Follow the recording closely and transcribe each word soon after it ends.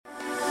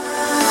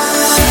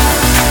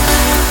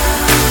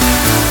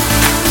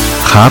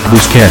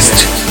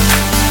RakdosCast.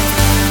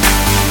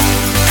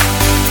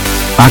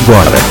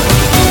 Agora.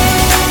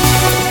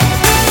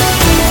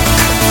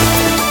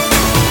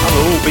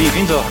 Alô,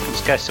 bem-vindo ao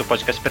RakdosCast, seu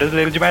podcast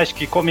brasileiro de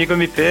Magic. Comigo,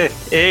 MP.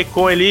 E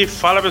com ele,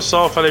 fala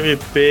pessoal, fala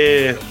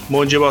MP.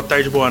 Bom dia, boa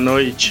tarde, boa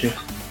noite.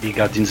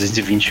 Ligado em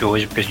 220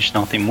 hoje, porque a gente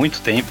não tem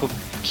muito tempo.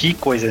 Que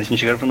coisa, a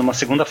gente grava numa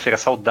segunda-feira.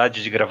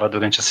 Saudade de gravar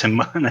durante a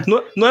semana.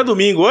 Não é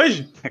domingo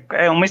hoje?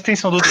 É uma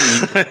extensão do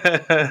domingo.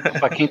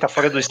 Pra quem tá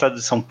fora do estado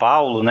de São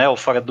Paulo, né, ou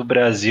fora do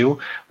Brasil,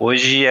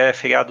 hoje é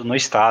feriado no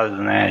estado,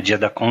 né, dia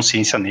da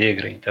consciência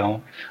negra.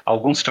 Então,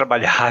 alguns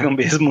trabalharam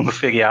mesmo no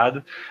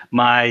feriado,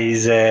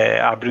 mas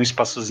abre um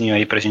espaçozinho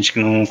aí pra gente que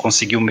não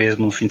conseguiu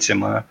mesmo no fim de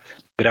semana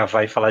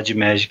gravar e falar de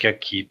Magic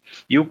aqui.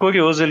 E o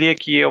curioso ali é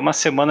que é uma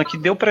semana que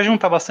deu pra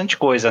juntar bastante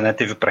coisa, né?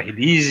 Teve pra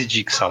release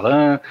de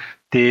Ixalan,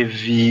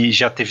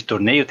 já teve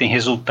torneio, tem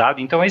resultado,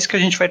 então é isso que a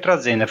gente vai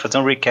trazer, né? Fazer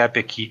um recap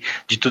aqui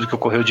de tudo que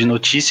ocorreu de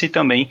notícia e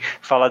também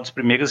falar dos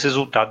primeiros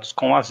resultados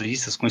com as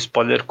listas, com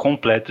spoiler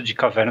completo de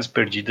Cavernas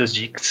Perdidas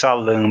de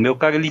Ixalan. Meu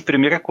caro ali,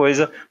 primeira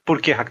coisa, por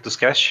que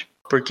RakdosCast?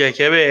 Porque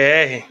aqui é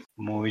BR.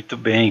 Muito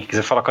bem,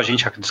 quiser falar com a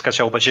gente,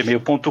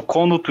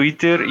 rakdoscast@gmail.com, no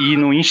Twitter e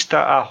no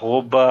Insta,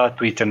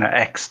 Twitter,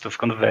 né? X, tô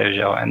ficando velho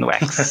já, é no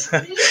X.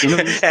 E no...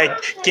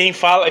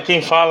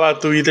 quem fala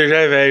Twitter já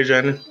é velho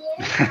já, né?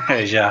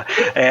 Já,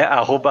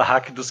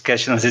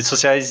 @RakdosCast nas redes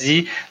sociais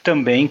e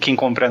também quem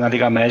comprar na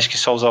Liga Magic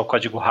só usar o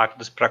código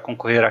Rakdos para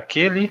concorrer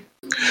àquele.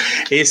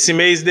 Esse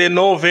mês de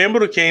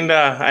novembro, que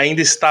ainda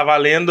está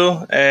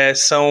valendo,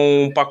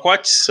 são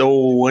pacotes,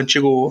 ou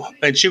antigo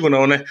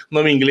não, né?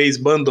 Nome em inglês,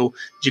 bundle,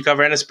 de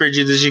Cavernas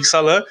Perdidas de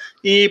Ixalan,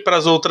 e para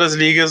as outras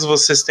ligas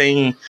vocês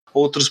têm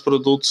outros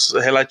produtos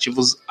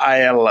relativos a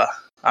ela,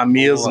 a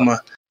mesma.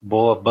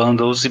 Boa,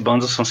 bundles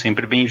são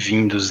sempre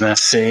bem-vindos, né?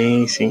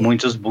 Sim, sim.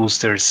 Muitos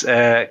boosters.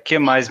 Que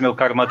mais, meu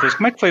caro Matheus?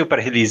 Como é que foi o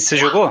pré-release? Você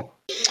jogou?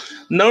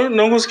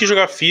 Não consegui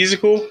jogar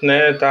físico,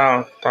 né?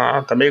 Tá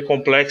meio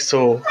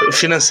complexo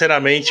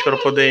financeiramente para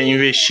poder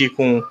investir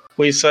com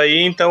isso aí,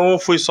 então eu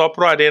fui só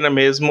pro Arena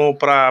mesmo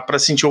para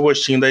sentir o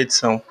gostinho da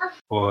edição.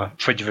 Boa.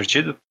 Foi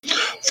divertido?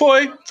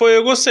 Foi,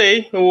 eu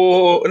gostei.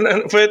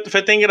 Foi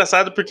até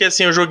engraçado porque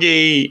assim, eu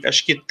joguei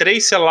acho que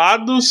 3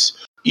 selados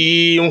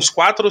e uns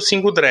 4 ou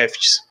 5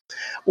 drafts.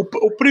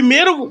 O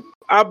primeiro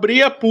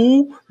abri a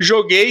pool,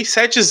 joguei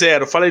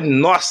 7-0. Falei,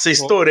 nossa,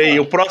 estourei.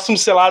 Opa. O próximo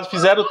selado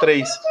fizeram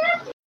 3.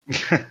 O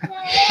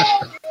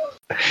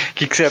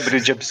que você abriu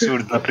de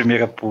absurdo na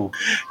primeira pool?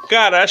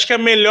 Cara, acho que a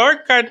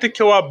melhor carta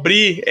que eu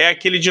abri é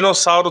aquele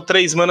dinossauro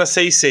 3 mana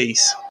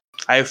 6/6.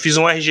 Aí eu fiz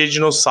um RG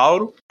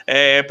dinossauro.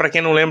 Pra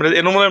quem não lembra,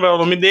 eu não vou lembrar o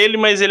nome dele,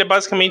 mas ele é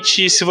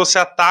basicamente, se você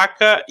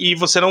ataca e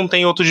você não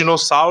tem outro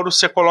dinossauro,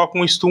 você coloca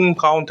um stun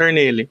counter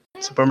nele.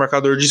 Você põe um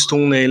marcador de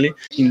stun nele,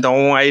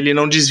 então aí ele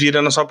não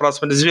desvira na sua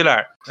próxima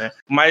desvirar, né?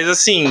 Mas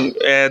assim,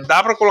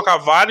 dá pra colocar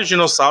vários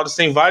dinossauros,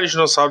 tem vários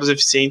dinossauros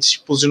eficientes,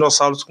 tipo os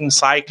dinossauros com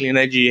cycling,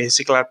 né, de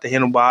reciclar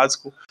terreno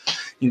básico.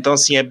 Então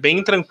assim, é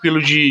bem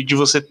tranquilo de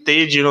você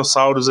ter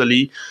dinossauros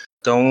ali.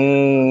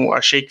 Então,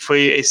 achei que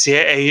esse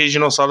RG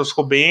Dinossauros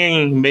ficou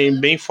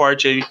bem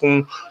forte aí,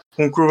 com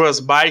curvas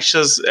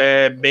baixas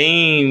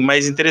bem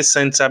mais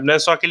interessantes, sabe? Não é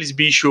só aqueles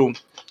bichos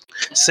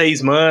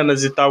 6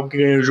 manas e tal que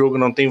ganha o jogo,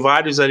 não. Tem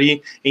vários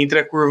ali entre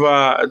a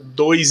curva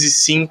 2 e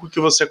 5 que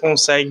você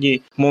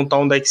consegue montar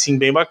um deck sim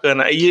bem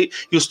bacana. E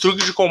os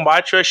truques de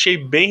combate eu achei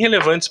bem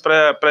relevantes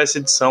para essa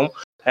edição.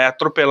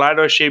 Atropelar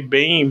eu achei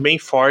bem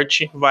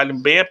forte, vale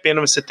bem a pena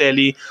você ter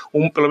ali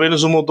pelo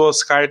menos uma ou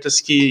duas cartas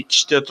que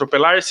te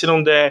atropelar. Se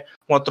não der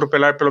um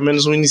atropelar, pelo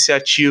menos uma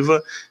iniciativa,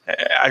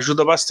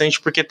 ajuda bastante,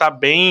 porque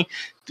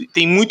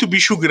tem muito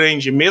bicho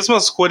grande, mesmo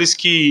as cores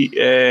que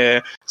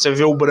você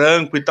vê o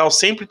branco e tal,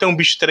 sempre tem um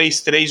bicho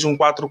 3/3, um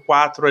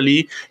 4/4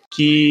 ali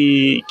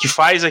que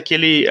faz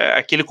aquele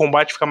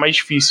combate ficar mais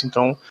difícil,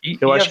 então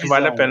eu acho que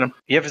vale a pena.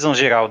 E a visão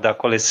geral da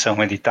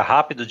coleção, ele tá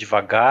rápido,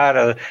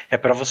 devagar, é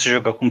pra você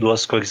jogar com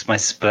 2 cores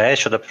mais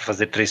splash, ou dá pra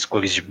fazer 3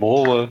 cores de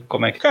boa?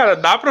 Como é que... Cara,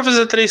 dá pra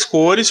fazer 3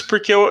 cores,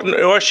 porque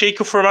eu achei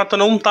que o formato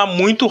não tá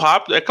muito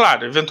rápido. É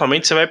claro,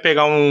 eventualmente você vai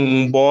pegar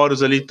um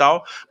Boros ali e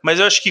tal, mas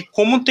eu acho que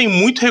como tem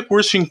muito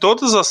recurso em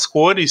todas as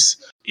cores,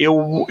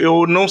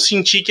 eu não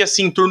senti que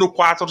assim, turno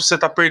 4 você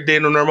tá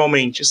perdendo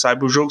normalmente,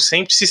 sabe? O jogo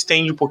sempre se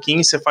estende um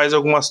pouquinho, você faz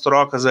algumas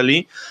trocas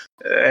ali,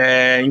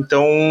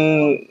 então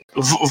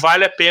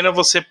vale a pena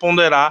você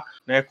ponderar,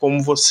 né,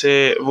 como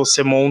você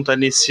monta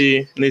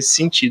nesse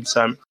sentido,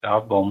 sabe? Tá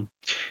bom.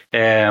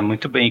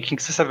 Muito bem. Quem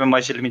quiser saber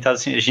mais de limitado,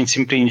 assim, a gente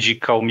sempre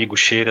indica o Migo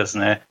Cheiras,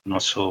 né?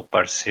 Nosso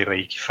parceiro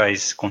aí que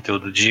faz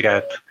conteúdo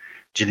direto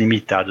de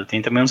limitado.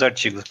 Tem também uns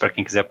artigos para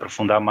quem quiser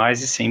aprofundar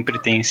mais, e sempre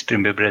tem esse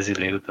primeiro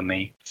brasileiro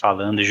também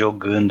falando e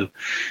jogando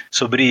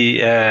sobre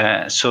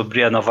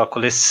a nova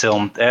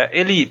coleção.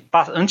 Ele,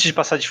 antes de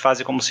passar de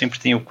fase, como sempre,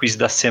 tem o quiz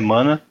da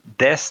semana.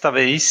 Desta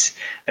vez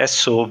é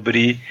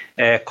sobre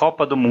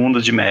Copa do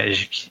Mundo de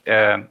Magic.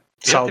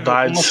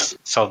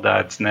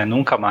 Saudades, né?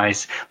 Nunca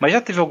mais. Mas já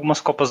teve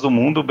algumas Copas do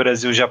Mundo, o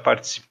Brasil já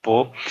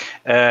participou.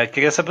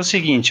 Queria saber o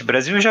seguinte, o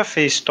Brasil já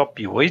fez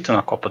top 8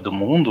 na Copa do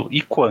Mundo?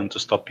 E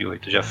quantos top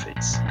 8 já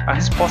fez? A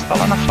resposta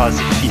lá na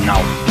fase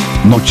final.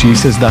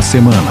 Notícias da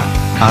semana,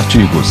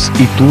 artigos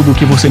e tudo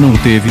que você não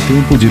teve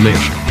tempo de ler.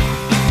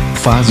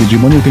 Fase de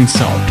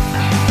manutenção.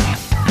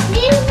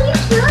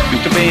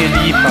 Muito bem,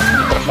 Eli,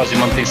 passando para a fase de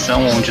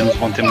manutenção, onde nos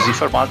mantemos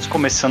informados,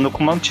 começando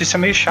com uma notícia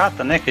meio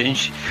chata, né? Que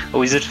o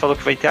Wizard falou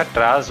que vai ter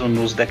atraso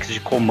nos decks de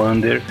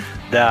Commander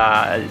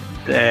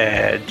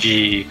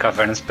de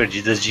Cavernas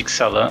Perdidas de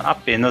Ixalan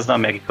apenas na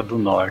América do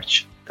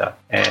Norte. Tá?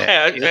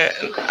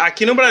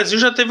 Aqui no Brasil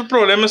já teve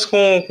problemas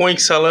com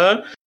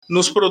Ixalan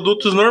nos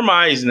produtos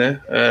normais, né?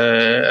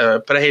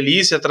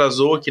 Pré-release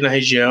atrasou aqui na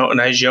região,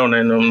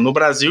 né? No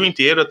Brasil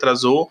inteiro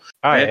atrasou.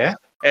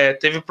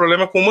 Teve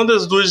problema com uma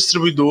das duas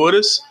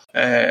distribuidoras.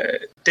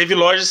 Teve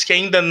lojas que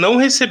ainda não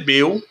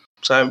recebeu,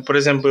 sabe? Por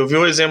exemplo, eu vi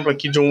um exemplo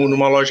aqui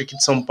numa loja aqui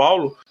de São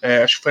Paulo,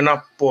 acho que foi na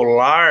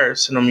Polar,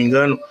 se não me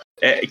engano,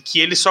 que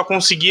eles só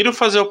conseguiram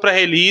fazer o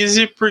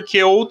pré-release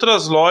porque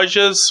outras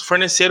lojas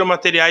forneceram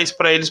materiais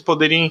para eles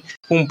poderem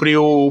cumprir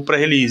o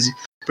pré-release.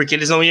 Porque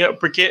eles não iam.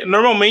 Porque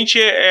normalmente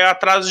é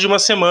atraso de uma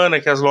semana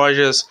que as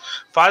lojas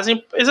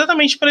fazem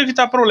exatamente para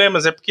evitar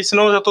problemas. Porque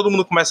senão já todo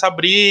mundo começa a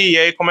abrir e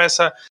aí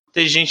começa a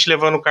ter gente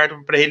levando carta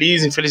para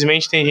pré-release.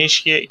 Infelizmente tem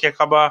gente que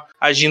acaba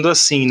agindo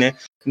assim, né?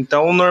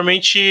 Então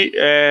normalmente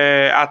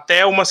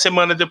até uma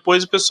semana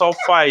depois o pessoal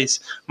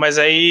faz. Mas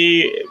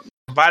aí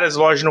várias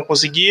lojas não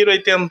conseguiram e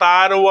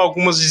tentaram,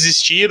 algumas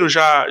desistiram,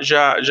 já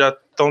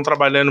estão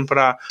trabalhando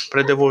para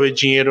devolver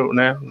dinheiro,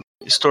 né?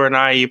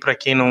 Estornar aí para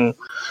quem não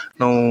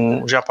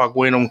já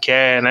pagou e não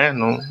quer, né?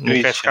 Não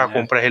quer ficar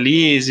com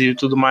pré-release e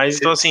tudo mais.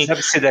 Então, assim.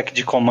 Sabe se deck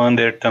de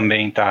Commander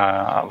também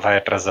vai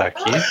atrasar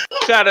aqui?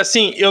 Cara,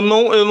 assim, eu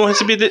não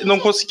recebi, não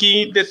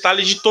consegui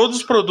detalhes de todos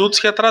os produtos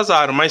que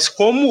atrasaram, mas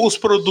como os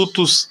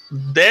produtos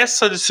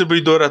dessa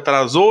distribuidora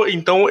atrasou,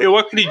 então eu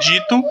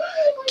acredito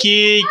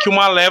que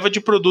uma leva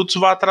de produtos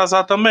vai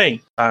atrasar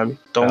também, sabe?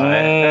 Então,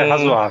 é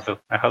razoável.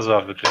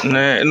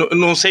 Né?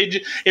 Não sei,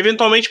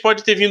 eventualmente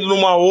pode ter vindo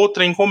numa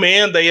outra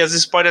encomenda e às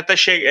vezes pode até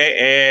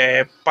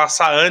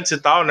passar antes e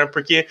tal, né?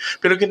 Porque,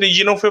 pelo que eu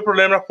entendi, não foi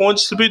problema com a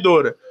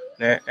distribuidora,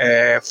 né?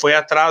 Foi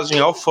atraso em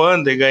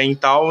alfândega e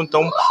tal,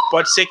 então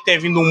pode ser que tenha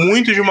vindo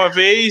muito de uma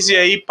vez e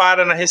aí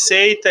para na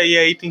receita e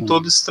aí tem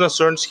todos esses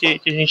transtornos que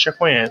a gente já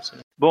conhece.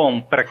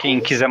 Bom, para quem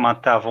quiser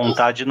matar à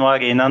vontade, no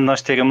Arena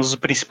nós teremos os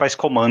principais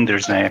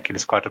Commanders, né?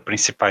 Aqueles 4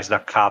 principais da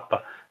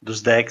capa dos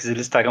decks,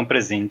 eles estarão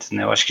presentes,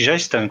 né? Eu acho que já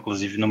estão,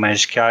 inclusive, no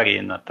Magic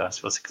Arena, tá? Se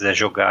você quiser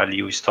jogar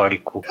ali o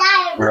histórico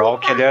Raw,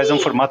 que aliás é um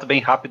formato bem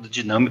rápido,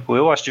 dinâmico,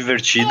 eu acho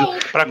divertido.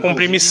 Pra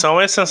cumprir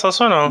missão é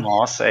sensacional.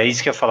 Nossa, é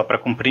isso que eu ia falar, pra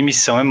cumprir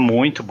missão é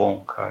muito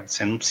bom, cara.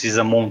 Você não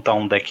precisa montar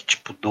um deck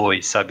tipo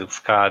 2, sabe?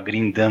 Ficar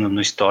grindando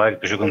no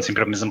histórico, jogando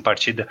sempre a mesma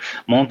partida.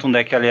 Monta um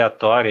deck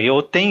aleatório,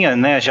 ou tenha,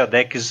 né, já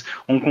decks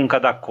um com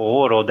cada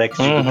cor, ou decks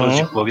de duplas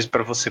de cores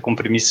pra você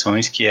cumprir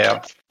missões, que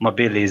é uma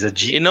beleza.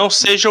 E não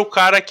seja o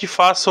cara que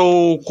faça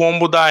o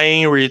combo da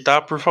Henry, tá?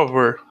 Por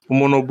favor. O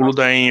monoblue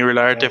da Henry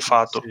lá,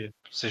 artefato.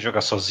 Você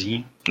jogar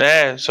sozinho.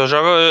 Só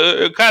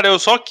joga. Cara, eu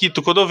só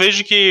quito quando eu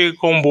vejo que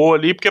combou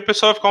ali, porque a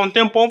pessoa vai ficar um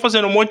tempão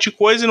fazendo um monte de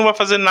coisa e não vai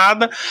fazer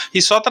nada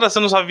e só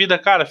trazendo sua vida.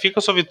 Cara, fica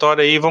a sua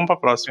vitória aí, vamos pra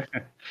próxima.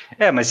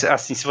 Mas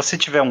assim, se você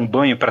tiver um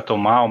banho pra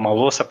tomar, uma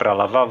louça pra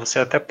lavar, você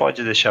até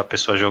pode deixar a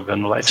pessoa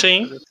jogando lá.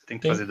 Sim. Você tem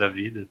que fazer da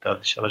vida, tá?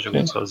 Deixar ela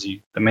jogando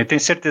sozinho. Também tenho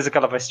certeza que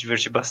ela vai se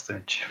divertir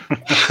bastante.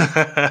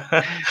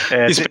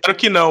 Espero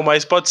que não,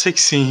 mas pode ser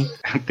que sim.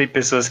 Tem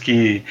pessoas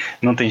que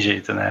não tem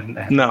jeito, né?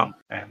 Não.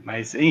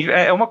 Mas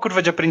é uma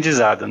curva de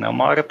aprendizado, né?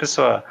 Uma hora a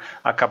pessoa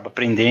acaba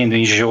aprendendo,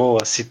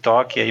 enjoa, se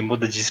toca e aí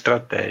muda de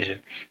estratégia.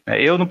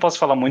 Eu não posso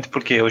falar muito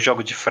porque eu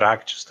jogo de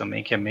Fractus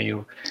também, que é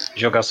meio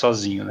jogar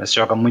sozinho, né? Você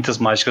joga muitas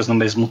mágicas no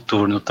mesmo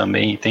turno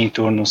também, e tem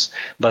turnos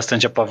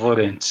bastante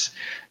apavorantes.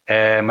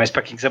 Mas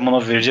para quem quiser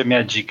mono verde, a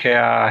minha dica é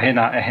a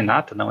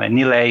Renata, não, é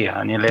Nileia.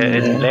 A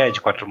Nileia é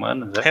de 4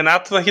 manas.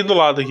 Renato tá aqui do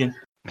lado aqui.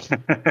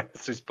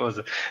 Sua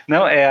esposa.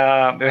 Não,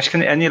 eu acho que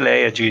é a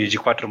Nileia de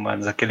 4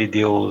 manas, aquele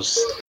deus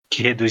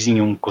que reduz em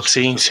 1.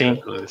 Sim,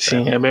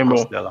 é bem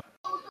bom. Dela.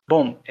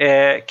 Bom,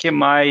 que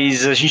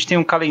mais? A gente tem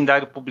um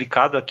calendário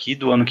publicado aqui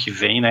do ano que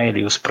vem, né?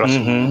 Os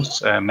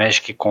próximos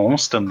Magic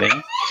Cons também,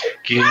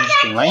 que a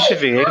gente tem lá em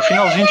fevereiro,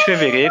 finalzinho de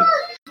fevereiro.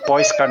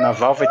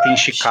 Pós-carnaval vai ter em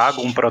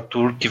Chicago um Pro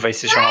Tour que vai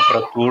se chamar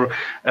Pro Tour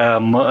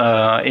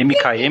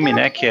MKM,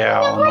 né? Que é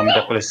o nome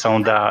da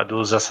coleção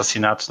dos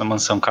assassinatos na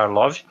mansão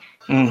Karlov.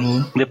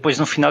 Depois,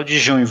 no final de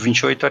junho,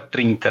 28 a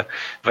 30,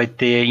 vai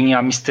ter em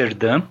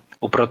Amsterdã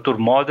o Pro Tour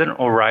Modern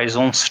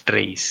Horizons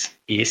 3.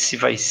 Esse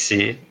vai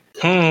ser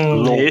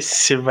louco.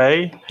 Esse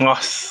vai...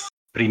 Nossa.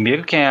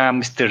 Primeiro que em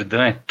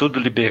Amsterdã é tudo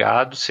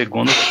liberado,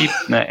 segundo que,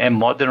 né, é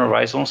Modern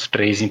Horizons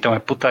 3, então é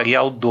putaria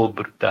ao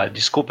dobro, tá?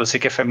 Desculpa, eu sei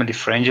que é family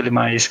friendly,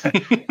 mas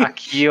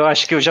aqui eu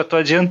acho que eu já tô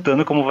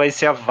adiantando como vai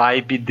ser a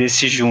vibe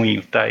desse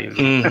junho, tá?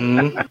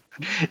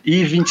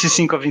 E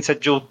 25 a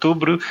 27 de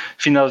outubro,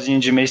 finalzinho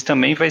de mês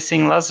também, vai ser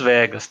em Las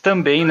Vegas.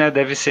 Também, né,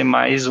 deve ser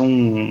mais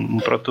um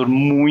Pro Tour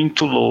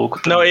muito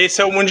louco. Também. Não, esse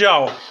é o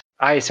Mundial.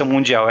 Ah, esse é o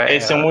Mundial.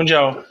 Esse é o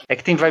Mundial. É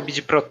que tem vibe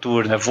de Pro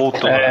Tour, né?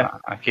 Voltou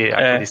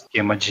aquele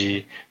esquema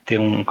de ter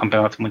um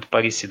campeonato muito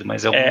parecido,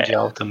 mas é o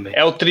Mundial também.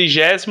 É o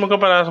 30º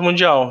campeonato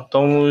mundial.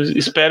 Então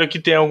espero que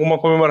tenha alguma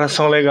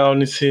comemoração legal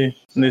nesse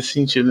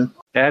sentido.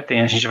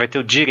 A gente vai ter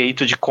o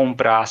direito de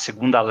comprar a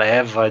segunda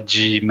leva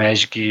de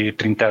Magic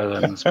 30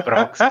 anos,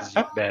 proxies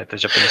de beta,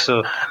 já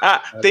pensou?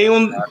 Tem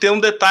um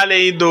detalhe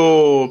aí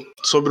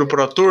sobre o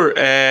Pro Tour,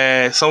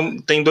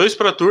 tem 2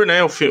 Pro Tour, né,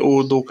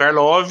 o do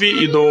Karlov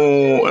e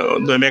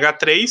do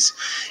MH3,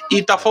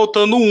 e tá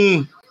faltando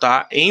um,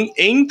 tá?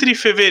 Entre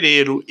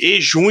fevereiro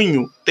e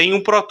junho tem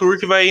um Pro Tour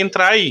que vai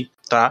entrar aí,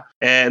 tá?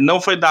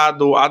 Não foi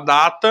dado a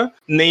data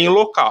nem o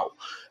local.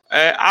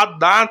 A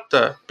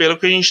data, pelo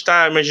que a gente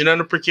está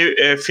imaginando, porque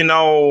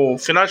final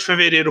de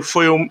fevereiro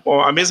foi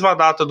a mesma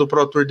data do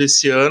Pro Tour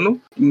desse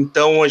ano,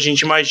 então a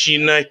gente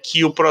imagina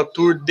que o Pro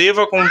Tour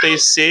deva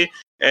acontecer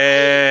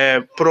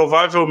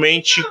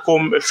provavelmente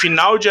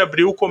final de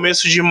abril,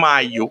 começo de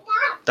maio,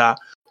 tá?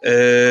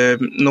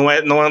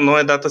 Não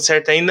é data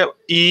certa ainda,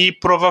 e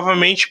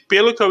provavelmente,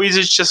 pelo que a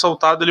Wizard tinha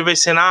soltado, ele vai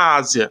ser na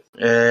Ásia.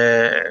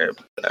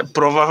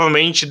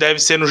 Provavelmente deve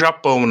ser no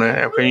Japão,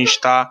 né? É o que a gente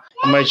está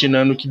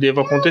imaginando que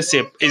deva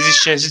acontecer.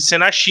 Existe chance de ser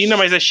na China,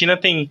 mas a China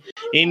tem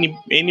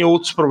N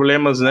outros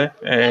problemas, né?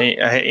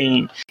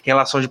 Em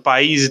relação de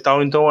país e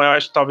tal, então eu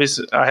acho que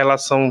talvez a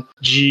relação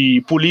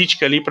de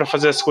política ali para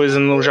fazer as coisas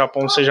no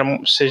Japão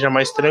seja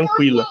mais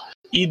tranquila.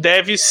 E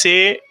deve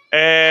ser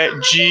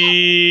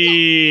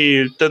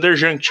de Thunder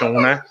Junction,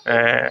 né?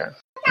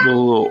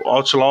 Do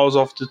Outlaws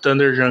of the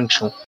Thunder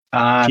Junction.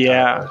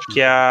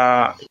 Que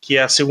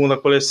é a segunda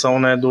coleção,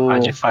 né?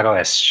 De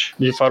Faroeste.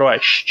 De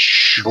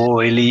Faroeste.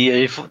 Boa,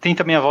 ele tem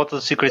também a volta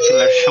do Secret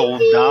Lair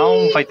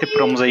Showdown, vai ter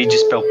promos aí de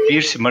Spell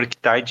Pierce,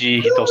 Murktide e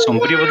Ritual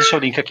Sombrio. Vou deixar o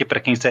link aqui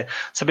para quem quiser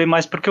saber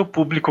mais, porque o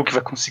público que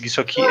vai conseguir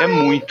isso aqui é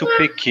muito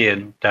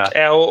pequeno, tá?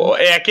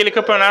 É aquele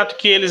campeonato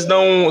que eles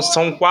dão,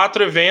 são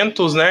 4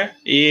 eventos, né?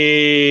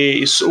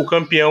 E o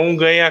campeão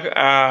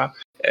ganha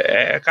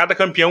cada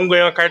campeão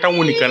ganha uma carta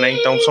única, né?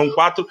 Então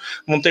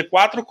vão ter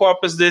 4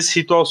 cópias desse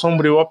Ritual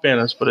Sombrio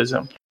apenas, por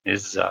exemplo.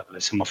 Exato,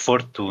 vai ser uma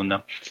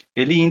fortuna.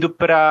 Ele indo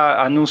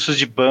para anúncios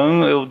de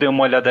ban, eu dei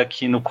uma olhada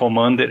aqui no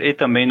Commander e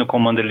também no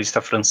Commander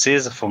lista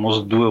francesa,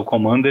 famoso Duel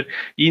Commander,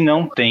 e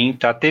não tem,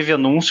 tá? Teve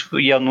anúncio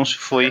e anúncio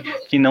foi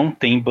que não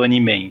tem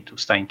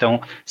banimentos, tá? Então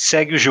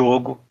segue o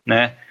jogo,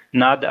 né?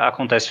 Nada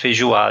acontece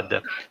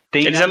feijoada.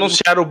 Eles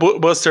anunciaram o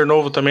Buster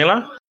novo também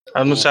lá?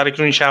 Anunciaram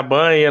que não tinha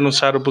ban e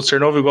anunciaram o Booster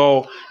novo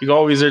igual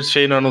o Wizards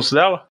fez no anúncio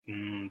dela?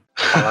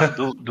 Falar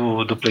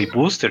do Play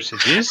Booster, você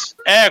diz?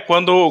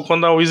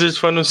 Quando a Wizards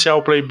foi anunciar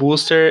o Play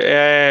Booster,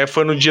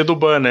 foi no dia do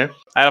ban, né?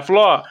 Aí ela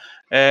falou,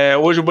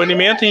 hoje o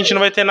banimento a gente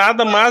não vai ter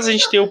nada, mas a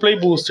gente tem o Play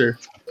Booster.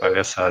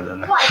 Palhaçada,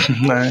 né?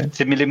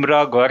 Você me lembrou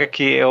agora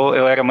que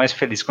eu era mais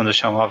feliz quando eu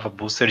chamava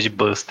Booster de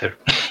Buster.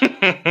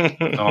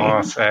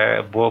 Nossa,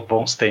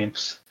 bons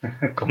tempos.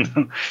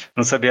 Quando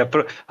não sabia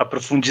a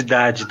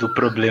profundidade do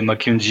problema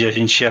que um dia a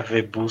gente ia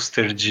ver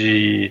Booster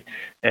de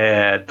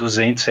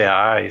R$200,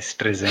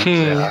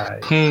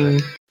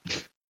 R$300.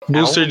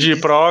 Booster de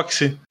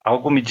proxy.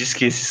 Algo me diz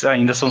que esses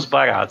ainda são os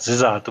baratos.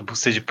 Exato, o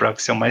booster de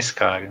proxy é o mais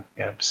caro.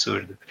 É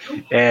absurdo.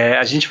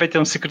 A gente vai ter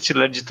um Secret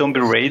Lair de Tomb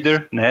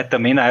Raider, né?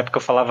 Também na época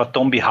eu falava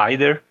Tomb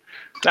Raider.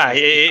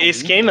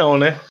 Esse quem não,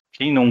 né?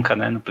 Quem nunca,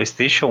 né? No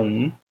PlayStation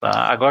 1. Tá?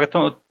 Agora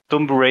Tomb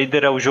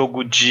Raider é o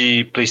jogo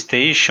de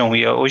PlayStation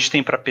e hoje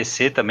tem para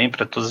PC também,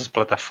 para todas as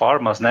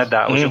plataformas, né?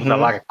 O jogo da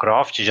Lara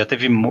Croft, já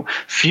teve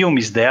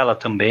filmes dela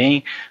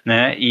também,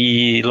 né?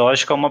 E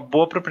lógico, é uma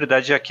boa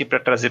propriedade aqui para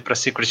trazer para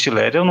Secret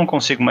Lair. Eu não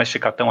consigo mais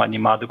ficar tão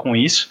animado com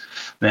isso,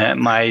 né?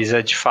 Mas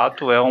de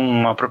fato é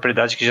uma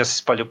propriedade que já se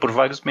espalhou por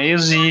vários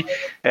meios e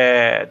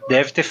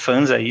deve ter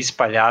fãs aí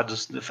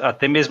espalhados,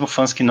 até mesmo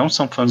fãs que não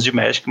são fãs de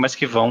Magic, mas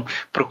que vão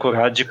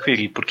procurar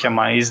adquirir, porque é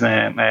mais,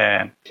 né?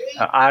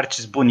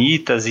 Artes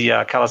bonitas e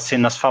aquelas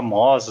cenas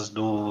famosas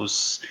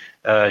dos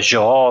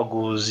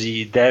jogos,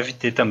 e deve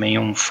ter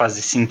também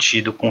fazer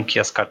sentido com o que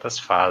as cartas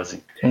fazem.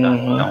 Tá?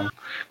 Então,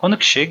 quando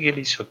que chega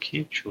isso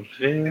aqui? Deixa eu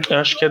ver. Eu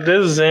acho que é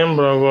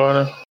dezembro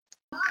agora.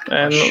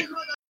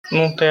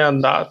 Não tem a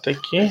data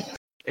aqui.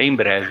 Em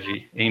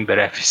breve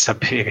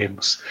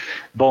saberemos.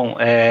 Bom,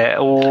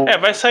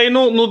 vai sair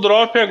no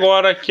drop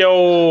agora, que é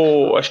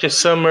acho que é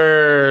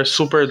Summer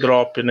Super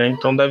Drop, né?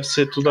 Então deve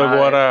ser tudo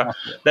agora.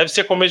 Deve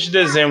ser começo de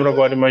dezembro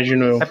agora,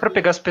 imagino eu. É pra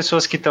pegar as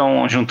pessoas que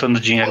estão juntando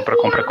dinheiro pra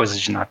comprar coisas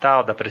de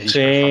Natal, dá presente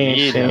pra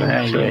família,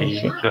 né? Sim. E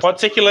aí,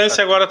 pode ser que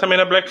lance agora também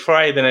na Black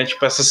Friday, né?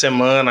 Tipo essa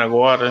semana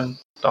agora.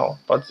 Então,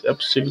 é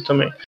possível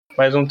também.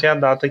 Mas não tem a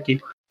data aqui.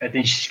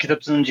 Tem gente que tá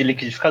precisando de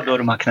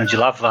liquidificador, máquina de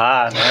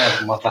lavar, né?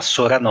 Uma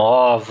vassoura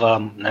nova,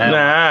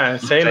 né?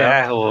 Sei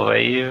ferro,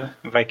 aí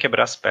vai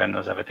quebrar as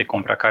pernas, vai ter que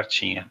comprar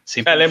cartinha.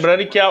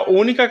 Lembrando que a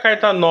única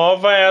carta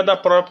nova é a da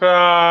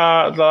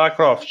própria da Lara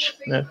Croft,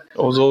 né?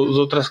 As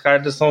outras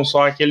cartas são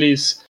só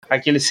aqueles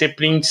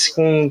reprints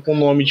com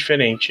nome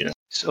diferente, né?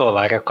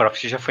 Lara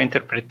Croft já foi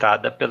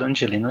interpretada pela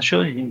Angelina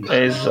Jolie.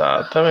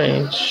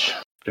 Exatamente.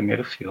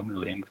 Primeiro filme, eu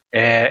lembro.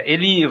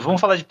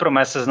 Vamos falar de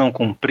promessas não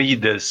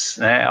cumpridas,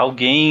 né?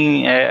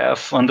 Alguém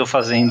andou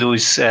fazendo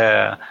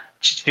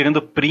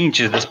tirando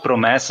prints das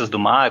promessas do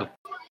Mario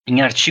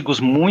em artigos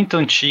muito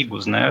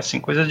antigos, né? Assim,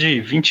 coisa de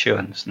 20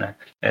 anos, né?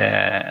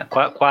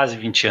 Quase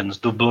 20 anos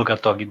do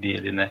blogatog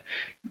dele, né?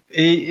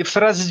 E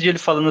frases de ele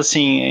falando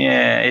assim,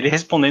 ele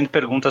respondendo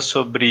perguntas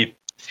sobre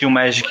se o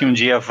Magic um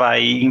dia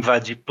vai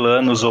invadir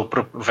planos ou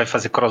vai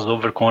fazer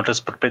crossover com outras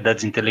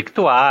propriedades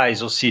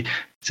intelectuais, ou se,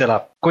 sei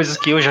lá, coisas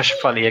que eu já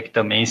falei aqui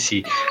também,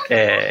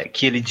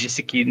 que ele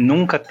disse que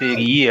nunca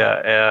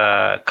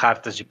teria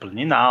cartas de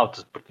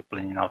planinautas, porque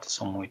planinautas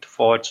são muito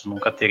fortes,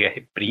 nunca teria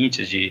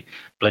reprints de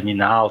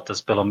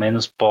planinautas, pelo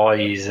menos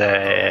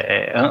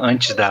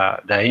antes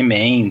da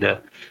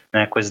emenda,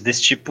 né, coisas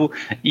desse tipo,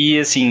 e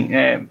assim,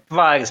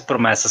 várias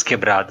promessas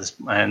quebradas,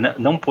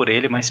 não por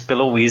ele, mas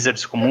pelo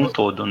Wizards como um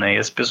todo, né, e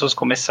as pessoas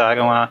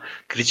começaram a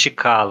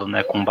criticá-lo,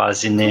 né, com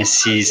base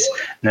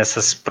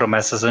nessas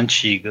promessas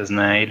antigas,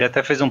 né, ele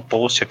até fez um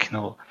post aqui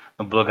no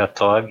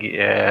blogatog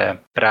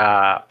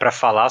para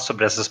falar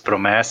sobre essas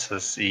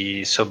promessas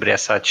e sobre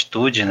essa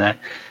atitude, né.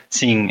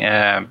 Sim,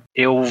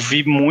 eu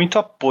vi muito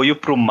apoio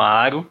para o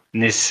Mario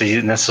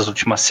nessas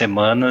últimas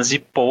semanas e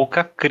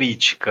pouca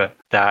crítica,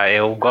 tá?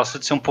 Eu gosto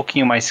de ser um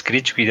pouquinho mais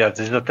crítico e às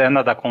vezes até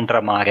nadar contra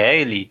a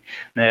maré,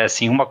 né?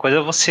 Assim, uma coisa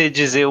é você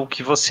dizer o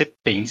que você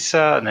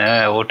pensa,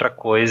 né? Outra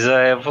coisa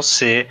é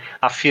você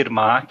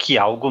afirmar que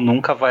algo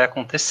nunca vai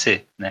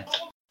acontecer, né?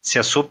 Se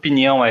a sua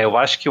opinião eu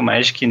acho que o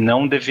Magic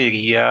não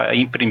deveria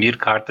imprimir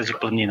cartas de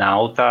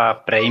planinauta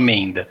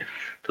pré-emenda.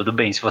 Tudo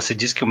bem, se você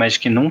diz que o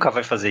Magic nunca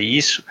vai fazer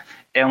isso,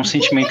 é um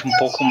sentimento um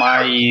pouco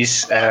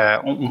mais,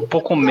 um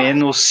pouco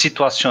menos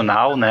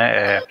situacional,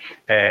 né?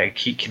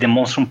 Que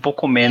demonstra um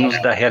pouco menos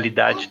da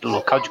realidade do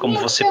local, de como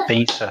você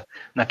pensa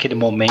naquele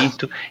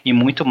momento, e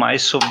muito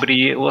mais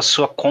sobre a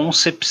sua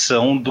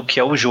concepção do que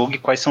é o jogo e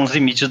quais são os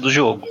limites do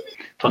jogo.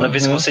 Toda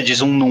vez que você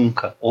diz um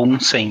nunca ou um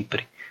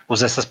sempre,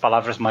 usa essas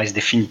palavras mais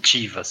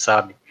definitivas,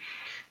 sabe?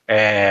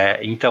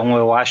 Então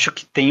eu acho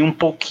que tem um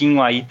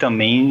pouquinho aí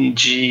também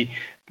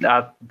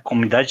a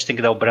comunidade tem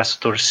que dar o braço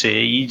a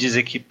torcer e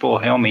dizer que,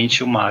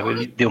 realmente o Mago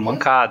ele deu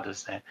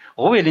mancadas, né?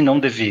 Ou ele não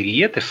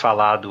deveria ter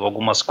falado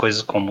algumas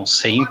coisas como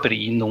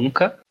sempre e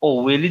nunca,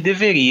 ou ele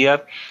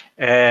deveria,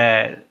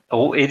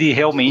 ou ele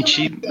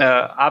realmente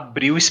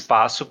abriu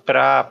espaço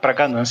para a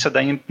ganância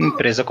da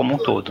empresa como um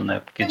todo,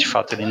 né? Porque de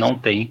fato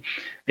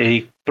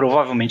ele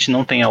provavelmente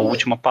não tem a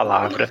última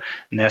palavra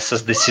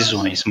nessas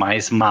decisões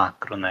mais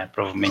macro, né?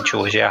 Provavelmente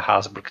hoje é a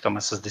Hasbro que toma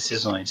essas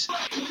decisões.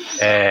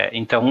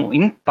 Então,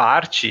 em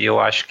parte, eu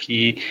acho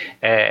que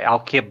ao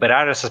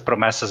quebrar essas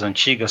promessas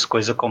antigas,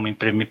 coisa como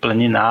imprimir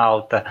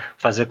planinauta,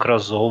 fazer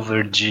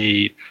crossover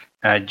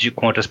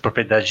com outras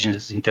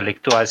propriedades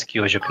intelectuais, que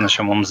hoje é o que nós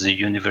chamamos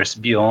de Universe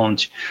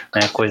Beyond,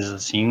 né, coisas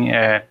assim,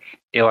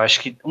 eu acho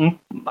que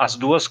as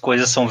duas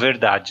coisas são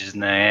verdades,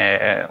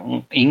 né?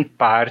 Em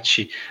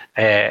parte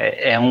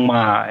é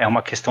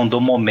uma questão do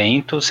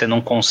momento, você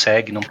não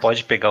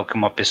pode pegar o que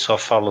uma pessoa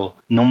falou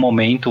num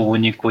momento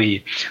único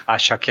e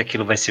achar que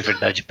aquilo vai ser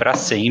verdade para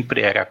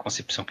sempre, era a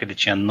concepção que ele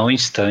tinha no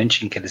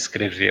instante em que ele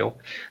escreveu,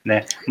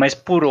 né? Mas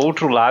por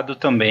outro lado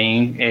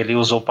também ele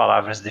usou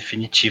palavras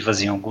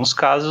definitivas em alguns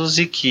casos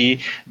e que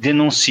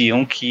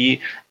denunciam que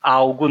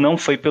algo não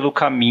foi pelo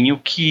caminho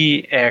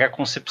que era a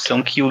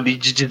concepção que o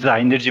lead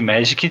designer de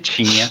Magic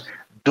tinha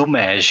do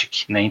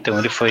Magic, né? Então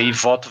ele foi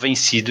voto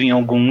vencido em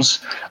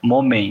alguns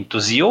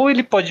momentos, ou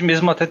ele pode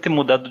mesmo até ter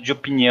mudado de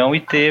opinião e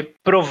ter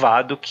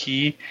provado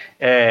que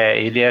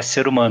ele é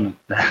ser humano,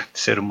 né?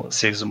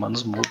 Seres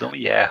humanos mudam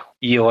e erram.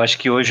 E eu acho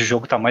que hoje o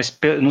jogo está mais,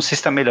 não sei se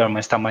está melhor,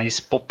 mas está mais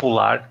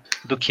popular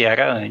do que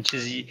era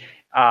antes, e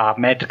a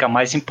métrica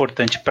mais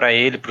importante para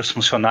ele, para os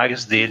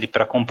funcionários dele,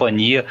 para a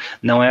companhia,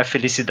 não é a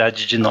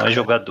felicidade de nós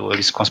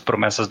jogadores com as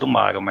promessas do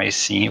Mario, mas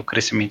sim o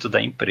crescimento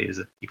da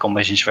empresa. E como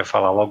a gente vai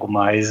falar logo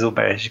mais, o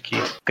Magic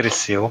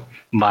cresceu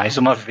mais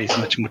uma vez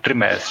no último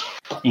trimestre.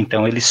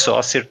 Então ele só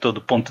acertou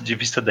do ponto de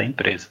vista da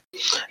empresa.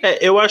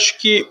 Eu acho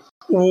que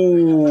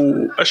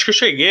a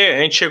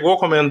gente chegou a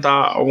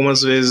comentar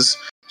algumas vezes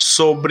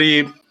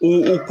sobre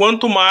o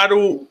quanto o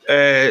Mario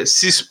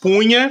se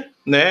expunha,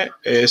 né,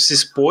 se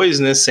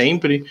expôs, né,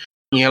 sempre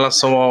em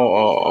relação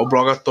ao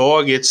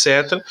blogatog,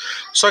 etc.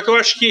 Só que eu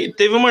acho que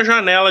teve uma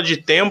janela de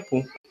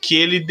tempo que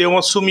ele deu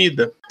uma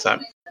sumida,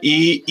 sabe?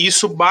 E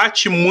isso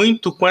bate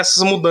muito com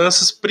essas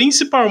mudanças,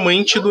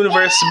 principalmente do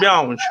Universe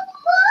Beyond.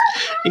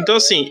 Então,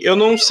 assim, eu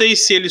não sei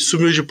se ele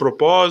sumiu de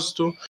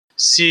propósito,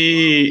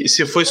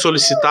 se foi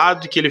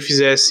solicitado que ele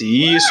fizesse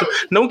isso.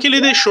 Não que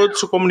ele deixou de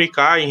se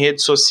comunicar em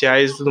redes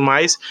sociais e tudo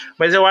mais,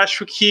 mas eu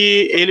acho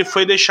que ele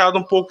foi deixado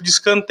um pouco de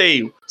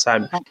escanteio,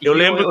 sabe? Eu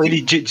lembro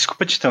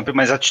desculpa te interromper,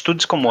 mas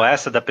atitudes como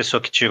essa da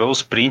pessoa que tirou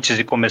os prints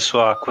e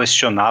começou a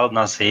questioná-lo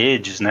nas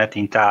redes, né,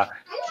 tentar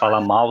falar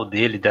mal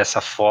dele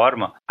dessa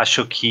forma,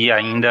 acho que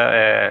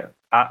ainda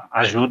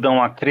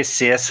ajudam a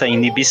crescer essa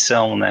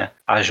inibição, né?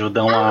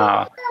 Ajudam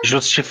a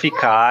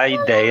justificar a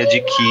ideia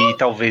de que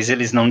talvez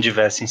eles não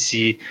devessem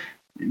se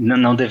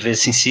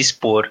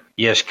expor.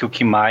 E acho que o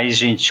que mais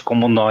gente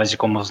como nós e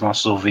como os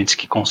nossos ouvintes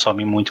que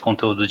consomem muito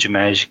conteúdo de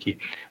Magic,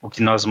 o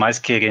que nós mais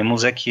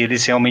queremos é que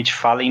eles realmente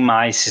falem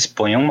mais, se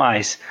exponham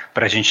mais,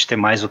 para a gente ter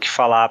mais o que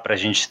falar, para a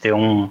gente ter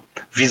um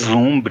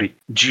vislumbre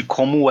de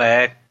como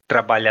é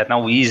trabalhar na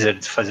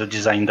Wizards, fazer o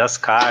design das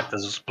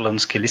cartas, os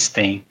planos que eles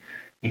têm.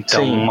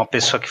 Então, sim, uma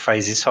pessoa que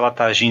faz isso, ela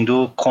está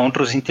agindo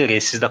contra os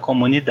interesses da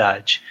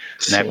comunidade,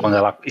 né? Quando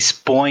ela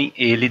expõe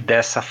ele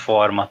dessa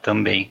forma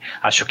também.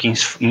 Acho que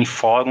em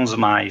fóruns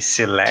mais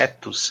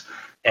seletos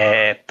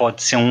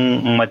pode ser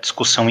uma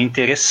discussão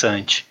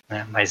interessante,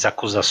 né? Mas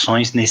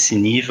acusações nesse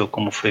nível,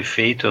 como foi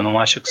feito, eu não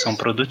acho que são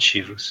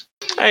produtivas.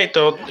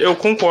 Então, eu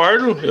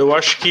concordo. Eu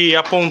acho que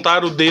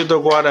apontar o dedo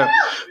agora...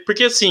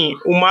 Porque, assim,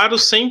 o Maru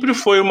sempre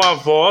foi uma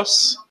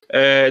voz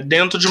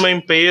dentro de uma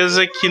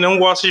empresa que não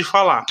gosta de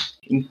falar.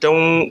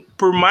 Então,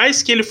 por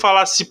mais que ele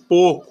falasse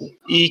pouco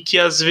e que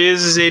às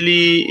vezes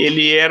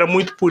ele era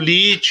muito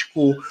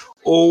político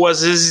ou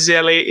às vezes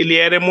ele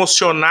era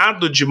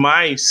emocionado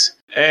demais,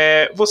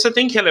 você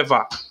tem que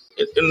relevar.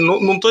 Eu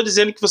não estou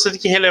dizendo que você tem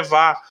que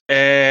relevar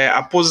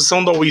a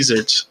posição da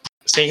Wizards.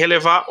 Você tem que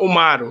relevar o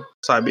Maru,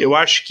 sabe? Eu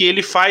acho que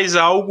ele faz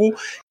algo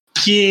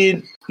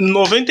que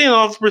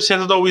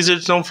 99% da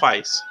Wizards não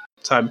faz,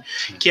 sabe?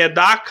 Que é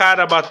dar a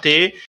cara a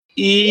bater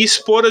e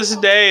expor as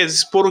ideias,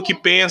 expor o que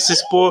pensa,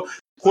 expor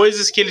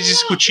coisas que eles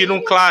discutiram.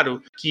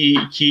 Claro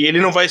que ele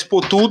não vai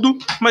expor tudo,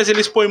 mas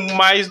ele expõe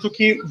mais do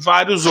que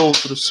vários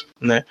outros,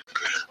 né?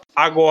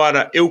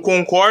 Agora, eu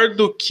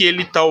concordo que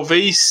ele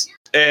talvez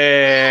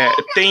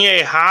tenha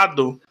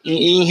errado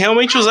em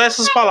realmente usar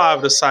essas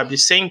palavras, sabe?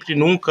 Sempre,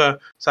 nunca,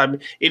 sabe?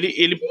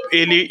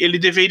 Ele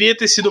deveria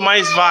ter sido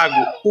mais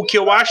vago, o que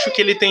eu acho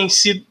que ele tem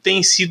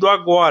sido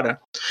agora.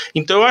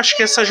 Então eu acho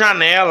que essa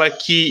janela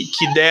que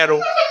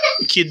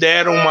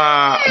deram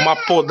uma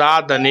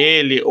podada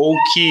nele, ou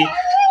que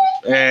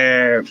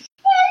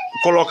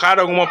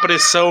colocaram alguma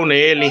pressão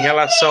nele em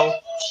relação...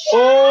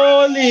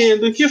 Ô,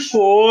 lindo, o que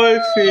foi,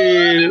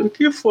 filho? O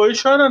que foi?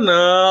 Chora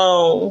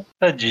não.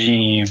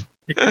 Tadinho.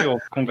 O que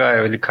houve com o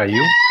Gael? Ele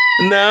caiu?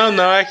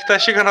 Não, é que tá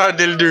chegando a hora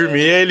dele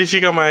dormir, aí ele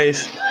fica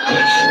mais...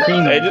 Quem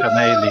nunca,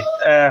 né, ele?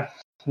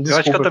 Desculpa, eu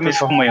acho que eu também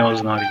fico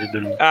manhoso na hora de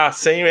dormir.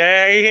 Sim,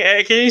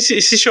 é que a gente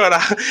se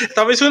chorar...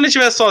 Talvez quando ele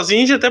estiver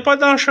sozinho, a gente até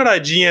pode dar uma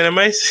choradinha, né,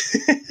 mas...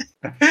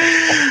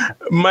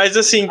 Mas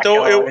assim, então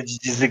hora de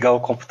desligar o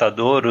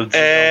computador ou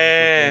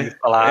desligar o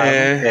falar,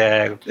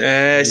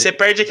 você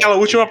perde aquela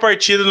última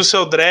partida no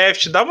seu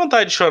draft, dá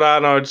vontade de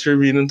chorar na hora de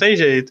dormir, não tem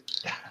jeito.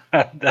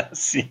 Dá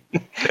sim.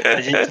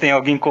 A gente tem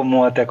algo em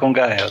comum até com o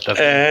Gael, tá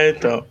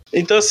vendo?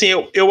 Então assim,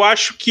 eu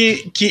acho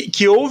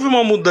que houve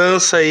uma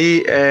mudança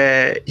aí,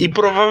 e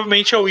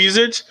provavelmente a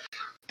Wizards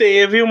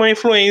teve uma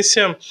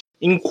influência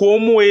em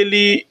como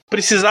ele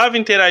precisava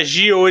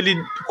interagir, ou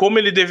como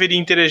ele deveria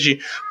interagir,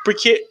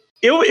 porque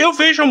eu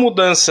vejo a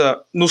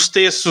mudança nos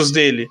textos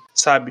dele,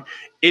 sabe?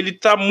 Ele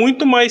tá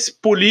muito mais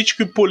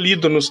político e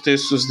polido nos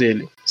textos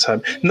dele,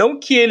 sabe? Não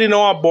que ele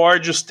não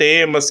aborde os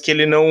temas, que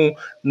ele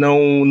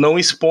não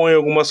expõe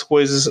algumas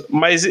coisas,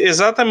 mas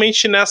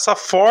exatamente nessa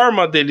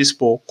forma dele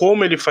expor,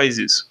 como ele faz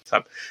isso,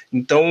 sabe?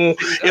 Então,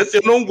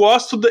 eu não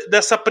gosto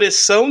dessa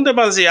pressão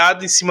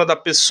demasiada em cima da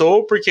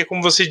pessoa, porque,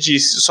 como você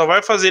disse, só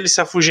vai fazer ele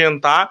se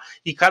afugentar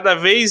e cada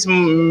vez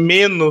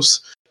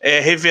menos...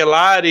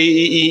 revelar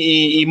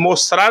e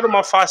mostrar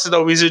uma face da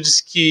Wizards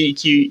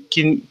que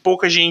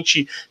pouca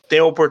gente tem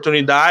a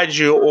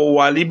oportunidade ou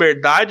a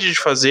liberdade de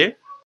fazer,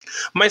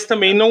 mas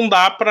também não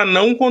dá para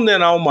não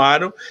condenar o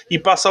Maru e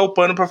passar o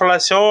pano para falar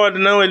assim, olha,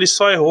 não, ele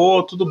só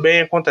errou, tudo bem,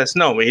 acontece.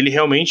 Não, ele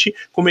realmente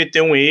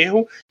cometeu um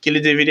erro que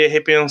ele deveria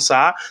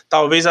repensar,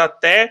 talvez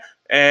até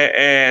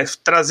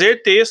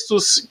trazer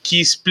textos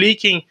que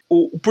expliquem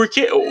o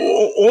porquê,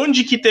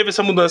 onde que teve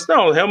essa mudança.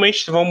 Não,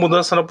 realmente teve uma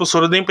mudança na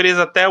postura da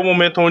empresa até o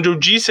momento onde eu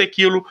disse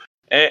aquilo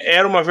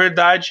era uma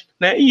verdade,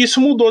 né? E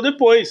isso mudou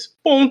depois,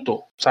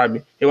 ponto,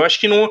 sabe? Eu acho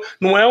que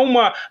não é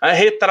uma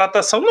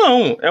retratação,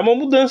 não, é uma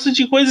mudança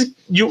de coisa,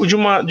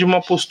 de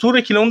uma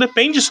postura que não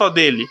depende só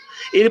dele.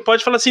 Ele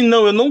pode falar assim,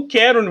 não, eu não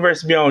quero o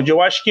Universo Beyond,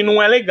 eu acho que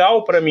não é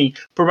legal pra mim,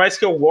 por mais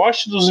que eu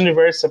goste dos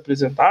universos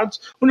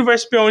apresentados, o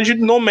Universo Beyond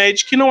no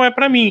Magic não é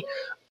pra mim.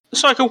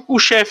 Só que o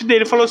chefe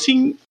dele falou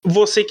assim,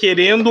 você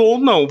querendo ou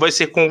não, vai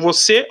ser com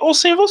você ou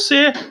sem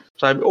você,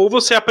 sabe? Ou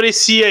você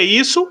aprecia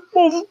isso,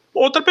 ou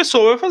outra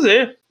pessoa vai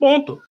fazer,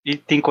 ponto. E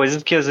tem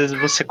coisas que às vezes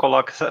você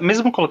coloca,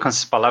 mesmo colocando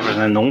essas palavras,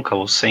 né, nunca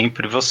ou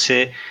sempre,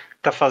 você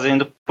tá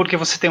fazendo porque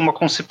você tem uma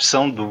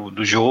concepção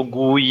do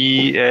jogo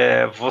e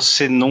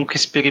você nunca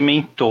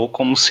experimentou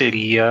como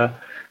seria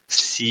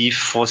se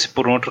fosse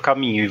por um outro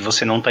caminho e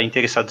você não está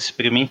interessado em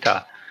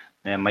experimentar.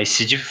 Mas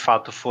se de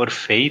fato for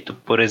feito,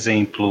 por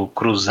exemplo,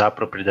 cruzar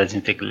propriedades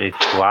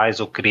intelectuais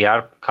ou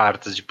criar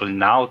cartas de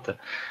Plinalta,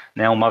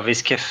 uma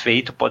vez que é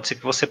feito, pode ser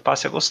que você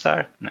passe a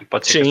gostar.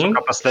 Pode ser que a sua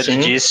capacidade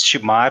de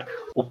estimar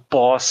o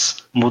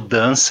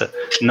pós-mudança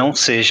não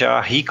seja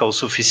rica o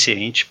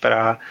suficiente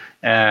para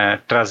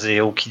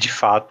trazer o que de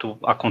fato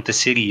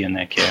aconteceria,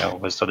 que o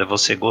resultado é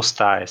você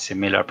gostar, é ser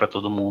melhor para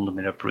todo mundo,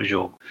 melhor para o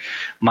jogo.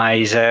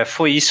 Mas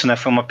foi isso,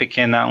 foi um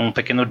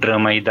pequeno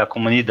drama aí da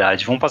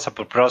comunidade. Vamos passar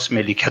para o próximo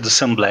ali, que é do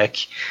Sam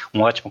Black,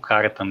 um ótimo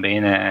cara também,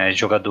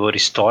 jogador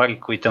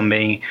histórico e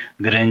também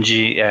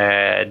grande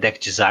deck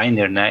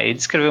designer, Ele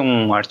escreveu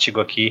um artigo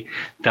aqui,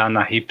 tá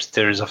na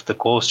Hipsters of the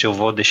Coast, eu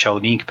vou deixar o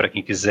link para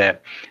quem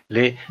quiser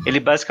ler. Ele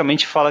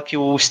basicamente fala que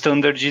o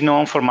Standard não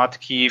é um formato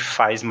que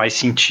faz mais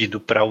sentido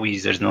para o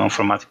Wizards, não é um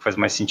formato que faz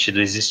mais sentido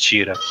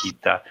existir aqui,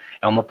 tá?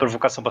 É uma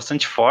provocação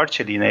bastante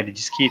forte ali, Ele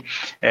diz que,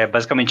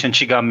 basicamente,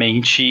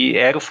 antigamente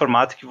era o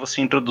formato que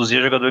você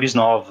introduzia jogadores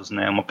novos,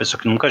 Uma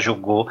pessoa que nunca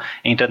jogou,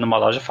 entra numa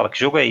loja e fala, que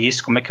jogo é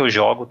esse? Como é que eu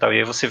jogo? Tal. E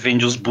aí você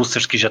vende os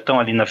boosters que já estão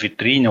ali na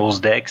vitrine, ou os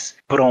decks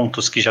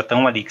prontos que já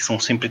estão ali, que são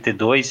sempre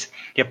T2,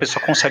 e a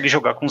pessoa consegue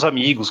jogar com os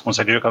amigos,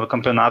 consegue jogar no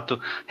campeonato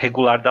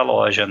regular da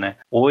loja,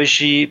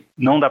 Hoje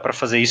não dá para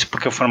fazer isso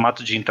porque o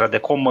formato de entrada é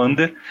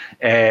Commander,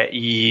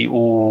 e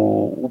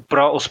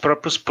os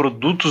próprios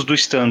produtos do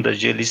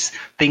Standard, eles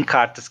têm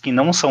cartas que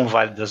não são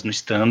válidas no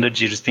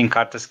Standard, eles têm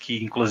cartas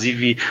que,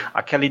 inclusive,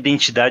 aquela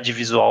identidade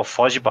visual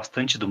foge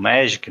bastante do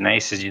Magic,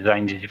 esses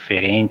designs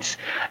diferentes,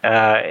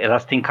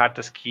 elas têm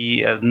cartas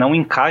que não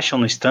encaixam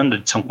no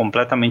Standard, são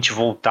completamente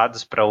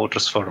voltadas para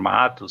outros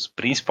formatos,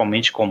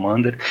 principalmente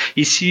Commander,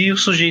 e se o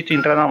sujeito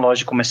entrar na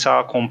loja e começar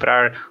a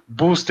comprar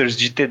boosters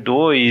de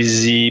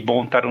T2 e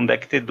montar um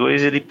deck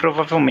T2, ele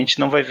provavelmente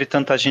não vai ver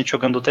tanta gente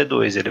jogando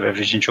T2, ele vai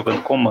ver gente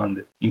jogando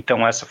Commander.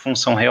 Então essa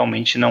função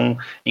realmente não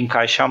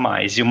encaixa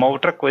mais. E uma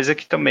outra coisa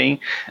que também,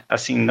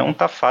 assim, não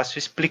tá fácil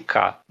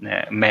explicar,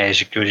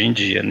 Magic hoje em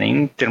dia,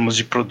 nem em termos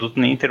de produto,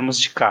 nem em termos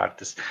de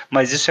cartas.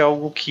 Mas isso é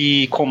algo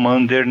que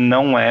Commander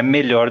não é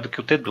melhor do que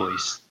o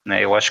T2.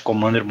 Eu acho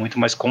Commander muito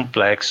mais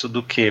complexo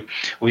do que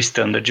o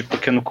Standard,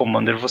 porque no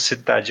Commander você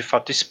está de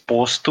fato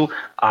exposto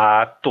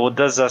a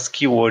todas as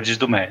keywords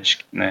do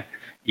Magic,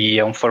 E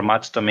é um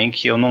formato também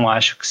que eu não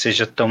acho que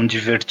seja tão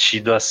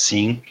divertido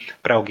assim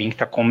para alguém que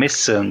está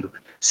começando.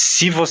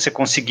 Se você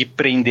conseguir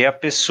prender a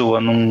pessoa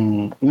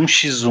num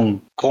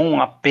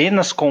 1x1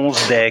 apenas com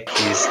os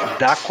decks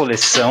da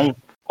coleção,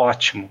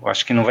 ótimo.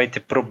 Acho que não vai ter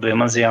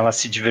problemas em ela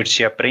se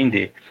divertir e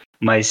aprender.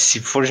 Mas se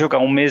for jogar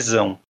um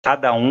mesão,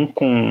 cada um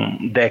com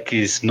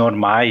decks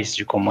normais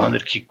de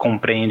Commander que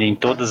compreendem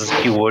todas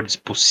as keywords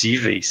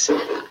possíveis,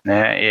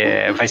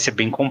 vai ser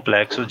bem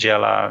complexo de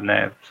ela,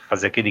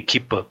 fazer aquele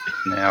keep up,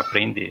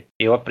 aprender.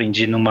 Eu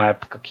aprendi numa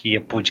época que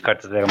a pool de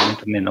cartas era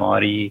muito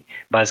menor e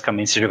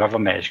basicamente você jogava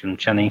Magic, não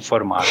tinha nem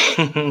formato.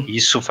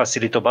 Isso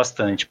facilitou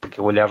bastante, porque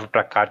eu olhava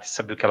para a carta e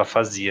sabia o que ela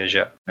fazia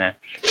já,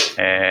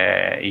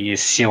 e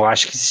se eu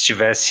acho que se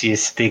tivesse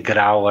esse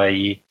degrau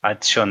aí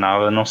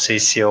adicional, eu não sei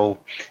se eu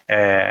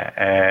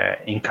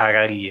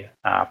encararia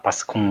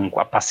com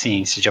a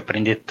paciência de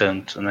aprender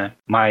tanto,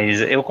 Mas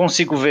eu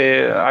consigo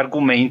ver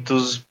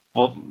argumentos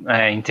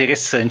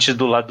interessantes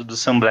do lado do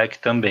Sam Black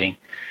também.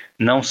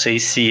 Não sei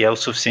se é o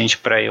suficiente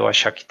para eu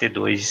achar que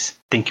T2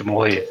 tem que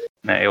morrer,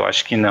 Eu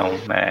acho que não.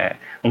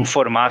 Um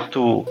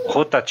formato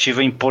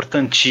rotativo é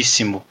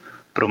importantíssimo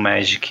para o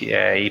Magic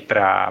e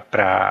para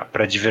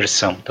a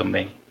diversão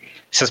também.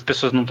 Se as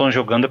pessoas não estão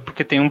jogando é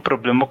porque tem um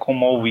problema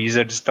como o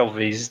Wizards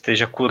talvez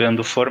esteja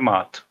curando o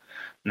formato,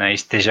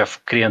 esteja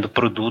criando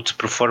produtos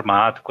para o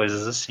formato,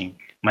 coisas assim.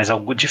 Mas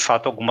de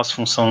fato algumas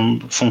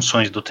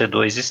funções do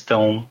T2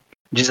 estão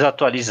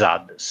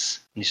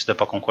desatualizadas. Isso dá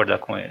para concordar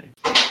com ele.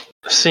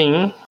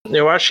 Sim,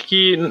 eu acho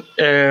que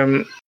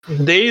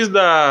desde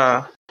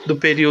do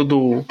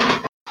período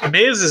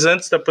meses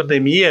antes da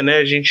pandemia,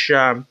 a gente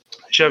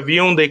já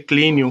via um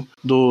declínio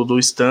do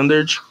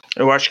Standard.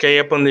 Eu acho que aí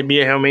a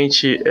pandemia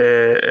realmente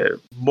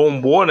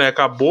bombou,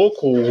 acabou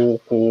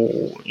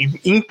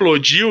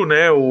implodiu,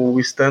 o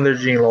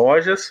Standard em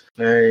lojas,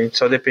 a gente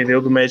só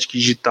dependeu do Magic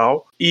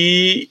digital.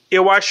 E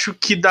eu acho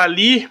que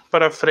dali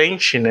para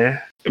frente,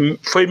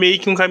 foi meio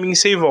que um caminho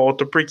sem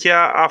volta, porque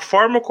a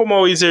forma como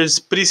a Wizards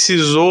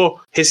precisou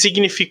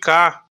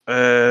ressignificar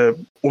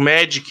o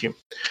Magic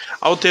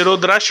alterou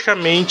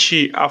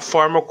drasticamente a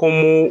forma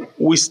como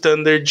o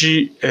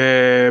Standard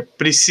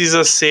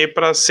precisa ser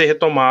para ser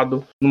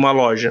retomado numa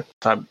loja,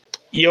 sabe?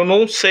 E eu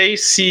não sei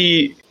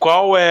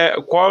qual é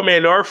a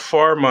melhor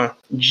forma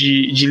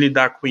de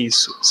lidar com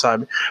isso,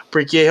 sabe?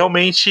 Porque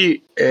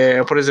realmente,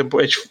 por exemplo,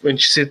 a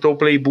gente citou o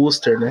Play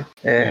Booster,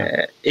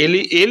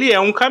 ele é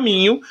um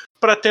caminho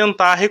para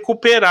tentar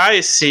recuperar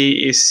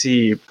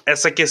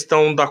essa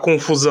questão da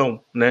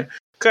confusão,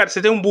 Cara,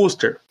 você tem um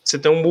booster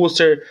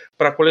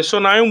para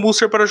colecionar e um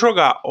booster para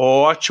jogar.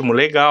 Ótimo,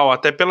 legal,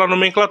 até pela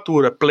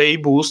nomenclatura. Play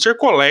Booster,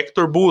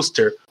 Collector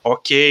Booster.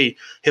 Ok,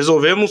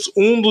 resolvemos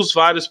um dos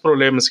vários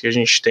problemas que a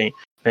gente tem.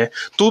 né?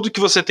 Tudo que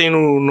você tem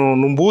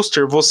no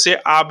booster, você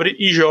abre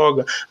e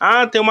joga.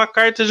 Ah, tem uma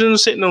carta de não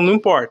sei... Não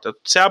importa.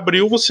 Você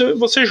abriu,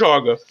 você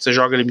joga. Você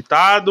joga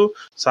limitado,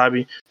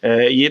 sabe?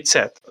 E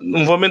etc.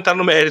 Não vou entrar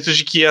no mérito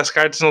de que as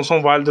cartas não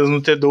são válidas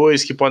no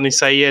T2, que podem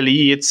sair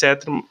ali,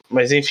 etc.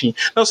 Mas enfim.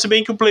 Não, se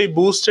bem que o Play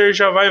Booster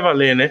já vai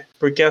valer, né?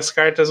 Porque as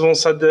cartas vão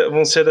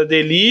ser da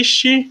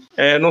Delist.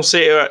 Não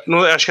sei,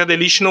 acho que a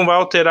Delist não vai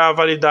alterar a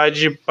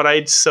validade para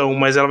edição,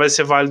 mas ela vai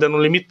ser válida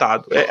no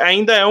limitado.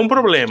 Ainda é um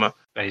problema.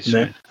 É isso,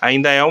 né?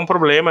 Ainda é um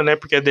problema, né?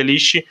 Porque a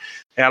Delist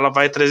ela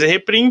vai trazer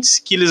reprints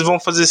que eles vão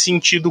fazer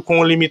sentido com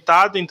o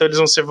limitado, então eles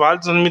vão ser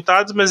válidos no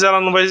limitado, mas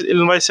ele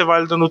não vai ser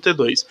válido no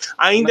T2.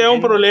 Ainda é um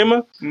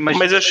problema,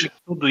 mas acho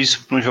tudo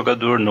isso para um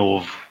jogador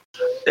novo.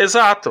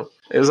 Exato.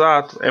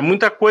 É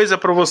muita coisa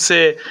para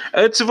você.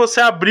 Antes de você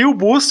abrir o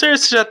booster,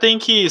 você já tem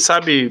que,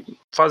 sabe,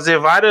 fazer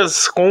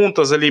várias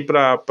contas ali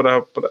pra...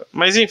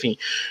 Mas enfim,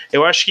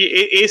 eu acho que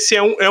esse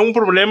é um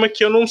problema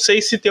que eu não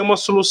sei se tem uma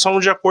solução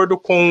de acordo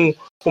com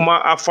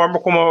a forma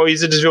como a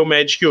Wizards vê o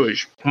Magic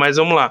hoje. Mas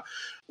vamos lá.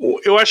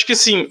 Eu acho que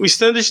assim, o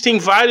Standard tem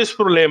vários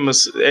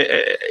problemas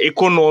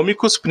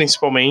econômicos,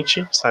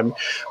 principalmente, sabe?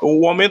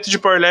 O aumento de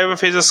power level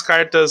fez as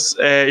cartas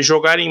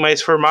jogarem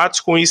mais formatos,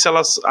 com isso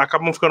elas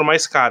acabam ficando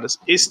mais caras.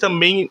 Esse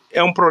também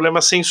é um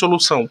problema sem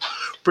solução,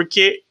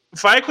 porque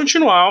vai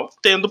continuar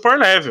tendo power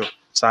level,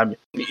 sabe?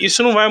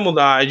 Isso não vai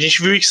mudar. A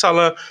gente viu o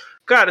Ixalan.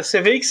 Cara,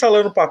 você vê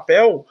Ixalan no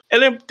papel,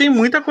 tem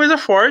muita coisa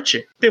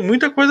forte.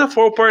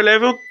 O power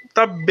level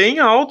tá bem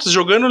alto.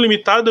 Jogando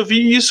limitado, eu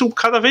vi isso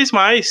cada vez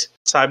mais,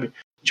 sabe?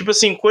 Tipo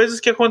assim, coisas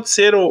que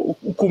aconteceram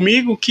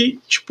comigo que,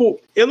 tipo,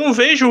 eu não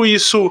vejo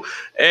isso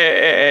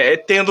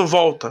tendo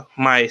volta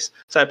mais,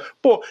 sabe?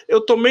 Pô,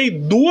 eu tomei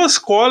 2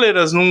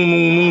 cóleras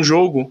num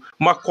jogo.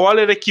 Uma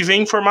cólera que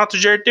vem em formato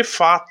de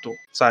artefato,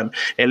 sabe?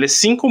 Ela é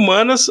 5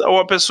 manas, ou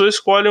a pessoa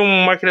escolhe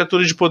uma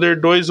criatura de poder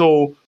 2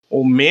 ou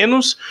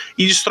menos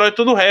e destrói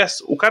todo o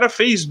resto. O cara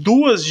fez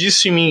 2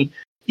 disso em mim.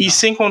 E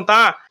sem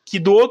contar que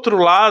do outro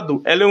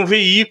lado, ela é um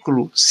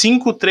veículo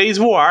 5/3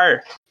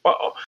 voar.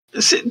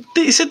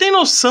 Você tem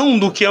noção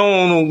do que é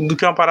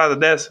uma parada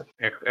dessa?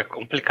 É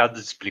complicado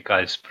de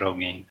explicar isso pra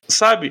alguém.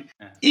 Sabe?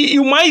 E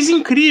o mais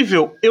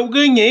incrível, eu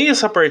ganhei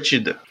essa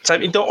partida.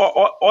 Sabe? Então,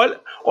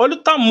 olha o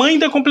tamanho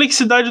da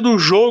complexidade do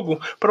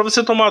jogo pra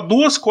você tomar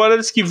 2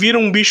 cóleras que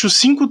viram um bicho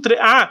 5/3.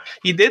 Ah,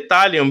 e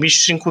detalhe, é um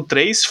bicho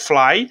 5/3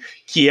 fly,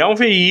 que é um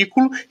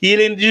veículo, e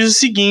ele diz o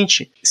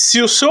seguinte: se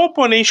o seu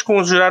oponente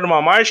conjurar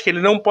uma mágica,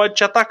 ele não pode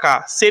te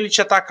atacar. Se ele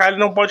te atacar, ele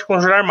não pode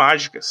conjurar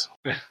mágicas.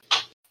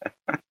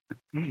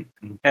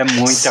 É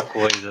muita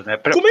coisa, né?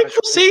 Como é que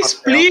você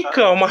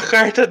explica uma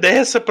carta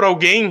dessa pra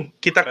alguém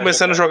que tá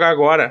começando a jogar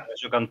agora? Pra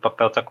jogar no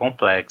papel tá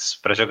complexo,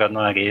 pra jogar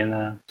na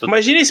arena...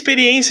 Imagina a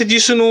experiência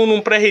disso num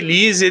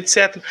pré-release,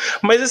 etc.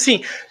 Mas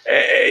assim,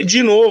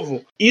 de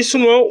novo, isso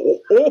não é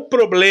o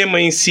problema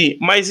em si,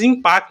 mas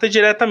impacta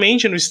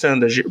diretamente no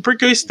Standard,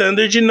 porque o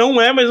Standard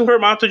não é mais um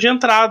formato de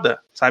entrada,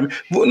 sabe?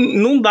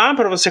 Não dá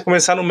pra você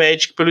começar no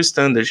Magic pelo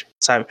Standard,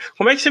 sabe?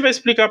 Como é que você vai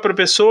explicar pra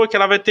pessoa que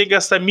ela vai ter que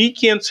gastar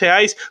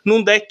R$1.500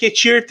 num deck que é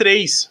Tier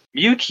 3?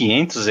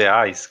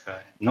 R$1.500,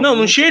 cara?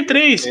 Não Tier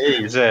 3.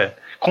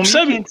 Com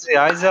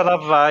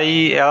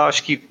R$1.500 ela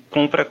acho que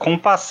compra com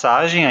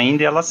passagem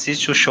ainda e ela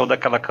assiste o show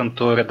daquela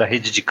cantora da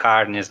rede de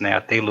carnes, né?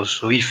 A Taylor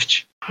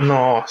Swift.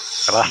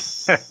 Nossa.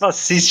 Ela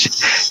assiste,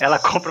 ela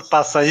compra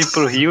passagem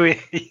pro Rio e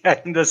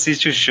ainda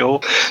assiste o show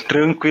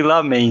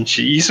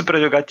tranquilamente. Isso pra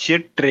jogar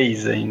Tier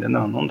 3 ainda.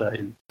 Não dá.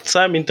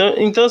 Sabe,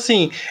 então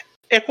assim,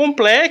 é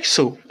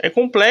complexo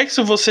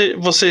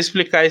você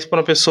explicar isso pra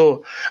uma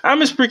pessoa. Ah,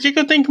 mas por que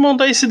eu tenho que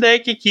montar esse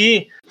deck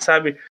aqui,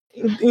 sabe?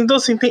 Então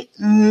assim, tem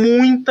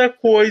muita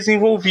coisa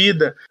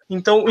envolvida.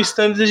 Então o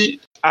Standard,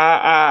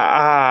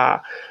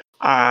 a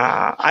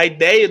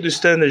ideia do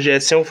Standard é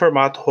ser um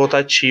formato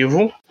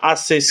rotativo,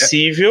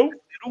 acessível.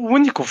 É o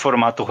único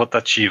formato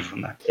rotativo,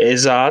 né?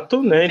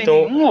 Exato, né? Não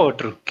tem nenhum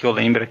outro que eu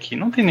lembro aqui.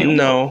 Não tem nenhum.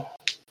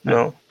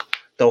 Não.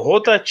 Então,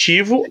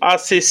 rotativo,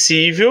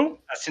 acessível.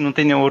 Assim, não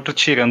tem nenhum outro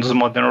tirando os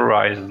Modern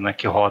Horizons, né?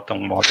 Que rotam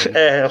o Modern.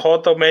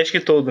 Rota o Magic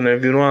todo, né?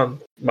 Vira uma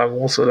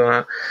bagunça.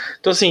 Né?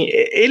 Então, assim,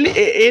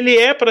 ele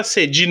é para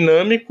ser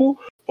dinâmico,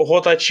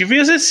 rotativo e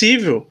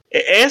acessível.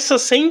 Essa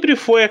sempre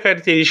foi a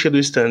característica do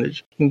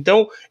Standard.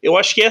 Então, eu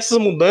acho que essas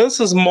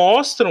mudanças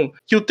mostram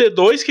que o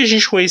T2 que a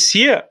gente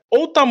conhecia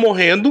ou tá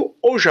morrendo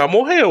ou já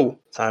morreu,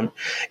 sabe?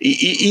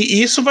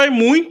 E isso vai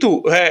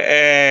muito...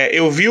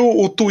 eu vi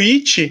o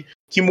tweet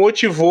que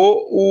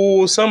motivou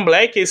o Sam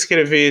Black a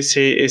escrever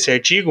esse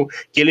artigo,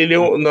 que ele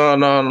leu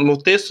no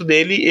texto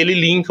dele, ele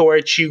linka o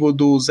artigo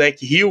do Zach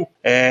Hill,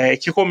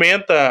 que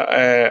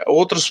comenta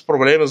outros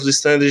problemas do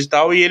Standard e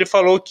tal, e ele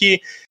falou que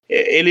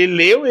ele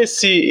leu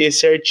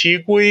esse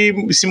artigo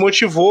e se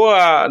motivou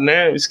a,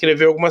 né,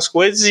 escrever algumas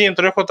coisas e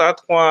entrou em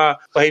contato com a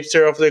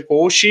Hipster of the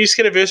Coast e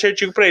escreveu esse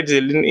artigo para eles.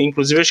 Ele,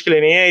 inclusive, acho que ele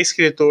nem é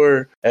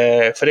escritor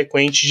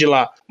frequente de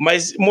lá,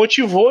 mas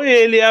motivou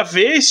ele a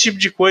ver esse tipo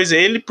de coisa.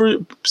 Ele,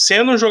 por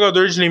sendo um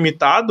jogador de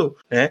limitado,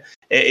 né,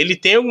 ele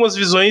tem algumas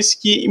visões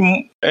que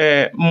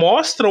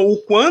mostram o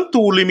quanto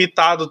o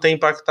limitado tem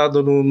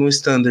impactado no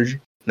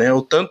Standard. né?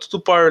 O tanto do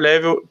power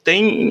level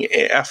tem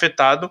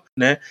afetado,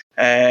 né?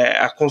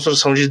 A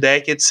construção de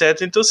deck,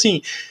 etc. Então,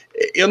 assim,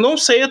 eu não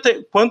sei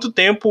até quanto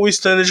tempo o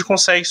Standard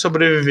consegue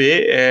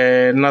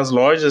sobreviver nas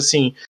lojas,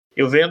 assim.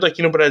 Eu vendo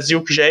aqui no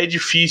Brasil que já é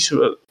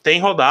difícil, tem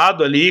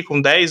rodado ali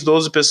com 10,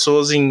 12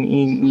 pessoas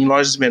em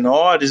lojas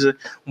menores,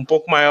 um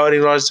pouco maior em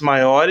lojas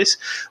maiores,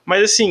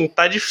 mas assim,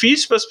 tá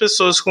difícil para as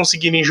pessoas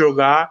conseguirem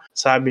jogar,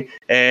 sabe?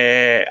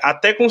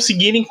 Até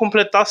conseguirem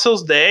completar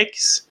seus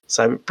decks,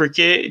 sabe?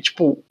 Porque,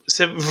 tipo,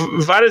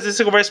 várias vezes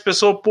você conversa com a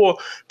pessoa, pô,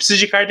 preciso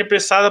de carta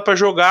emprestada para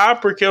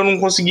jogar porque eu não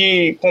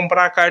consegui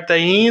comprar a carta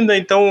ainda,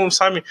 então,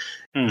 sabe?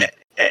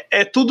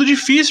 É tudo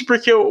difícil,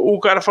 porque o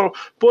cara falou,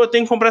 pô, eu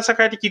tenho que comprar essa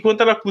carta aqui,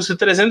 quanto ela custa?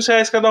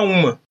 R$300 cada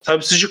uma, sabe?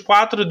 Preciso de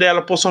 4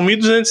 dela, pô, são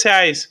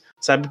R$1.200,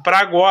 sabe? Pra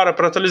agora,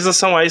 pra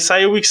atualização. Aí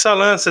saiu o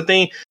Ixalan, você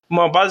tem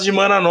uma base de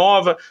mana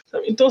nova,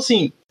 sabe? Então,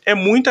 assim, é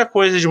muita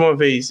coisa de uma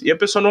vez, e a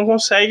pessoa não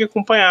consegue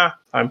acompanhar,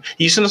 sabe?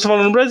 Isso nós estamos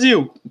falando no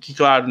Brasil, que,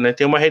 claro, né,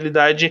 tem uma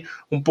realidade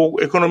um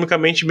pouco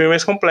economicamente bem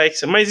mais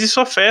complexa, mas isso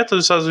afeta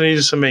os Estados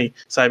Unidos também,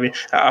 sabe?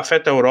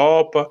 Afeta a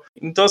Europa.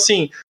 Então,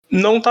 assim,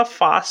 não tá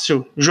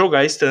fácil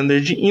jogar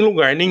Standard em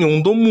lugar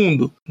nenhum do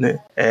mundo, né?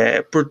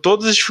 Por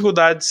todas as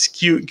dificuldades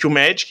que o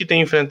Magic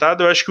tem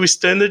enfrentado, eu acho que o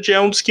Standard é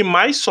um dos que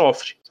mais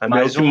sofre, sabe?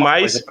 Mais uma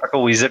coisa para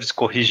o Wizards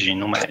corrigir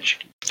no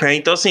Magic.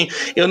 Então, assim,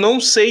 eu não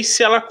sei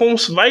se ela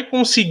vai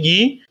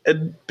conseguir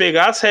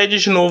pegar as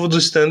rédeas de novo do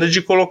Standard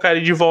e colocar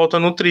ele de volta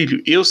no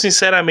trilho. Eu,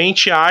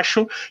 sinceramente,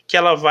 acho que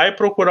ela vai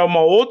procurar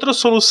uma outra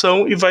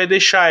solução e vai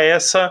deixar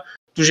essa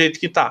do jeito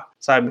que tá,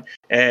 sabe?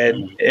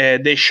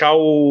 Deixar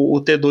o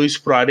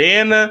T2 pro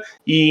Arena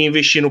e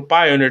investir no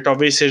Pioneer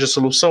talvez seja a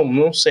solução?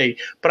 Não sei.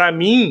 Para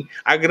mim,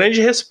 a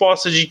grande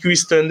resposta de que o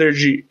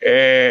Standard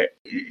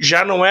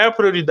já não é a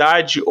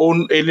prioridade, ou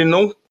ele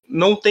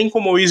não tem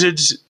como o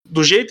Wizards,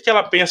 do jeito que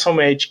ela pensa o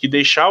Magic,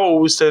 deixar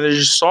o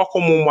Standard só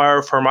como um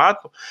maior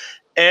formato,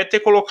 é ter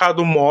colocado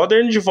o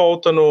Modern de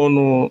volta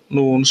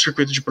no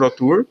circuito de Pro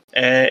Tour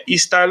e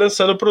estar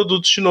lançando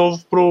produtos de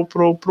novo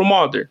pro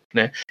Modern,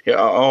 né?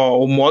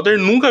 O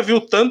Modern nunca viu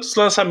tantos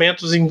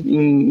lançamentos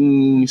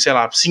em sei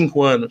lá,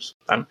 5 anos,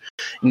 tá?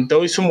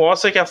 Então isso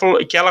mostra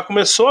que ela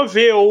começou a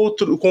ver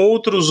com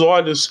outros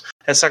olhos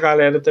essa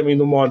galera também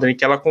do Modern,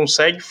 que ela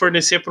consegue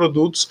fornecer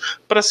produtos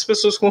para as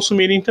pessoas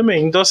consumirem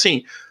também. Então,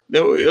 assim,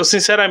 eu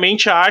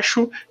sinceramente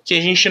acho que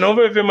a gente não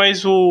vai ver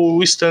mais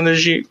o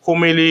Standard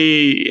como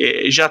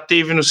ele já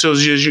teve nos seus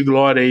dias de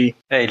glória aí.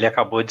 Ele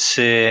acabou de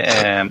ser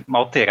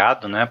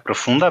alterado, né,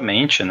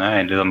 profundamente,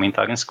 né? Eles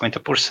aumentaram em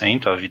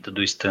 50% a vida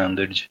do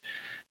Standard.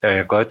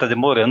 Agora está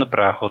demorando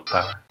para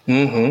rotar.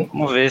 Uhum.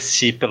 Vamos ver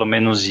se pelo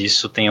menos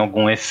isso tem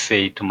algum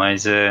efeito,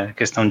 mas é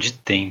questão de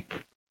tempo.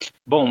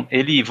 Bom,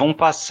 vão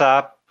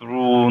passar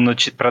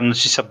para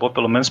notícia boa,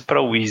 pelo menos para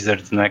o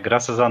Wizards, né?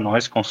 Graças a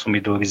nós,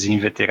 consumidores e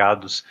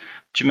inveterados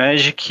de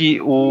Magic,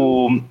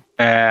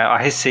 a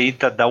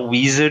receita da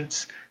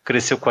Wizards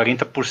cresceu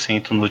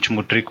 40% no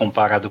último tri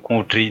comparado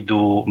com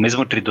o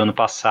mesmo tri do ano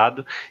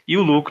passado, e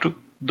o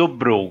lucro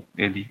dobrou.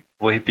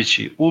 Vou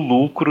repetir, o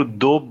lucro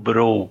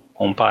dobrou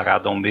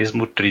comparado ao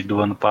mesmo tri do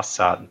ano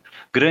passado.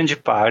 Grande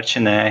parte,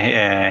 né,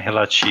 é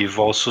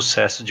relativo ao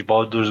sucesso de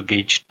Baldur's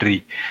Gate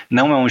 3.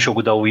 Não é um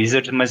jogo da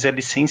Wizards, mas é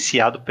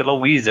licenciado pela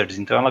Wizards,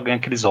 então ela ganha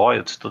aqueles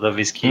royalties toda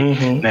vez que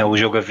né, o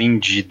jogo é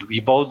vendido. E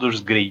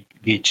Baldur's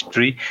Gate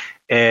 3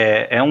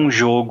 é um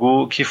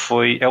jogo que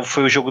foi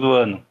o jogo do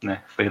ano,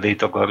 né? Foi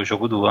eleito agora o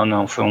jogo do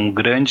ano, foi um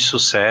grande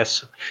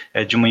sucesso,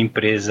 de uma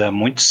empresa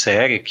muito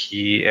séria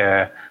que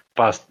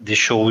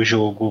deixou o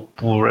jogo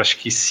por acho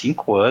que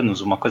 5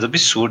 anos, uma coisa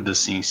absurda,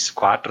 assim,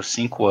 4,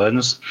 5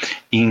 anos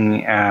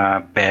em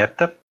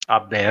beta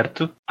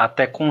aberto,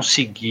 até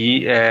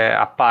conseguir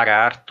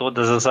aparar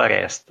todas as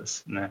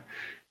arestas, né?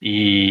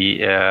 E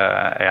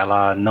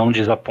ela não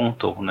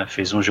desapontou, né?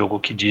 Fez um jogo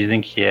que dizem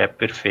que é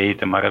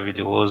perfeito, é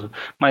maravilhoso,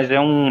 mas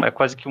é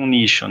quase que um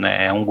nicho,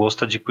 né? É um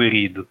gosto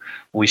adquirido,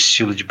 o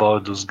estilo de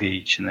Baldur's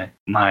Gate, né?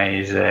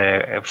 Mas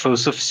foi o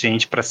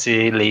suficiente para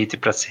ser eleito e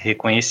para ser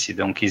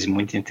reconhecido. É um case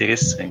muito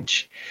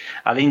interessante.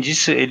 Além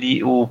disso,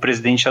 o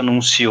presidente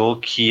anunciou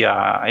que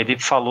ele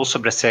falou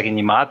sobre a série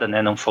animada,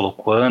 né? Não falou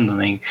quando,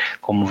 nem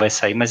como vai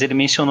sair, mas ele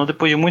mencionou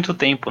depois de muito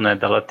tempo, né?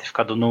 Dela ter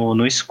ficado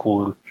no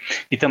escuro.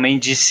 E também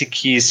disse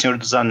que Senhor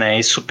dos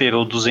Anéis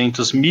superou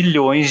 200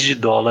 milhões de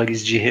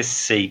dólares de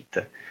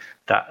receita.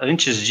 Tá?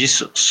 Antes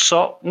disso,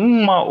 só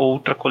uma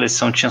outra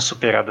coleção tinha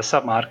superado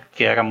essa marca,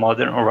 que era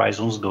Modern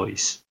Horizons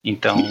 2.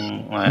 Então,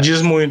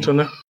 diz muito,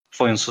 né?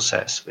 Foi um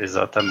sucesso,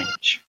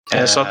 exatamente.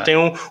 Só tem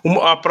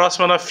a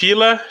próxima na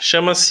fila,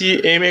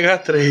 chama-se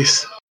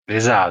MH3.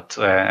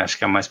 Exato, acho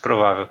que é mais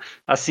provável.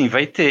 Assim,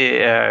 vai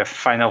ter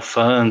Final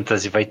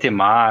Fantasy, vai ter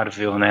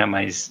Marvel, né?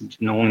 Mas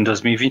em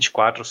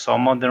 2024 só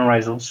Modern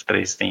Horizons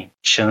 3 tem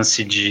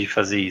chance de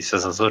fazer isso.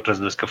 As outras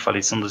duas que eu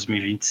falei são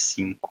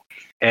 2025.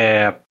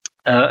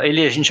 A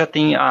gente já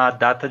tem a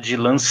data de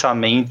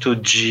lançamento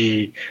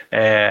de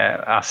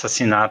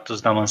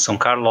Assassinatos na Mansão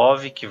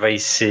Karlov, que vai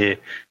ser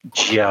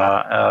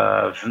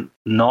dia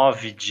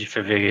 9 de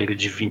fevereiro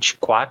de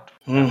 24.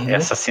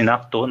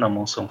 Assassinatou na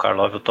Mansão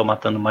Karlov. Eu tô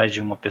matando mais de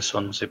uma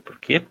pessoa, não sei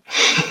porquê.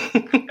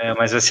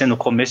 Mas vai ser no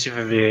começo de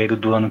fevereiro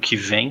do ano que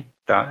vem.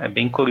 Tá? É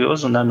bem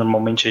curioso, né?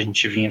 Normalmente a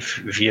gente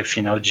via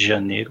final de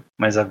janeiro,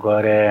 mas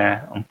agora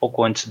é um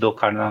pouco antes do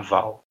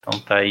carnaval. Então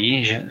tá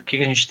aí. O que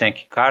a gente tem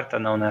aqui? Carta?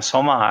 Não é só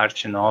uma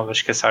arte nova.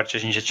 Acho que essa arte a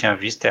gente já tinha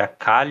visto. É a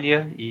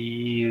Kalia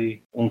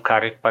e um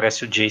cara que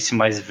parece o Jace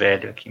mais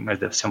velho aqui, mas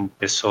deve ser uma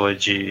pessoa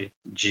de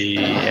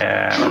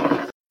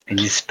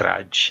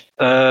Innistrad.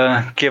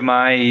 Que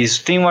mais?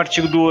 Tem um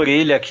artigo do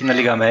Orelha aqui na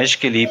Liga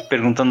Magic, ele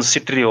perguntando se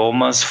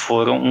triomas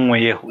foram um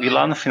erro. E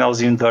lá no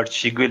finalzinho do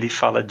artigo ele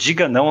fala,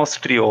 diga não aos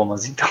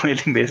triomas. Então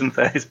ele mesmo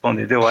está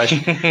respondendo, eu acho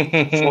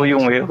que foi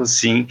um erro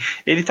sim.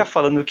 Ele está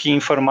falando que em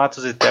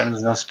formatos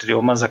eternos, né, os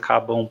triomas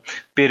acabam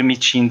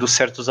permitindo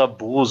certos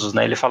abusos,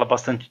 né? Ele fala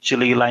bastante de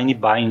leyline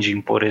binding,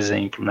 por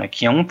exemplo, né?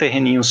 Que é um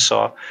terreninho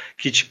só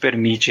que te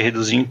permite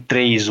reduzir em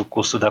 3 o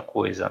custo da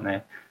coisa,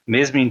 né?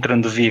 Mesmo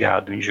entrando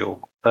virado em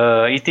jogo.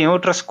 E tem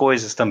outras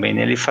coisas também,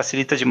 né? Ele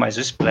facilita demais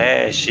o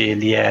splash,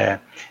 ele é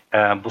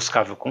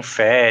buscável com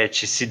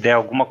fetch, se der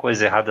alguma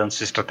coisa errada na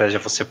sua estratégia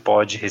você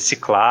pode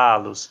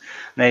reciclá-los,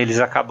 né? Eles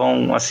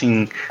acabam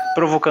assim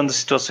provocando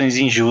situações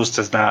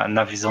injustas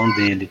na visão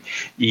dele,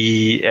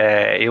 e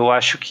eu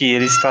acho que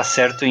ele está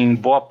certo em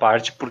boa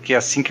parte, porque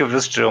assim que eu vi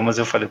os traumas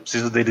eu falei, eu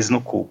preciso deles no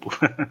cubo.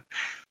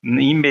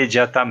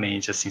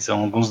 Imediatamente, assim, são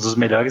alguns dos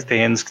melhores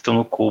terrenos que estão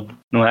no cubo,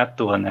 não é à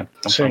toa, né?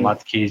 É um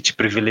formato que te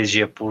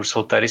privilegia por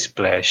soltar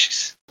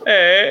splashes.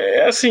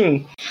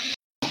 Assim,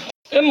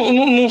 eu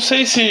não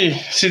sei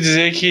se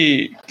dizer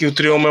que o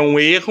Trioma é um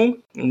erro,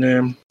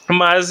 né?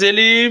 Mas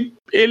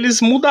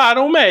eles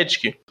mudaram o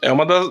Magic. É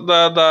uma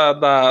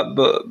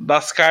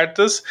das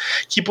cartas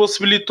que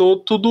possibilitou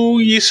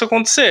tudo isso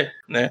acontecer,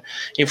 né?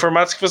 Em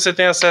formatos que você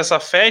tem acesso a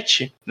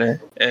fetch, né?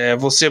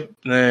 Você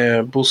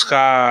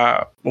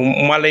buscar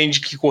uma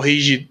land que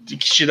corrige, que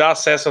te dá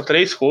acesso a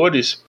 3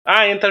 cores.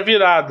 Entra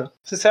virada.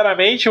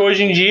 Sinceramente,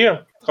 hoje em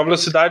dia, com a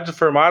velocidade do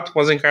formato, com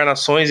as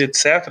encarnações,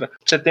 etc.,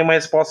 você tem uma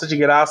resposta de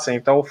graça.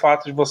 Então, o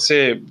fato de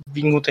você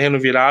vir com o terreno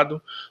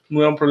virado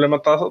não é um problema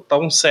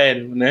tão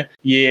sério, né?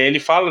 E ele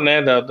fala,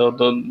 né,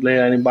 do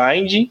Leyline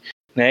Binding,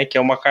 né, que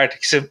é uma carta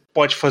que você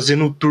pode fazer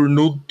no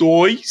turno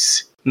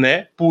 2,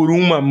 né, por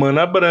uma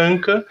mana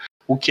branca,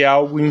 o que é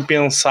algo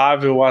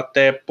impensável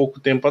até pouco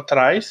tempo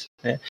atrás,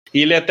 né?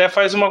 E ele até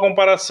faz uma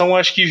comparação,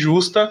 acho que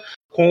justa,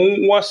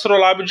 com o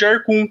Astrolábio de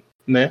Arcum,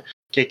 né?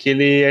 Que é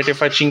aquele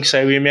artefatinho que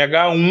saiu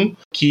MH1,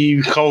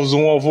 que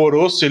causou um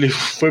alvoroço, ele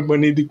foi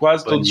banido em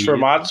quase todos os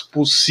formatos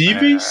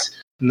possíveis,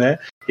 né?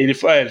 Ele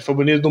foi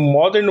banido no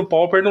Modern, no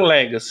Pauper, no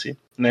Legacy,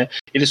 né?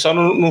 Ele só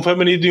não foi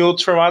banido em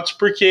outros formatos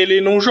porque ele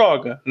não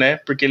joga, né?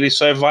 Porque ele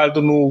só é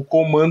válido no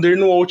Commander e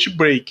no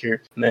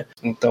Outbreaker, né?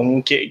 Então,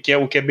 o que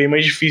é bem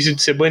mais difícil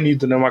de ser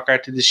banido, né? Uma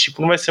carta desse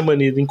tipo não vai ser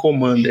banida em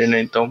Commander, né?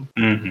 Então,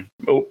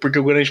 porque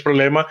o grande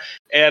problema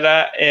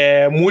era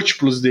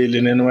múltiplos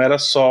dele, né? Não era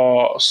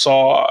só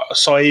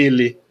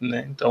ele,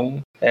 né? Então,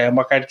 é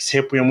uma carta que se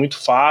repunha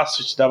muito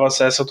fácil, te dava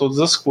acesso a todas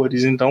as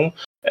cores. Então,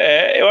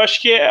 eu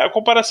acho que a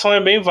comparação é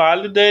bem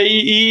válida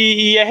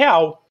e é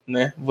real,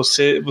 né?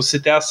 Você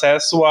ter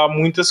acesso a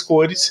muitas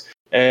cores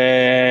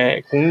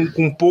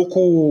com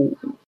pouco,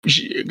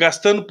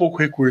 gastando pouco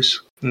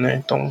recurso,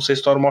 né? Então você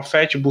estoura uma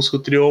fetch, busca o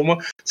trioma,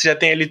 você já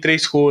tem ali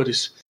 3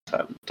 cores,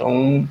 sabe?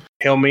 Então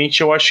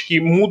realmente eu acho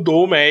que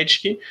mudou o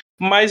Magic,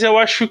 mas eu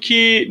acho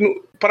que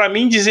para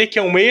mim dizer que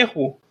é um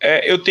erro,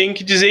 eu tenho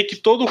que dizer que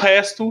todo o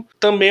resto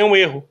também é um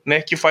erro,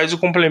 né? Que faz o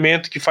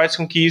complemento, que faz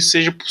com que isso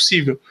seja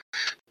possível.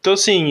 Então,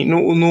 assim,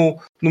 no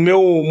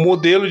meu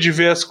modelo de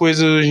ver as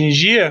coisas hoje em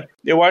dia,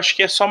 eu acho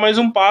que é só mais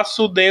um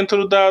passo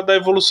dentro da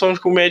evolução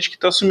que o Magic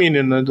está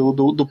assumindo, né?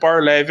 Do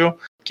power level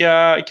que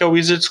a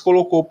Wizards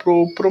colocou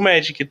pro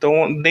Magic.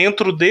 Então,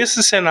 dentro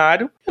desse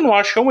cenário, eu não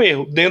acho que é um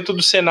erro. Dentro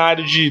do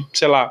cenário de,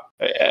 sei lá,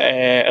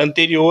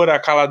 anterior a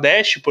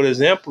Kaladesh, por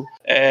exemplo,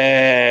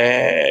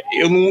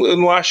 eu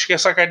não acho que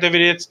essa carta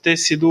deveria ter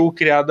sido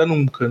criada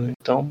nunca, né?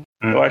 Então,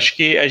 eu acho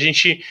que a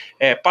gente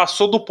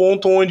passou do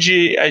ponto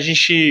onde a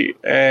gente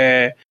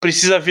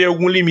precisa ver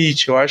algum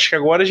limite. Eu acho que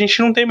agora a gente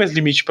não tem mais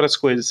limite para as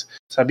coisas,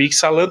 sabe?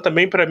 Ixalan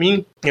também, para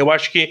mim, eu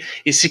acho que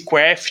esse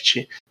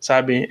craft,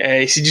 sabe?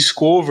 Esse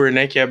discover,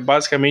 né? Que é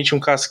basicamente um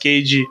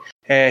cascade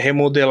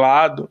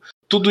remodelado.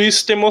 Tudo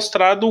isso tem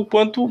mostrado o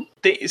quanto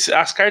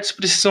as cartas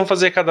precisam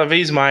fazer cada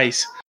vez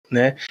mais,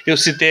 né? Eu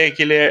citei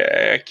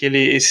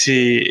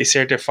esse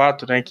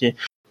artefato, né? Que,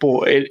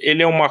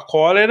 ele é uma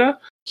cólera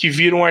que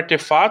vira um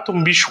artefato,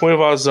 um bicho com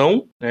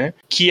evasão, né?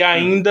 Que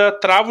ainda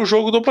trava o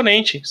jogo do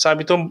oponente,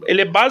 sabe? Então,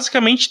 ele é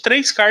basicamente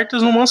 3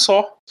 cartas numa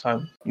só,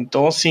 sabe?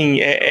 Então, assim,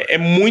 é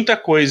muita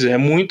coisa,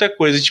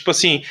 Tipo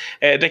assim,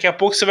 daqui a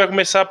pouco você vai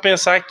começar a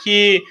pensar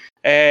que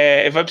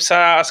vai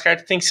precisar, as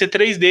cartas têm que ser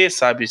 3D,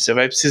 sabe? Você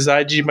vai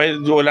precisar de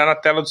olhar na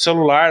tela do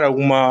celular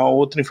alguma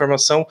outra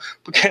informação,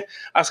 porque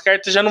as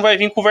cartas já não vai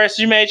vir com verso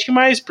de Magic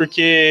mais,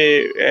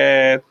 porque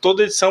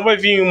toda edição vai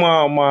vir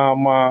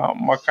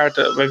uma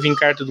carta, vai vir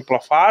carta dupla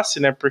face,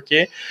 né?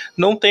 Porque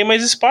não tem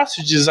mais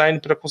espaço de design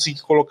para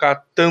conseguir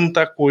colocar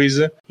tanta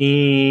coisa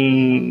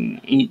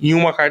em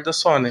uma carta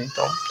só, né?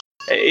 Então,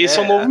 esse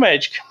é o novo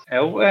Magic.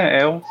 É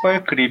o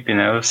Fire Creep,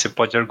 né? Você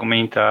pode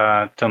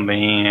argumentar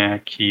também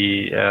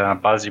que a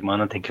base de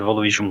mana tem que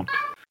evoluir junto.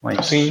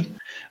 Mas, sim.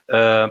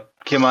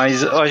 Que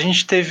mais? A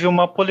gente teve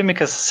uma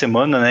polêmica essa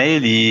semana, né?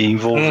 Ele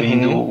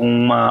envolvendo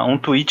um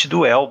tweet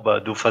do Elba,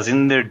 do Fazendo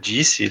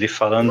Nerdice, ele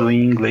falando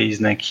em inglês,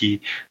 né?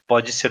 Que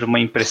pode ser uma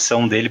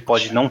impressão dele,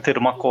 pode não ter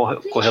uma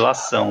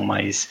correlação,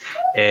 mas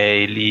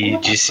ele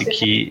disse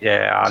que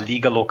a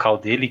liga local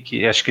dele,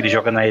 que acho que ele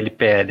joga na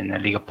LPL, né?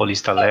 Liga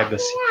Paulista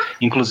Legacy.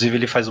 Inclusive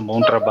ele faz um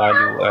bom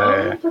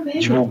trabalho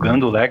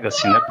divulgando o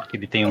Legacy, né? Porque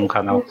ele tem um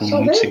canal com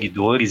muitos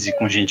seguidores e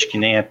com gente que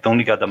nem é tão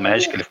ligada a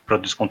Magic, ele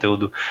produz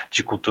conteúdo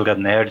de cultura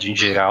nerd em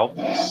geral,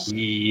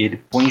 e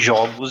ele põe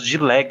jogos de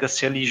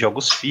Legacy ali,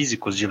 jogos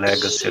físicos de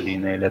Legacy ali,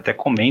 né? Ele até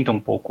comenta um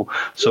pouco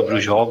sobre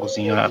os jogos,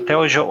 até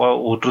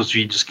outros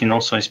vídeos que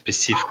não são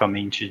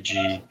especificamente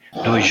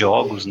dos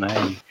jogos, né?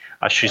 E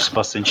acho isso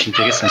bastante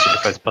interessante, ele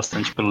faz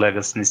bastante pelo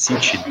Legacy nesse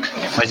sentido.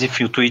 Mas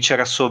enfim, o tweet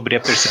era sobre a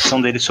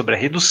percepção dele sobre a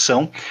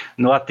redução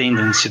no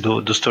attendance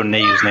dos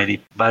torneios, né?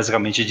 Ele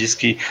basicamente diz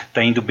que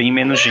está indo bem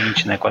menos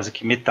gente, né? Quase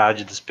que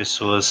metade das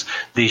pessoas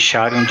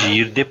deixaram de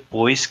ir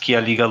depois que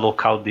a liga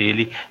local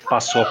dele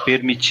passou a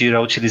permitir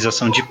a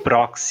utilização de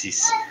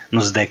proxies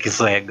nos decks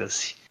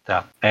Legacy.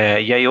 Tá.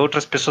 E aí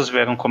outras pessoas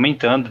vieram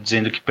comentando,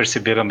 dizendo que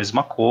perceberam a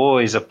mesma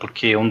coisa,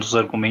 porque um dos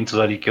argumentos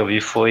ali que eu vi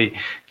foi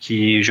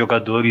que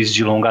jogadores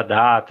de longa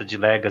data, de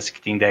Legacy, que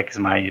tem decks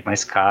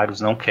mais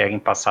caros, não querem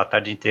passar a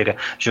tarde inteira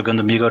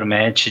jogando Mirror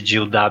Match de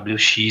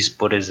UWX,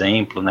 por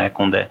exemplo, né,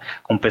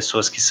 com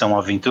pessoas que são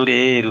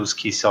aventureiros,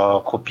 que só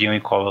copiam e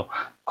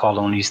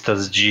colam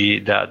listas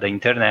da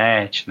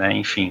internet, né?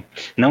 Enfim,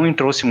 não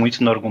trouxe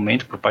muito no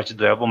argumento por parte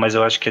do Elba, mas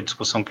eu acho que a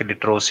discussão que ele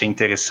trouxe é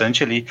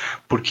interessante ali,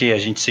 porque a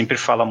gente sempre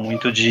fala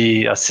muito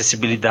de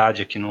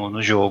acessibilidade aqui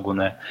no jogo,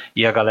 né?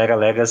 E a galera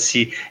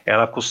Legacy,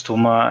 ela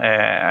costuma,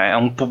 é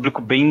um público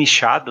bem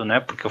nichado, né?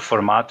 Porque o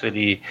formato,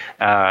 ele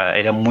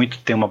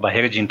tem uma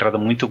barreira de entrada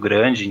muito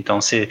grande, então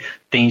você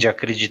tende a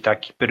acreditar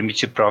que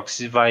permitir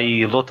proxy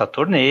vai lotar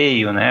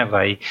torneio, né?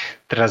 Vai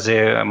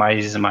trazer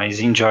mais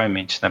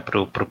enjoyment, né,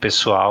 pro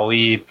pessoal,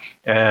 e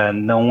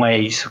não é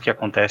isso que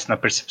acontece na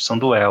percepção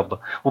do Elba.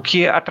 O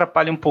que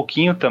atrapalha um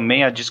pouquinho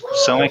também a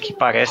discussão é que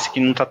parece que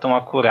não está tão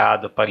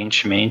acurado,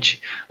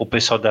 aparentemente. O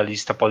pessoal da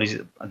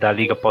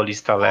Liga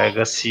Paulista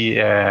Legacy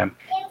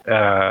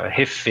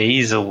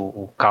refez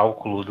o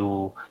cálculo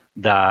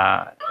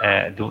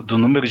do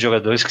número de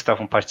jogadores que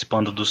estavam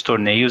participando dos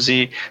torneios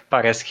e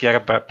parece que era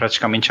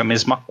praticamente a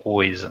mesma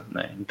coisa,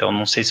 né? Então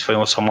não sei se foi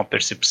só uma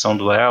percepção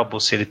do Elbo,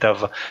 se ele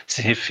estava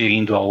se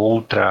referindo a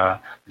outra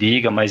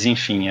liga, mas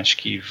enfim, acho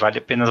que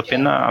vale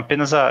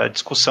apenas a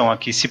discussão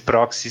aqui se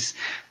proxies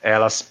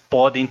elas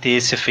podem ter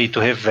esse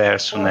efeito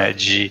reverso, né,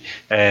 de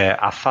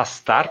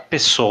afastar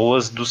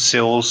pessoas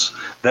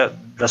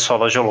da sua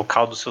loja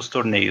local, dos seus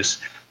torneios,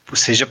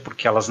 seja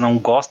porque elas não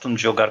gostam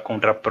de jogar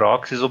contra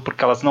proxies ou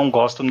porque elas não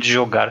gostam de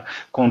jogar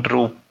contra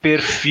o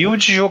perfil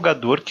de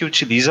jogador que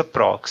utiliza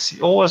proxy,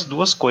 ou as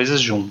duas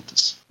coisas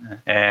juntas.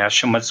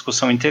 Acho uma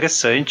discussão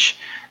interessante.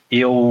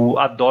 Eu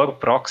adoro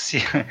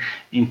proxy,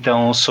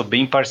 então eu sou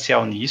bem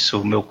parcial nisso.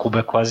 O meu cubo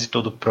é quase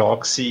todo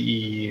proxy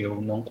e eu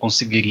não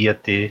conseguiria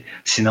ter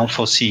se não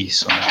fosse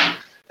isso,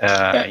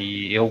 né?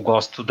 E eu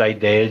gosto da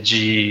ideia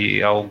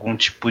de algum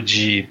tipo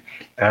de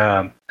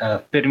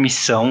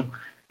permissão,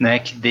 né,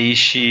 que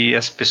deixe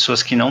as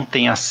pessoas que não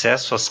têm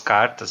acesso às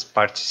cartas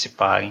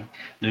participarem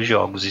dos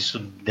jogos. Isso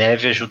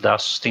deve ajudar a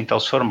sustentar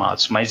os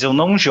formatos. Mas eu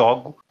não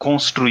jogo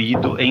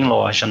construído em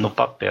loja, no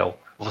papel.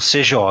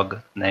 Você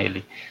joga,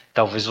 né?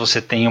 Talvez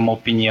você tenha uma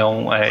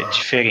opinião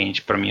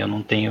diferente. Para mim, eu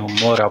não tenho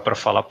moral para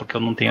falar, porque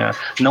eu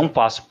não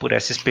passo por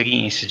essa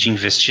experiência de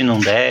investir num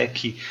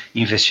deck,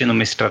 investir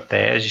numa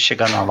estratégia,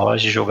 chegar na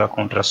loja e jogar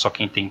contra só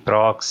quem tem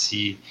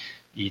proxy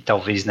e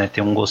talvez, né,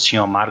 ter um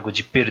gostinho amargo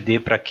de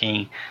perder para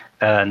quem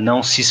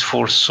não se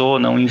esforçou,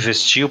 não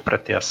investiu para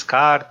ter as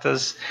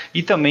cartas,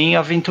 e também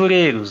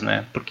aventureiros,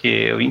 né? Porque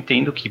eu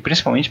entendo que,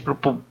 principalmente para o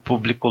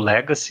público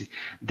Legacy,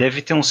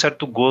 deve ter um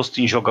certo gosto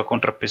em jogar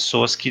contra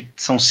pessoas que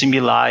são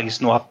similares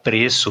no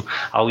apreço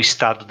ao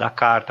estado da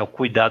carta, ao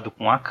cuidado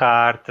com a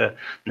carta,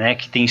 né?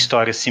 Que tem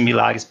histórias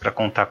similares para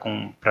contar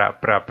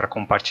para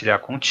compartilhar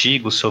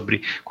contigo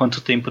sobre quanto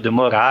tempo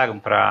demoraram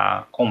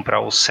para comprar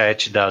o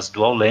set das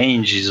Dual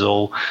Lands,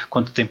 ou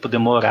quanto tempo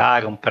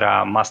demoraram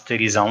para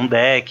masterizar um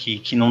deck,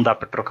 que não dá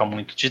para trocar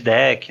muito de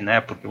deck, né?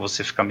 Porque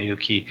você fica meio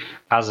que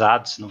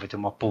casado, você não vai ter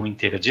uma pool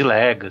inteira de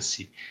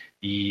Legacy.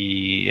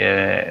 E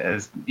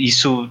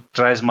isso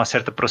traz uma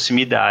certa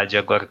proximidade.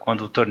 Agora,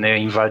 quando o torneio é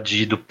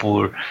invadido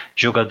por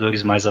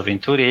jogadores mais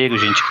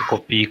aventureiros, gente que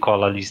copia e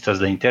cola listas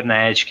da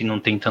internet, que não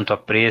tem tanto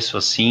apreço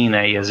assim,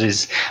 né? E às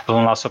vezes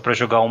vão lá só para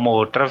jogar uma ou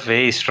outra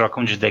vez,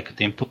 trocam de deck o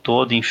tempo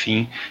todo,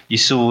 enfim.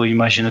 Isso eu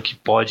imagino que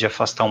pode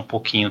afastar um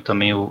pouquinho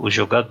também os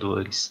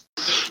jogadores.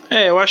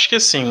 Eu acho que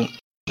assim,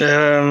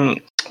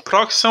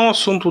 proxy é um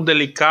assunto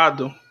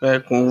delicado,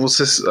 como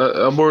você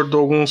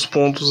abordou alguns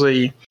pontos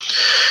aí.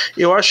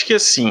 Eu acho que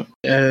assim,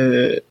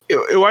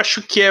 eu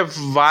acho que é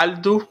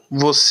válido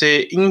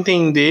você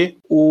entender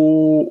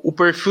o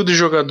perfil dos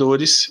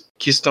jogadores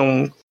que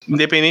estão,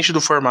 independente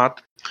do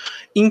formato,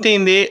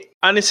 entender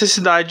a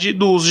necessidade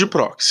do uso de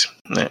proxy,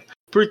 né?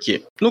 Por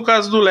quê? No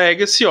caso do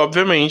Legacy,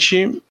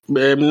 obviamente,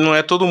 não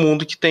é todo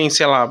mundo que tem,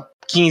 sei lá,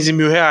 15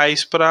 mil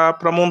reais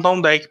para montar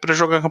um deck para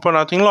jogar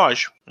campeonato em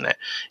loja, né?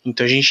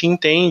 Então a gente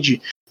entende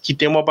que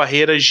tem uma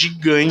barreira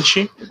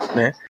gigante,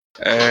 né?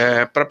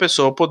 Para a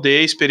pessoa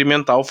poder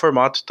experimentar o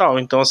formato e tal.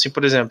 Então, assim,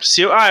 por exemplo,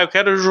 se eu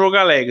quero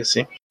jogar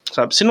Legacy,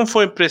 sabe? Se não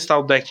for emprestar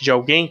o deck de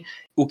alguém,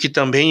 o que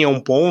também é um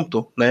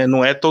ponto, né?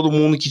 Não é todo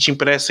mundo que te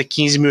empresta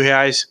 15 mil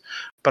reais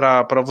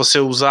para você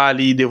usar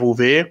ali e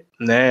devolver,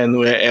 né?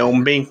 É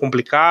um bem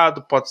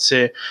complicado, pode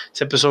ser,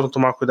 se a pessoa não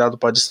tomar cuidado,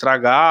 pode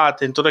estragar.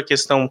 Tem toda a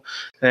questão,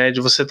 né,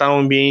 de você estar num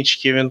ambiente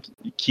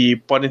que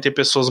podem ter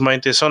pessoas mal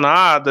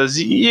intencionadas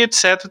e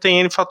etc. Tem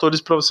N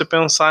fatores para você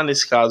pensar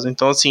nesse caso.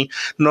 Então, assim,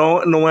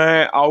 não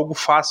é algo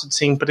fácil de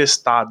ser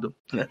emprestado,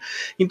 né?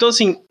 Então,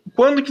 assim,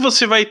 quando que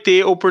você vai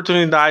ter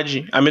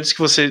oportunidade, a menos que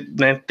você,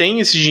 né,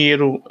 tenha esse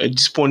dinheiro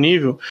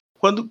disponível,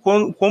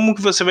 como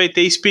que você vai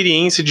ter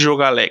experiência de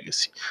jogar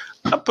Legacy?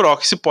 A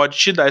proxy pode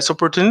te dar essa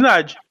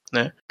oportunidade,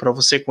 né? Para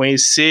você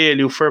conhecer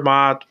ali o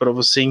formato, para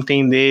você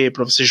entender,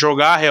 para você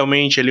jogar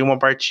realmente ali uma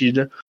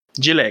partida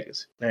de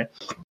Legacy, né?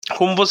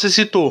 Como você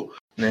citou,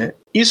 né?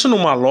 Isso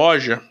numa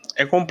loja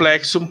é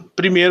complexo.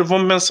 Primeiro,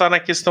 vamos pensar na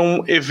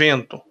questão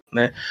evento,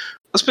 né?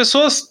 As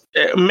pessoas,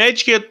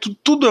 Magic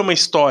tudo é uma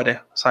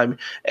história, sabe?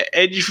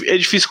 É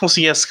difícil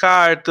conseguir as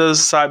cartas,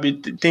 sabe?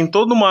 Tem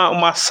toda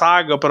uma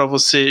saga para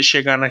você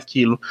chegar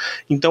naquilo.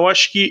 Então,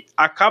 acho que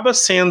acaba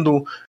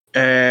sendo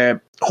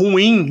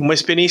ruim, uma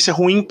experiência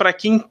ruim para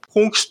quem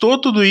conquistou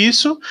tudo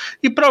isso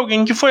e para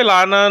alguém que foi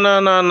lá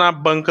na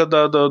banca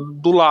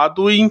do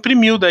lado e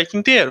imprimiu o deck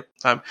inteiro,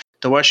 sabe?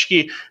 Então, acho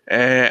que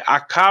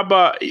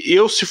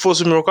se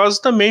fosse o meu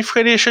caso, também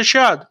ficaria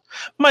chateado.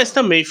 Mas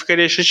também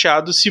ficaria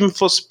chateado se me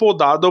fosse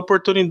podada a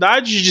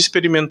oportunidade de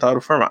experimentar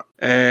o formato.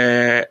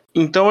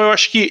 Então, eu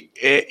acho que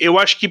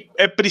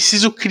é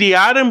preciso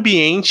criar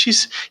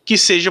ambientes que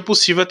seja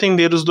possível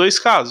atender os dois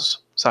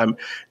casos, sabe?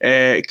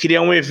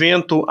 Criar um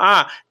evento,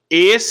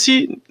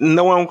 esse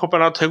não é um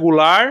campeonato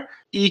regular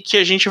e que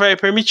a gente vai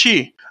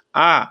permitir.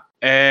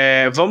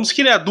 Vamos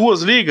criar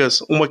 2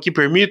 ligas, uma que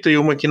permita e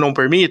uma que não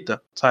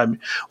permita, sabe?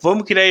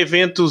 Vamos criar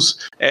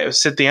eventos,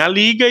 você tem a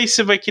liga e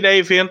você vai criar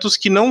eventos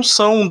que não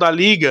são da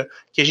liga,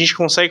 que a gente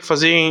consegue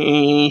fazer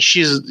em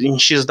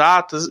X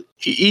datas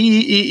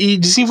e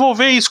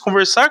desenvolver isso,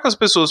 conversar com as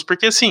pessoas,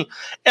 porque assim,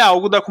 é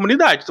algo da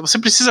comunidade, então você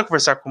precisa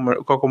conversar com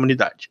a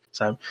comunidade,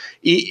 sabe?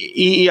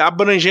 E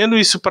abrangendo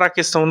isso para a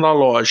questão da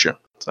loja,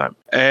 sabe?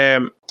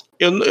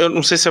 Eu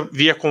não sei se é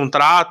via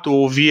contrato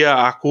ou via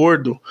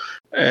acordo,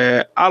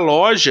 a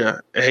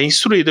loja é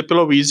instruída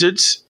pela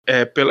Wizards,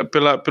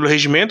 pelo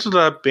regimento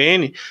da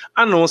PN,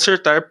 a não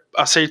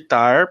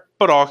aceitar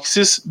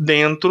proxies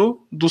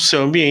dentro do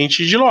seu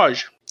ambiente de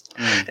loja.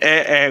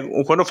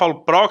 Quando eu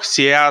falo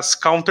proxy, é as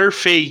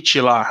counterfeit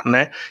lá,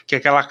 né? Que é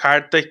aquela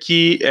carta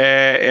que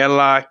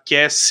ela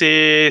quer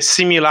ser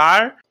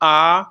similar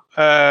à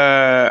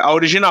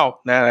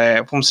original,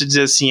 né? Como se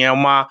dizer assim, é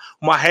uma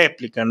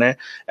réplica, né?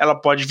 Ela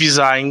pode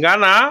visar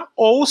enganar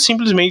ou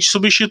simplesmente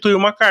substituir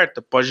uma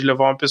carta. Pode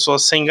levar uma pessoa a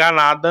ser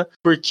enganada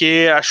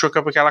porque achou que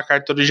aquela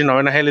carta original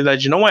e na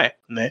realidade não é,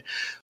 né?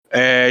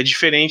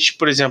 Diferente,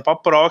 por exemplo, a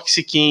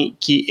proxy, que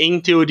em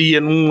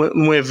teoria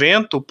num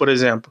evento, por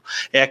exemplo,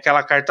 é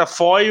aquela carta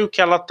foil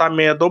que ela tá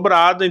meia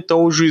dobrada,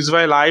 então o juiz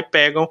vai lá e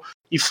pega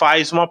e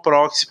faz uma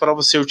proxy para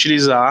você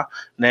utilizar,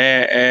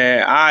 né?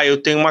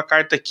 Eu tenho uma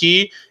carta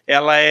aqui,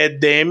 ela é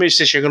damage,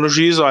 você chega no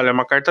juiz, olha, é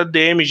uma carta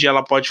damage,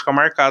 ela pode ficar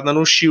marcada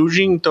no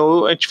shield,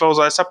 então a gente vai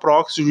usar essa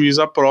proxy, o juiz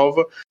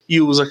aprova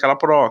e usa aquela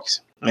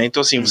proxy, né?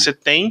 Então assim, você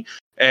tem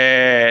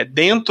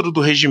dentro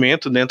do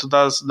regimento, dentro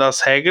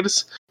das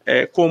regras,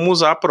 como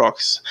usar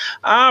proxies.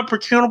 Por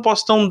que eu não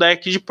posso ter um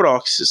deck de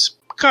proxies?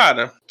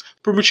 Cara,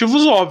 por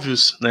motivos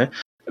óbvios, né?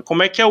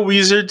 Como é que a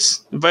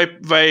Wizards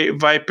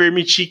vai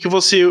permitir que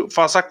você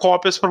faça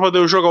cópias para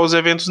poder jogar os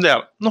eventos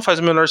dela? Não faz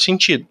o menor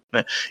sentido,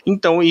 né?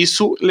 Então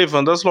isso,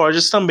 levando às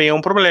lojas, também é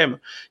um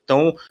problema.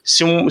 Então,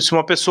 se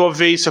uma pessoa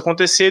vê isso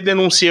acontecer,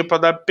 denuncia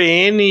para a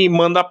WPN e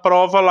manda a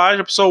prova lá,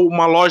 já pensou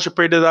uma loja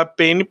perder da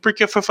WPN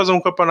porque foi fazer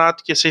um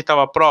campeonato que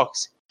aceitava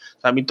proxy,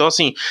 sabe? Então,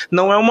 assim,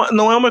 não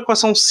é uma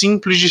equação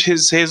simples de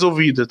ser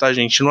resolvida, tá,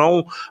 gente?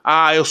 Não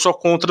é eu sou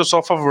contra, eu sou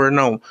a favor,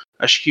 não.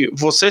 Acho que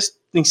você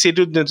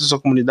inserido dentro da sua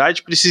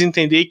comunidade precisa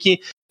entender que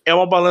é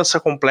uma balança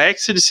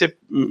complexa de ser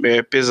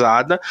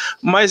pesada,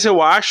 mas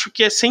eu acho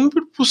que é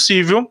sempre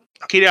possível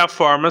criar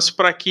formas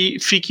para que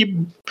fique,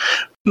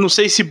 não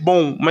sei se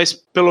bom, mas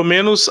pelo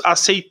menos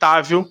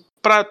aceitável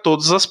para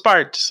todas as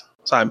partes,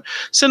 sabe?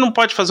 Você não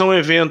pode fazer um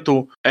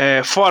evento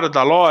fora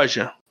da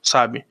loja,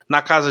 sabe?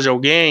 Na casa de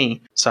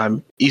alguém,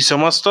 sabe? Isso é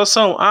uma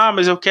situação. Ah,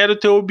 mas eu quero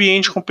ter um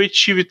ambiente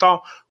competitivo e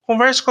tal.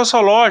 Converse com a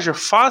sua loja,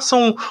 faça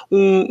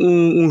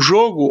um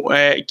jogo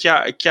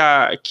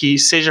que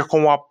seja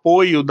com o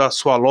apoio da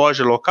sua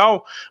loja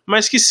local,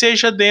 mas que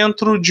seja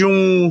dentro de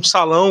um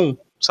salão,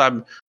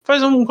 sabe?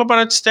 Faz um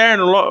campeonato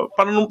externo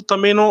para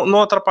também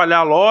não atrapalhar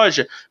a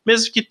loja,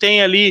 mesmo que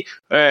tenha ali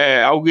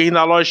alguém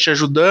na loja te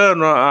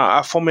ajudando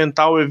a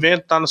fomentar o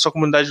evento, tá na sua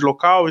comunidade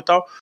local e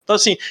tal. Então,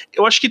 assim,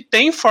 eu acho que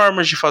tem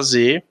formas de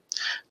fazer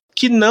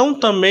que não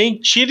também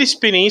tira a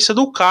experiência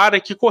do cara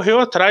que correu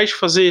atrás de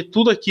fazer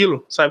tudo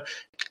aquilo, sabe?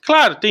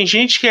 Claro, tem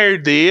gente que é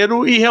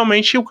herdeiro e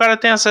realmente o cara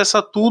tem acesso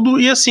a tudo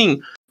e assim,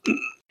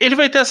 ele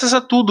vai ter acesso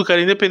a tudo,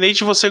 cara, independente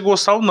de você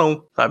gostar ou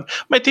não, sabe?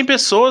 Mas tem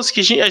pessoas que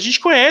a gente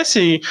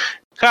conhece.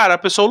 Cara, a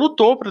pessoa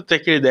lutou pra ter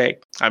aquele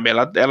deck, sabe?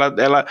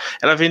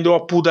 Ela vendeu a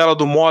pool dela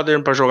do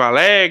Modern pra jogar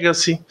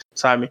Legacy,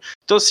 sabe?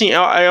 Então, assim,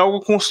 é algo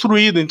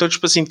construído. Então,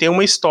 tipo assim, tem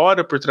uma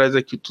história por trás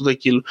de tudo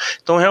aquilo.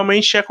 Então,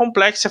 realmente é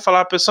complexo você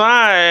falar a pessoa,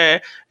 é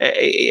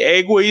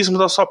egoísmo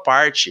da sua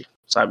parte,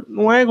 sabe?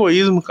 Não é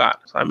egoísmo, cara,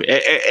 sabe?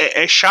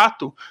 É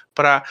chato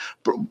para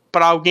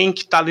alguém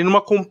que tá ali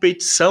numa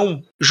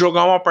competição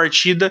jogar uma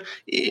partida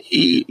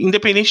e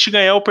independente de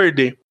ganhar ou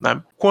perder,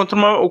 sabe?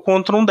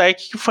 Contra um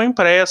deck que foi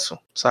impresso,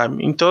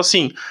 sabe? Então,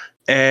 assim,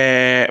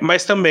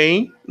 mas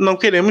também não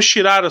queremos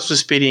tirar a sua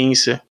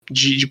experiência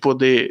de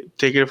poder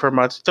ter aquele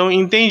formato. Então,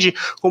 entende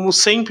como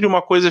sempre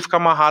uma coisa fica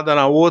amarrada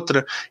na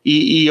outra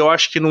e eu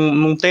acho que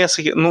não tem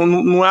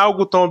não é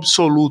algo tão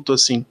absoluto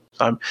assim,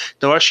 sabe?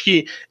 Então, eu acho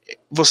que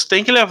você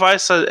tem que levar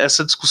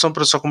essa discussão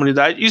para sua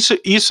comunidade. Isso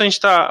a gente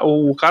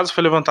o caso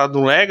foi levantado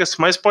no Legacy,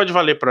 mas pode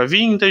valer para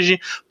Vintage,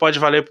 pode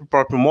valer para o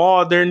próprio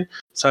Modern,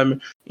 sabe?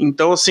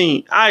 Então,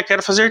 assim, eu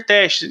quero fazer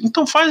testes.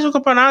 Então faz um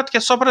campeonato que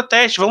é só para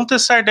teste. Vamos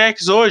testar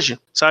decks hoje,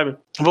 sabe?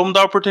 Vamos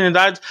dar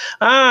oportunidades.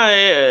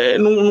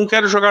 Não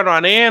quero jogar no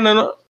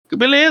Arena.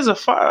 Beleza,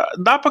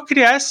 dá para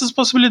criar essas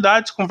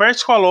possibilidades.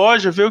 Converse com a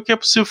loja, vê o que é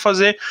possível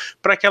fazer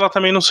para que ela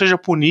também não seja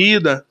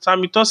punida,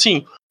 sabe? Então,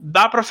 assim,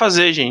 dá para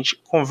fazer, gente.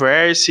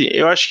 Converse.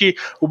 Eu acho que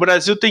o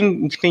Brasil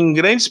tem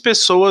grandes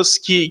pessoas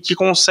que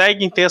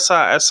conseguem ter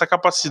essa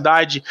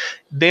capacidade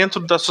dentro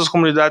das suas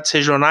comunidades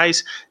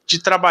regionais de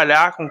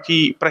trabalhar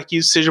para que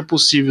isso seja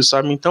possível,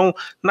 sabe? Então,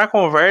 na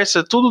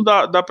conversa, tudo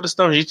dá para se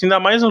dar um jeito. Ainda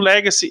mais no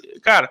Legacy.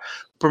 Cara,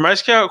 por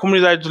mais que a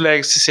comunidade do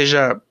Legacy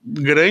seja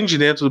grande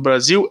dentro do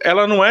Brasil,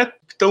 ela não é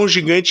tão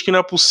gigante que não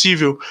é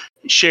possível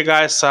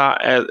chegar a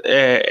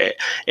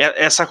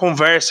essa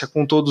conversa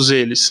com todos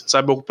eles,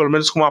 sabe? Ou pelo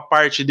menos com uma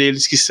parte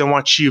deles que são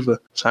ativa,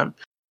 sabe?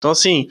 Então,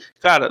 assim,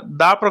 cara,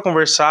 dá para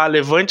conversar,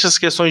 levante as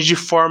questões de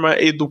forma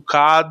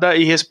educada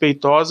e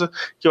respeitosa,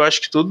 que eu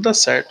acho que tudo dá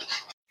certo.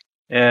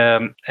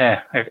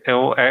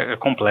 É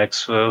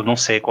complexo. Eu não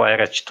sei qual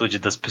era a atitude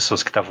das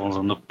pessoas que estavam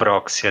usando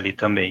proxy ali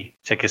também.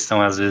 Se a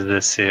questão às vezes é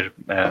ser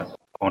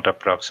contra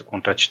proxy,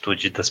 contra a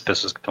atitude das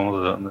pessoas que estão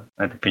usando,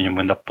 né? Depende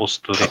muito da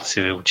postura que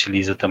você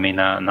utiliza também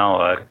na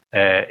hora.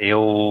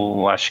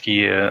 Eu acho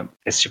que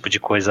esse tipo de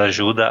coisa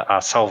ajuda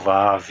a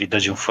salvar a vida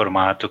de um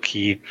formato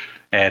que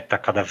está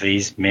cada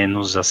vez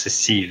menos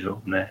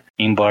acessível, né?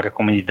 Embora a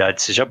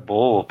comunidade seja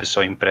boa, o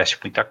pessoal empreste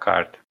muita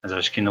carta, mas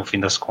acho que no fim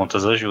das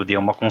contas ajuda, e é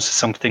uma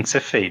concessão que tem que ser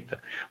feita.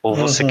 Ou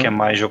você quer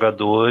mais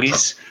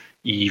jogadores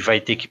e vai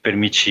ter que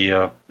permitir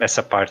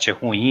essa parte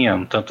ruim,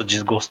 um tanto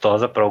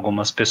desgostosa para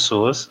algumas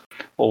pessoas,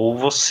 ou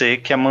você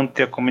quer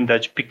manter a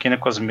comunidade pequena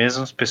com as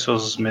mesmas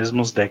pessoas, os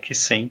mesmos decks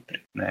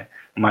sempre, né?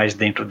 Mas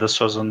dentro da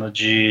sua zona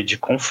de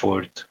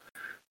conforto.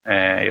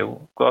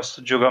 Eu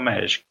gosto de jogar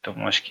Magic,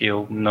 então acho que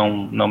eu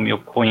não me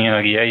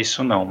opunharia a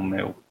isso, não.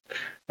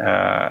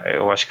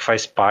 Eu acho que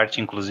faz parte,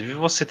 inclusive,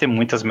 você ter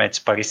muitas metas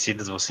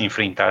parecidas, você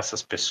enfrentar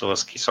essas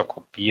pessoas que só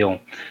copiam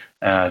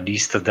a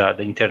lista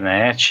da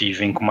internet e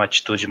vem com uma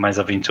atitude mais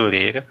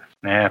aventureira,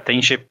 né? Até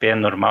em GP é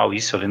normal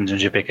isso. Eu lembro de um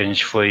GP que a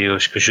gente foi, eu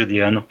acho que o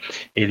Juliano,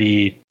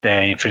 ele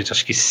enfrentou,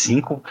 acho que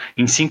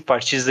em 5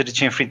 partidas ele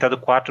tinha enfrentado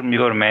 4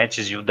 mirror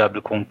matches de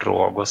UW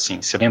Control, algo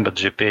assim. Você lembra do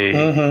GP?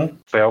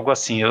 Foi algo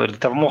assim, ele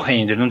tava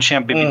morrendo, ele não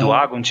tinha bebido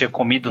água, não tinha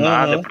comido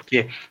nada,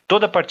 porque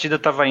toda a partida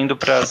tava indo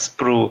para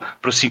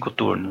os 5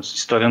 turnos,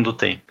 estourando o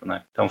tempo,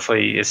 né? Então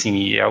foi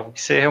assim, é algo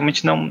que você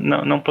realmente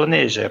não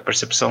planeja, é a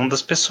percepção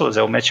das pessoas,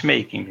 é o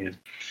matchmaking mesmo.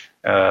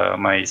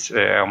 Mas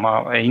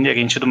é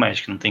inerente do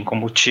Magic, não tem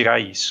como tirar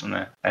isso,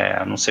 né?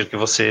 A não ser que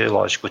você,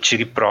 lógico,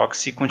 tire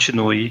proxy e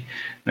continue,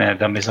 né,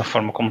 da mesma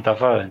forma como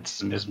estava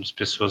antes, as mesmas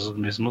pessoas, os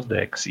mesmos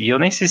decks. E eu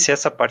nem sei se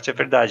essa parte é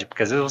verdade,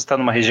 porque às vezes você está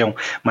numa região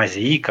mais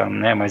rica,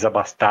 né, mais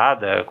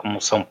abastada,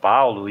 como São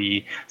Paulo,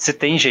 e você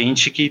tem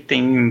gente que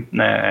tem,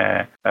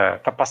 né,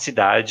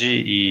 capacidade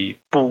e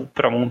pool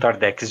para montar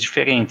decks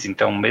diferentes.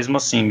 Então, mesmo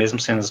assim, mesmo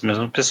sendo as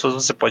mesmas pessoas,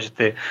 você pode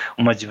ter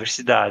uma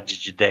diversidade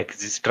de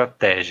decks e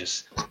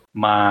estratégias.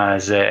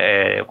 Mas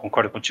eu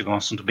concordo contigo, é um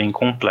assunto bem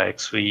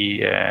complexo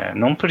e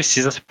não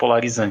precisa ser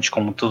polarizante,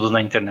 como tudo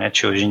na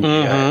internet hoje em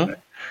dia. Né?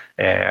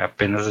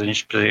 Apenas a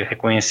gente precisa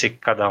reconhecer que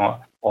cada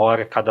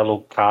hora, cada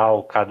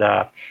local,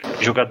 cada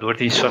jogador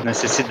tem sua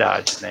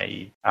necessidade, né?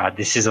 E a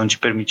decisão de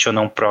permitir ou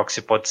não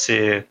proxy pode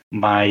ser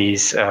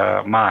mais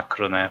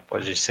macro, né?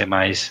 Pode ser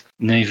mais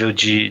nível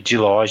de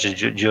loja,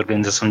 de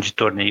organização de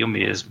torneio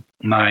mesmo.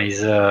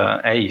 Mas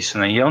é isso,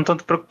 né? E é um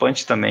tanto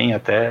preocupante também,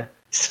 até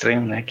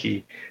estranho, né?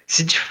 Que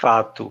se de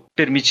fato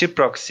permitir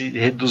proxy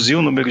reduzir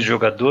o número de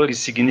jogadores,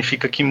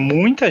 significa que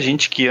muita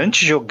gente que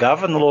antes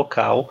jogava no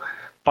local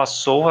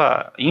passou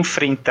a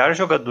enfrentar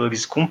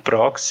jogadores com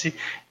proxy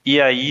e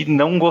aí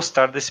não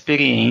gostar da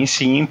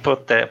experiência e em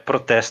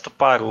protesto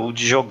parou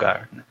de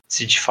jogar. Né?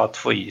 Se de fato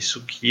foi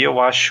isso, que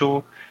eu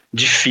acho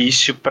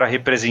difícil para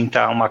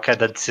representar uma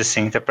queda de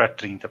 60 para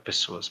 30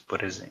 pessoas,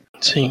 por exemplo.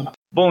 Sim.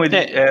 Bom, ele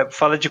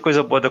fala de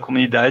coisa boa da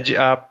comunidade.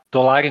 A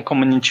Dollar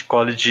Community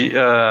College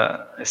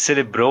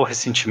celebrou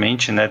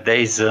recentemente, né,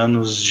 10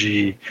 anos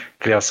de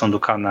criação do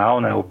canal,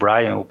 né, o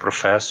Brian, o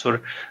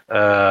professor,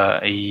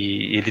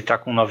 e ele está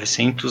com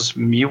 900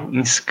 mil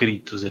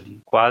inscritos ali,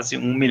 quase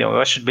 1 milhão.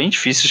 Eu acho bem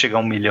difícil chegar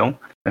a 1 milhão,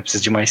 né,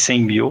 precisa de mais 100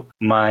 mil,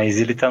 mas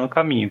ele está no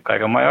caminho,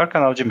 cara. É o maior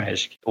canal de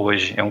Magic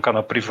hoje. É um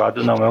canal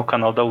privado, não é o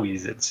canal da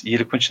Wizards. E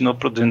ele continua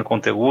produzindo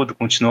conteúdo,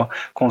 continua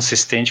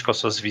consistente com as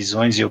suas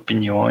visões e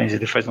opiniões,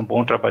 ele faz um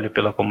bom trabalho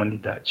pela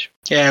comunidade.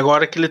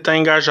 Agora que ele está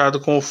engajado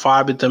com o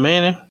Fábio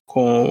também, né?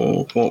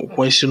 Com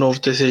esse novo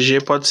TCG,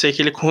 pode ser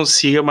que ele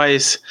consiga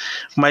mais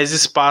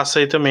espaço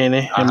aí também,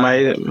 né?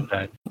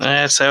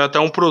 Saiu até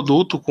um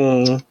produto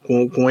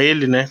com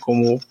ele, né?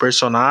 Como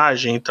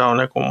personagem e tal,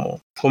 né?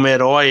 Como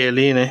herói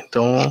ali, né?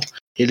 Então,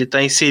 ele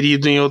tá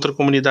inserido em outra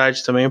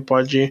comunidade também,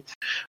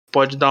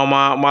 pode dar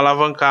uma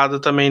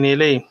alavancada também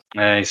nele aí.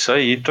 É, isso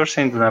aí,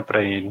 torcendo, né,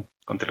 pra ele.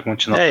 Ele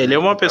continua. Ele é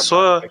uma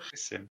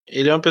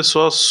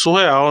pessoa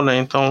surreal, né?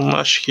 Então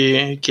acho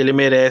que ele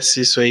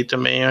merece isso aí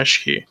também.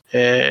 Acho que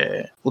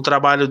o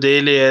trabalho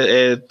dele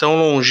é tão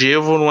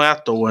longevo, não é à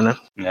toa,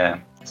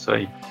 né? Isso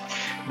aí.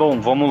 Bom,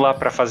 vamos lá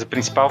para a fase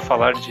principal,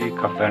 falar de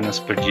Cavernas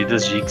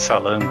Perdidas de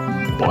Ixalan.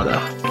 Bora.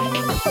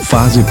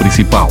 Fase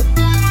principal.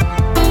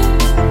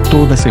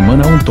 Toda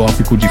semana um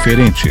tópico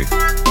diferente.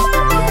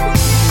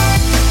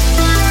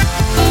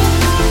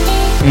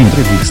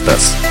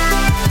 Entrevistas.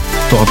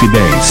 Top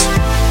 10.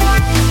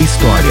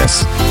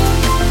 Histórias.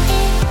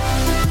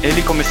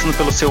 Ele começando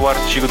pelo seu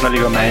artigo na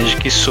Liga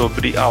Magic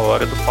sobre a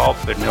hora do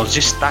Pauper, né? Os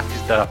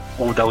destaques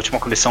da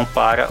última coleção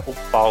para o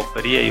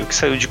Pauper. E aí, o que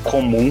saiu de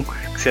comum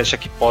que você acha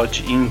que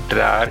pode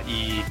entrar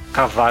e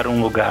cavar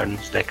um lugar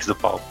nos decks do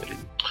Pauper?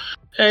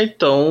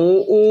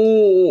 Então,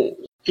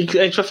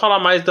 a gente vai falar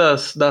mais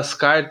das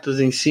cartas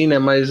em si, né?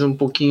 Mais um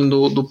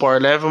pouquinho do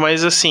Power Level,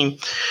 mas assim...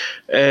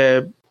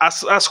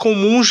 As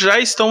comuns já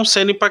estão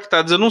sendo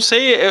impactadas. Eu não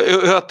sei,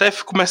 eu até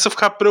começo a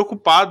ficar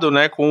preocupado,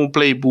 né, com o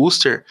Play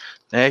Booster,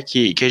 né,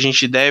 que a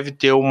gente deve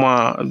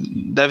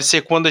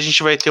ser quando a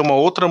gente vai ter uma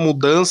outra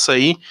mudança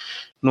aí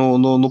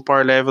no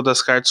Power Level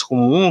das cartas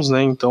comuns,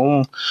 né,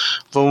 então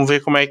vamos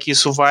ver como é que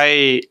isso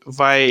vai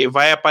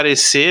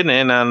aparecer,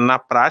 né, na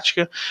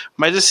prática,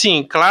 mas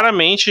assim,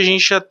 claramente a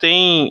gente já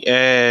tem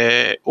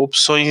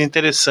opções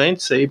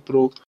interessantes aí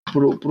pro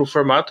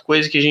formato,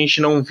 coisa que a gente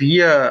não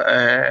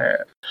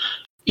via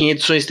em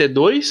edições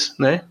T2,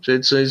 né?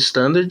 Edições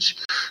Standard.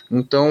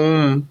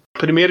 Então,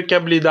 primeiro que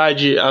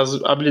as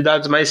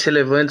habilidades mais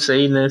relevantes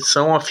aí, né?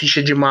 São a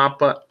ficha de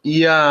mapa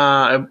e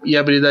a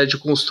habilidade de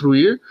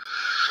construir.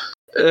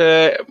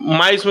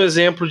 Mais um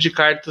exemplo de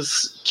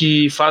cartas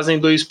que fazem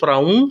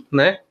 2-1,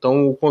 né?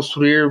 Então, o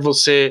construir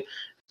você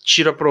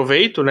tira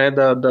proveito, né,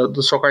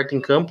 da sua carta em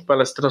campo para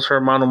ela se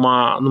transformar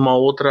numa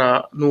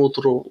outra, no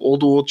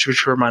outro tipo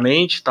de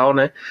permanente e tal,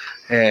 né,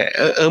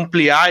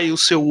 ampliar aí o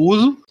seu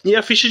uso. E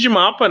a ficha de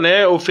mapa,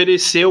 né,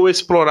 oferecer ou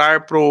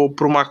explorar para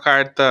uma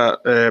carta,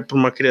 para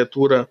uma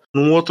criatura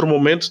num outro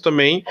momento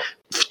também,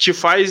 te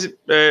faz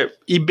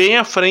ir bem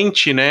à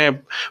frente, né,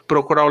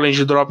 procurar o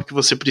land drop que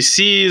você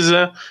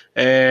precisa,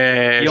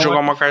 jogar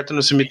uma carta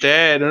no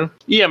cemitério, né?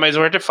 E é mais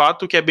um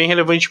artefato que é bem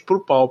relevante pro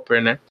Pauper,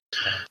 né.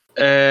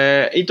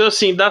 Então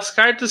assim, das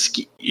cartas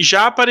que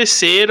já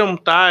apareceram,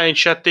 tá? A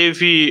gente já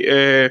teve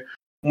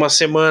uma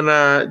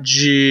semana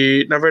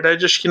de... Na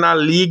verdade, acho que na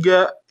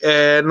liga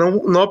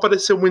não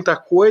apareceu muita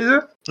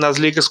coisa nas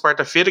ligas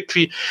quarta-feira,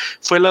 que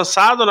foi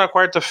lançado na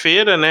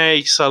quarta-feira, né?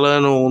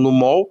 Ixalan no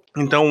mall.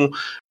 Então,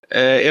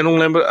 eu não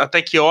lembro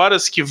até que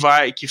horas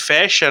que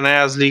fecha,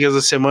 né, as ligas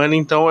da semana.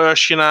 Então, eu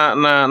acho que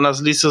nas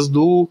listas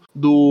do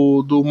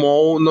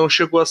mall não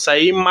chegou a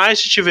sair,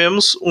 mas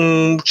tivemos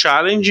um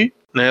challenge,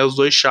 né, os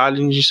 2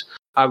 challenges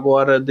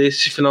agora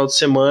desse final de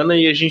semana,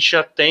 e a gente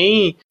já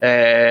tem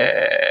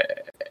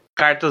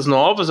cartas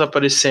novas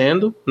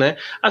aparecendo, né?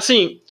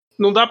 Assim,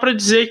 não dá pra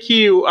dizer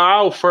que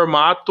o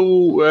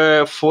formato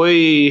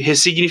foi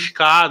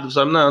ressignificado,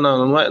 sabe?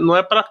 Não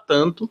é pra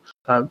tanto,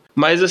 sabe?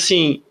 Mas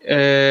assim,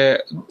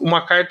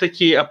 uma carta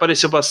que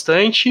apareceu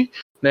bastante,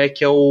 né,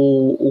 que é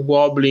o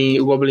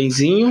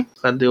Goblinzinho.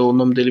 Cadê o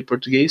nome dele em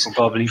português? O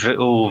Goblin,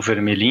 o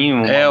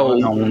vermelhinho, o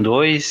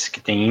 1/2, que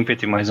tem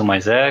ímpeto e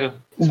 +1/+0.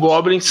 O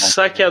Goblin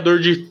saqueador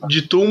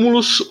de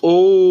túmulos,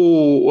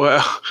 ou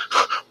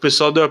o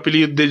pessoal deu o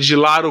apelido dele de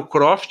Lara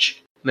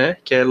Croft, né,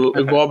 que é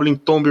o Goblin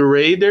Tomb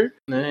Raider,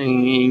 né,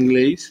 em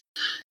inglês.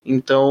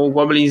 Então o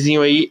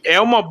Goblinzinho aí é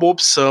uma boa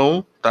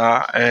opção,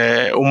 tá?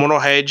 O Mono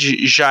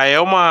Red já é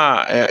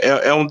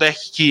um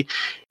deck que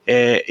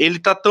ele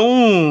tá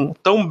tão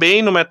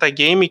bem no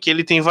metagame que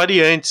ele tem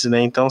variantes,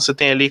 né? Então você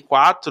tem ali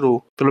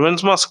pelo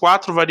menos umas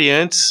 4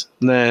 variantes,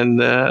 né,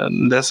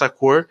 dessa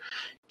cor,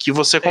 que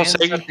você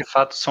consegue... Os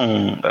artefatos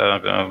são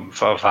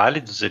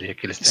válidos ali,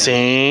 aqueles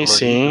Sim.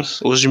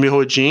 Os de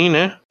Mirrodin,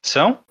 né?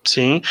 São?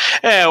 Sim.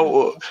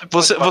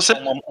 Você...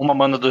 Uma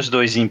mana dos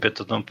 2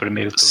 ímpetos no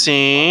primeiro turno.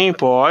 Sim,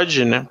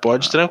 pode, né?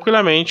 Pode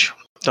tranquilamente.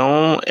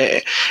 Então,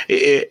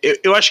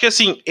 eu acho que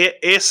assim,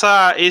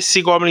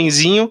 esse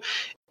Goblinzinho,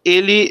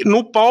 ele,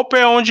 no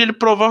Pauper, é onde ele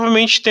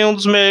provavelmente tem um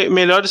dos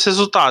melhores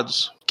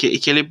resultados.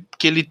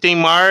 Que ele tem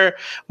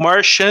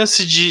maior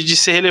chance de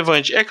ser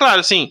relevante. É claro,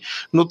 assim,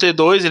 no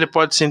T2 ele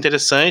pode ser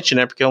interessante,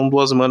 né? Porque é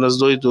 2 manas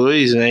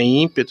 2/2, né?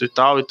 Ímpeto e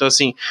tal. Então,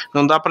 assim,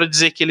 não dá pra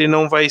dizer que ele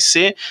não vai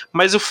ser.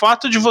 Mas o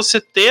fato de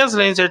você ter as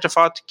lentes de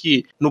artefato,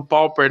 que no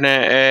Pauper,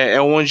 né, é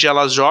onde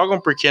elas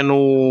jogam, porque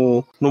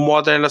no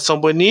Modern elas são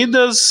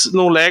banidas,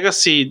 no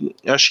Legacy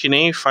acho que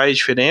nem faz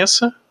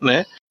diferença,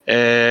 né?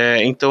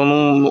 Então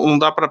não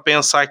dá pra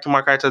pensar que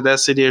uma carta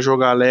dessa iria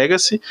jogar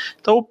Legacy.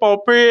 Então o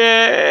Pauper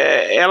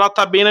ela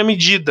tá bem na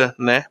medida,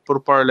 né, pro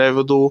power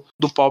level do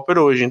Pauper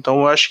hoje. Então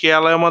eu acho que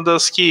ela é uma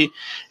das que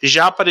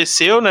já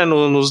apareceu, né,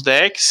 nos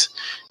decks.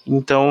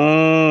 Então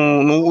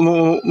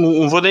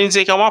não vou nem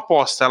dizer que é uma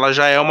aposta, ela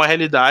já é uma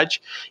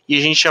realidade. E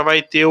a gente já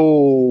vai ter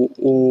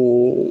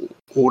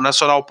o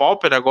Nacional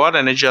Pauper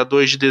agora, né, dia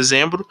 2 de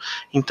dezembro.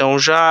 Então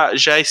já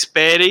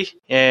espere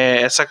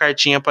essa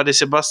cartinha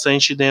aparecer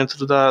bastante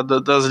dentro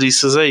das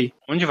listas aí.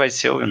 Onde vai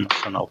ser o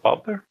Nacional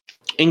Pauper?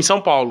 Em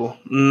São Paulo.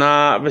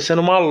 Vai ser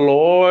numa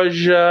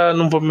loja...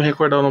 Não vou me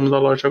recordar o nome da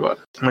loja agora,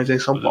 mas é em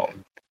São Paulo.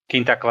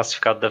 Quem tá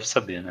classificado deve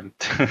saber, né?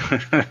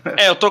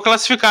 Eu tô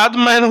classificado,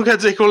 mas não quer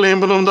dizer que eu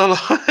lembro o nome da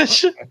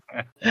loja.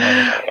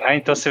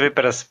 Então você veio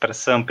pra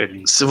Samper?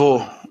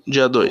 Vou,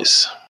 dia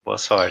 2. Boa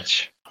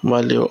sorte.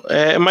 Valeu.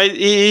 Mas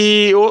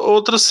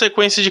outra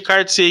sequência de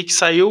cartas aí que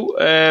saiu,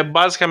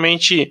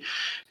 basicamente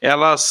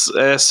elas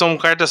são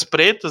cartas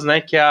pretas,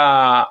 né? Que é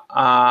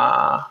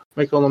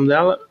como é que é o nome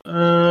dela?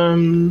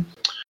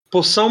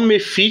 Poção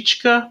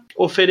Mefítica,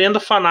 Oferenda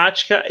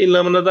Fanática e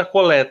Lâmina da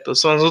Coleta.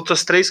 São as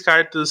outras 3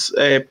 cartas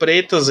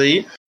pretas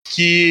aí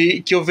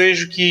que eu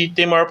vejo que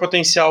tem maior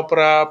potencial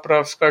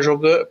para ficar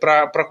jogando,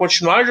 para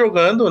continuar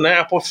jogando, né?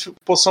 A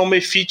Poção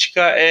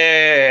Mefítica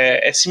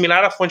é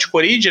similar à Fonte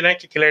Coride, né?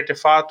 Que é aquele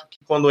artefato que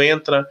quando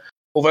entra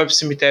ou vai pro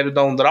cemitério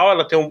dá um draw,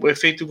 ela tem um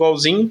efeito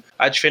igualzinho,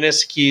 a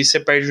diferença é que você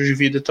perde um de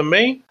vida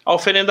também. A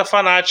Oferenda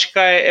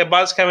Fanática é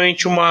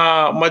basicamente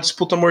uma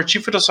disputa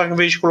mortífera, só que em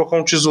vez de colocar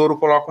um tesouro,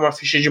 coloca uma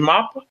ficha de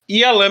mapa.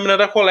 E a Lâmina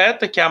da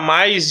Coleta, que é a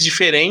mais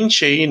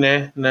diferente aí,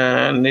 né,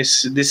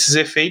 desses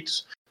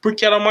efeitos,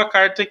 porque ela é uma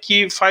carta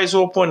que faz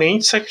o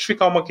oponente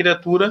sacrificar uma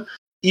criatura,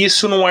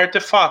 isso num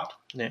artefato,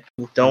 né?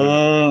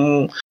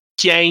 Então,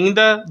 que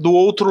ainda do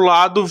outro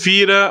lado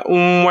vira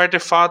um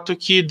artefato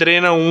que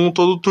drena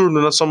todo turno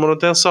na sua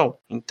manutenção.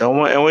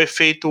 Então é um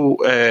efeito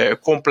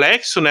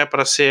complexo, né,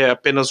 para ser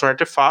apenas um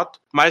artefato,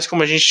 mas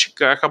como a gente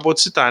acabou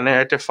de citar, né,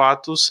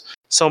 artefatos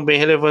são bem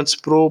relevantes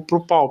pro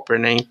Pauper,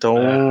 né?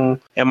 Então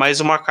é mais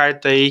uma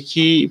carta aí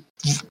que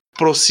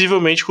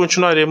possivelmente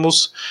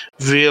continuaremos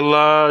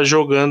vê-la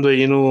jogando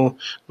aí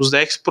nos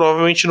decks,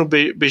 provavelmente no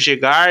BG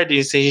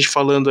Gardens. Tem gente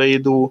falando aí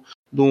de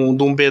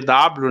um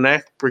BW,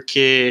 né?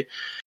 Porque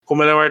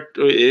como ele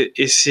é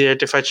esse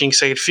artefatinho que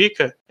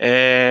sacrifica,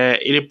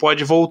 ele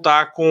pode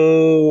voltar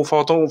com o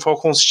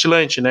Falcão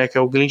Cintilante, né? Que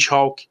é o Glint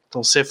Hawk.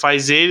 Então você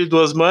faz ele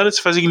 2 manas,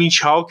 você faz o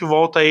Glint Hawk,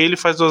 volta ele,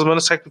 faz 2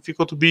 manas,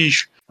 sacrifica outro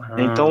bicho.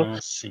 Então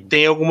sim,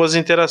 tem algumas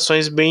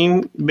interações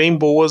bem, bem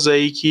boas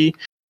aí que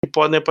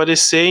podem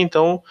aparecer.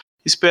 Então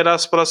esperar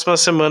as próximas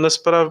semanas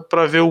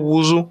para ver o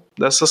uso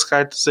dessas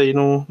cartas aí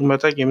no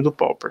metagame do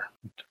Pauper.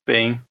 Muito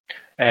bem.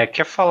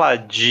 Quer falar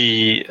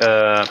de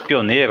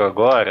Pioneiro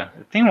agora?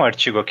 Tem um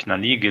artigo aqui na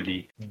Liga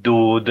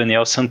do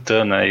Daniel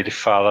Santana. Ele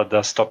fala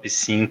das top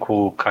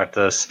 5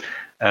 cartas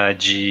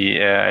de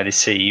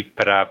LCI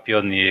para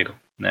Pioneiro,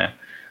 né?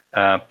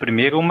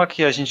 Primeiro, uma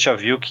que a gente já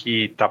viu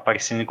que está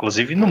aparecendo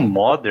inclusive no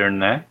Modern,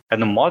 né? É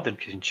no Modern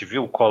que a gente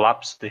viu o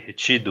Colapso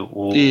Derretido.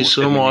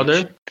 Isso, no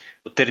Modern.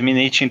 O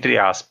Terminate, entre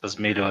aspas,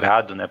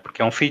 melhorado, né?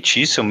 Porque é um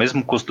feitiço, é o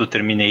mesmo custo do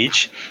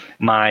Terminate,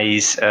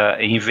 mas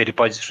ele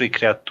pode destruir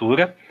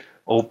criatura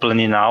ou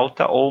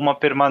planinalta, ou uma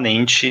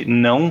permanente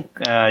não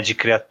de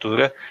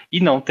criatura e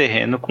não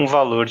terreno com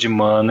valor de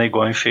mana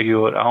igual ou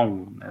inferior a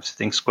 1. Né? Você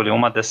tem que escolher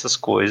uma dessas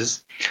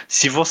coisas.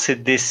 Se você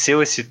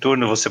desceu esse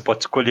turno, você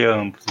pode escolher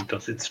ambos. Então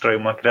você destrói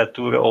uma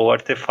criatura ou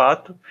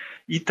artefato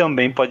e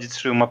também pode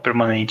destruir uma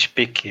permanente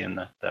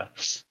pequena. Tá?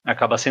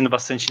 Acaba sendo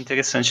bastante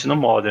interessante no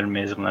Modern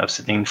mesmo. Né?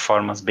 Você tem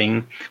formas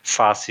bem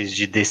fáceis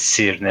de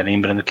descer. Né?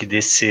 Lembrando que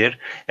descer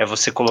é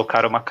você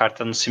colocar uma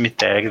carta no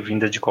cemitério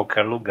vinda de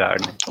qualquer lugar.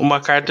 Né?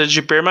 Uma carta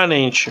de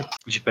permanente.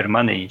 De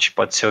permanente.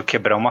 Pode ser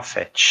quebrar uma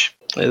fetch.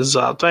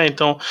 Exato.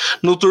 Então,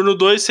 no turno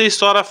 2, você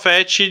estoura a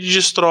fetch e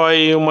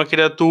destrói uma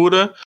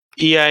criatura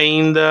e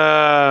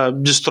ainda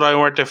destrói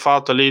um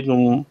artefato ali,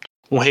 um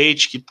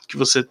hate que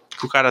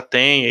o cara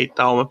tem e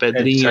tal, uma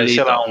pedrinha ali.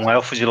 Sei lá, um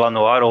elfo de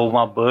Lanoir ou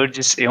uma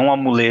Birds e um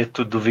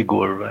amuleto do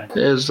vigor, velho.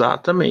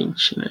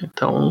 Exatamente, né?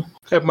 Então,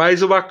 é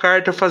mais uma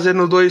carta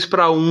fazendo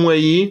 2/1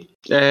 aí,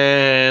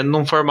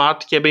 num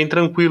formato que é bem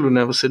tranquilo,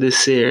 né? Você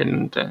descer,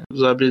 né?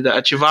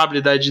 Ativar a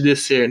habilidade de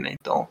descer, né?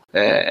 Então,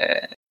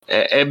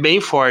 é bem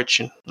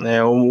forte,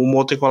 né? O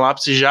Molten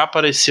Collapse já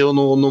apareceu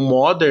no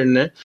Modern,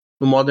 né?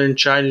 No Modern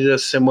Challenge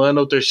dessa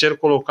semana, o terceiro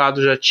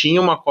colocado já tinha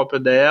uma cópia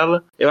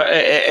dela.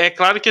 É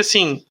claro que,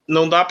 assim,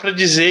 não dá para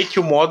dizer que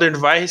o Modern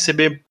vai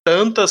receber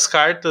tantas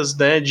cartas,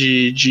 né,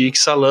 de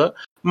Ixalan,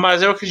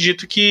 mas eu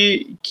acredito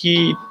que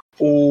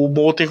o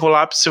Molten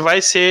Collapse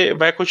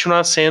vai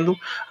continuar sendo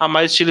a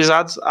mais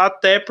utilizada,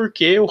 até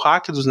porque o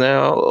Rakdos, né,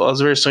 as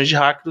versões de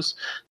Rakdos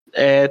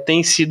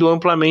têm sido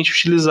amplamente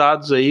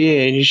utilizados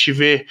aí. A gente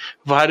vê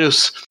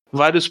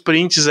vários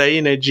prints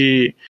aí, né,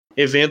 de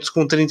eventos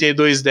com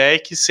 32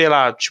 decks, sei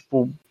lá,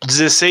 tipo,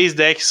 16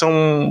 decks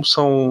são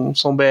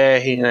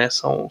BR, né,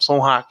 são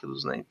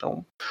Rakdos, né,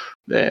 então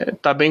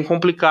tá bem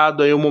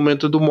complicado aí o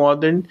momento do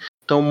Modern,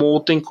 então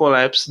Molten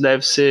Collapse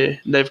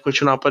deve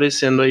continuar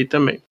aparecendo aí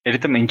também. Ele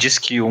também diz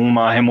que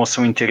uma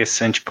remoção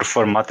interessante pro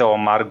formato é o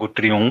Amargo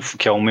Triunfo,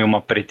 que é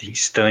uma preta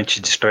instante,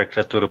 destrói a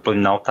criatura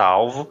planinalta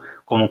alvo,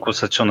 como um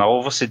custo adicional,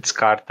 ou você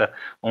descarta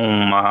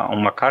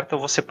uma carta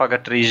ou você paga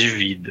 3 de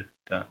vida.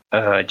 Tá?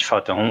 De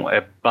fato,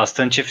 é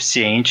bastante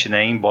eficiente,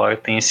 né? Embora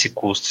tenha esse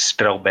custo, esse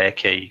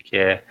drawback aí, que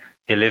é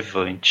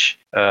relevante.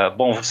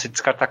 Bom, você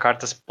descartar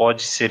cartas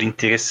pode ser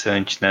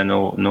interessante, né,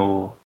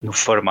 no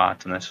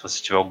formato, né? Se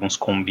você tiver alguns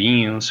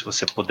combinhos, se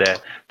você puder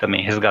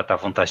também resgatar a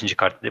vantagem de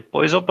carta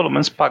depois, ou pelo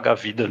menos pagar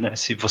vida, né?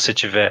 Se você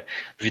tiver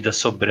vida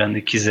sobrando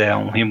e quiser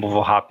um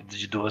removal rápido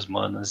de 2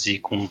 manas e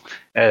com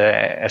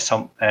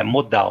essa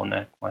modal,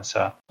 né? Com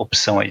essa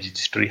opção aí de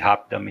destruir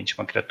rapidamente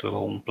uma criatura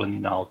ou um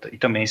planinalta. E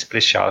também é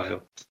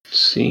spleshável.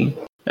 Sim.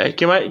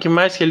 Que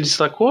mais que ele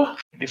destacou?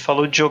 Ele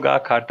falou de jogar a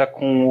carta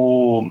com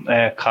o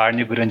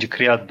Carne, o Grande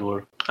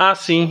Criador. Ah,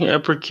 sim, é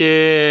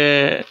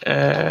porque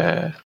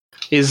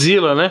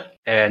exila, né?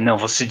 Não,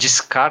 você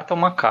descarta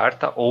uma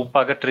carta ou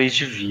paga 3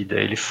 de vida.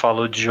 Ele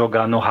falou de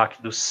jogar no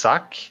Hack do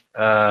Saque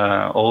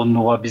ou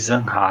no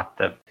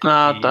Abizanrata.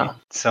 Tá.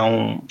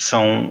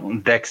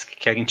 São decks que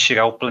querem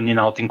tirar o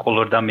planinalta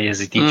incolor da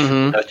mesa e tem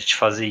dificuldade de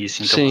fazer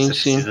isso. Então você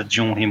precisa de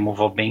um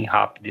removal bem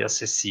rápido e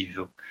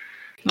acessível.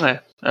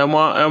 É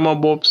uma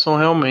boa opção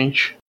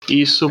realmente.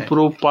 Isso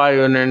pro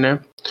Pioneer, né?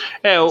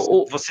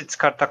 Você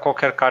descartar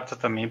qualquer carta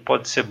também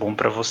pode ser bom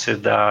para você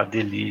dar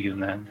delírio,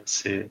 né?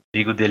 Você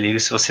liga o delírio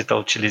se você está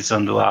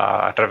utilizando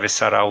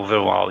atravessar a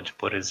Overworld,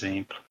 por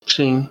exemplo.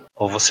 Sim.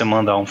 Ou você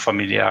mandar um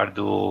familiar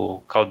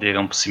do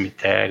caldeirão pro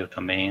cemitério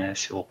também, né?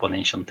 Se o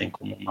oponente não tem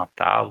como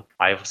matá-lo.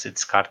 Aí você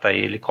descarta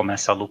ele e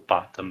começa a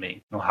lupar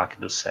também no hack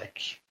do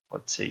sec.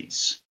 Pode ser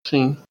isso.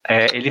 Sim.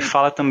 Ele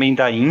fala também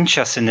da Int,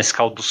 a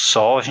Senescal do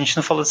Sol. A gente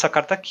não falou dessa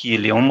carta aqui.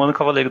 Ele é um mano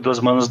cavaleiro 2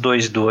 manas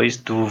 2/2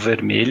 do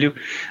vermelho.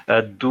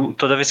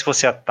 Toda vez que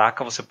você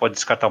ataca, você pode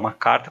descartar uma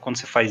carta. Quando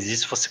você faz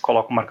isso, você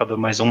coloca o marcador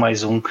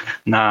 +1/+1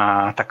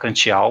 na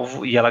atacante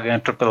alvo e ela ganha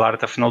atropelar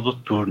até o final do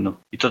turno.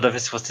 E toda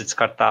vez que você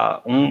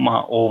descartar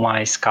uma ou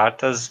mais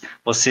cartas,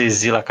 você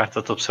exila a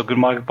carta topo do seu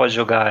Grimório e pode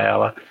jogar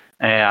ela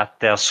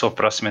até a sua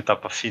próxima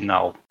etapa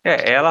final.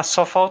 Ela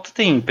só falta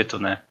ter ímpeto,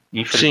 né?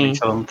 Infelizmente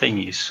ela não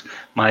tem isso.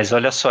 Mas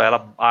olha só,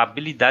 a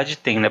habilidade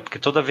tem, né? Porque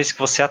toda vez que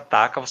você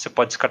ataca, você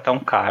pode descartar um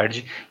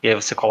card e aí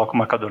você coloca o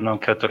marcador na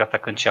criatura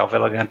atacante alvo e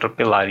ela ganha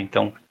atropelar.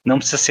 Então não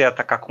precisa ser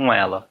atacar com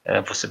ela.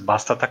 Você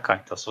basta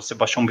atacar. Então se você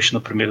baixou um bicho no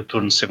primeiro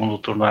turno, no segundo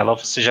turno ela,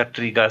 você já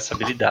triga essa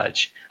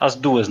habilidade. As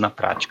duas na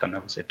prática, né?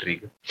 Você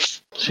triga.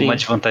 Sim. Uma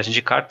de vantagem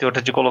de carta e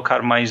outra de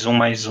colocar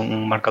 +1/+1,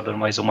 um marcador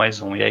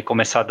 +1/+1. E aí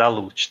começar a dar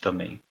loot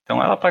também.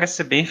 Então ela parece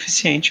ser bem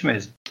eficiente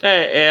mesmo.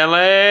 Ela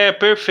é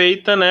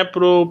perfeita, né,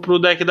 pro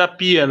deck da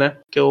Pia, né?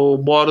 Que é o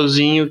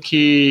Borozinho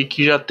que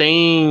já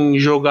tem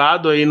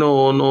jogado aí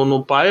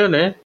no Pio,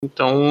 né?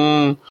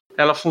 Então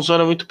ela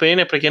funciona muito bem,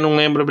 né? Pra quem não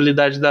lembra a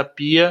habilidade da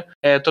Pia,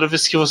 toda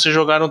vez que você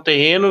jogar um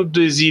terreno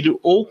do exílio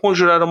ou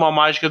conjurar uma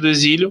mágica do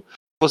exílio,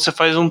 você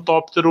faz um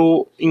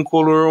tóptero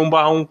incolor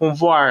 1/1 com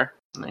voar.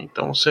 Né?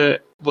 Então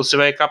você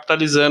vai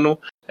capitalizando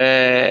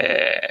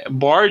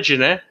board,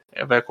 né?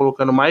 Vai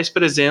colocando mais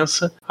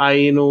presença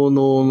aí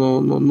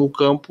no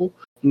campo.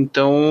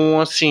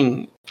 Então,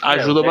 assim,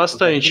 ajuda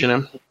bastante,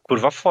 né?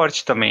 curva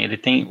forte também. Ele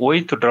tem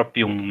 8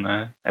 drop 1,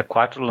 né? É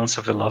 4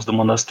 lança veloz do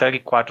monastério e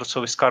 4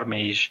 Soul Scar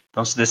Mage.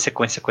 Então se der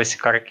sequência com esse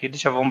cara aqui,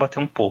 eles já vão bater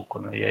um pouco,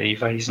 né? E aí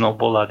vai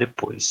snowballar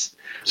depois.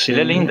 Sim.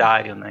 Ele é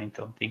lendário, né?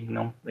 Então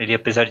ele,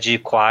 apesar de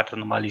 4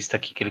 numa lista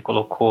aqui que ele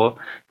colocou,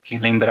 tem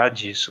que lembrar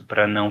disso,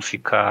 para não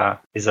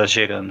ficar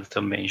exagerando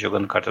também,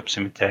 jogando carta pro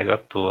cemitério à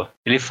toa.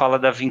 Ele fala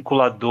da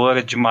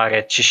vinculadora de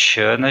maré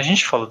Ixalan. A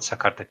gente falou dessa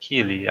carta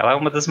aqui, ela é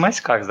uma das mais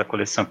caras da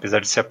coleção,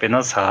 apesar de ser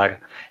apenas rara.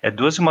 É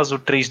 2 e uma azul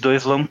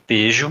 3/2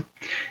 lampejo.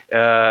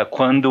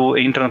 Quando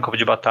entra no campo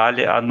de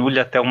batalha, anule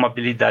até uma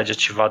habilidade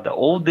ativada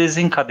ou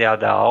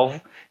desencadeada a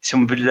alvo. Se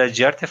uma habilidade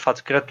de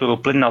artefato, criatura ou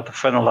planalta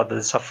for anulada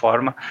dessa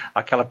forma,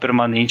 aquela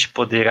permanente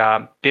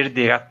poderá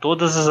perder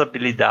todas as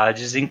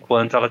habilidades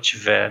enquanto ela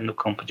estiver no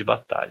campo de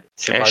batalha.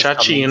 Você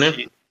chatinho, né?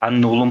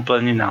 Anula um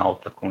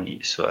planinauta com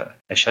isso.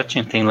 É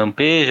chatinho. Tem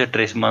lampeja,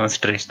 3 manas,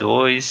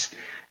 3/2.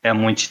 É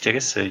muito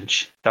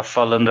interessante. Tá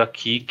falando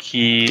aqui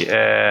que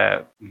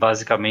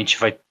basicamente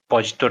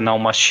pode tornar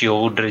uma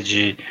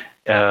Shieldred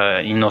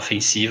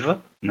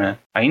inofensiva, né?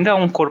 Ainda é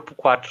um corpo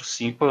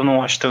 4/5, eu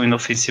não acho tão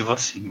inofensivo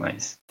assim,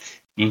 mas...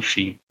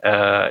 Enfim,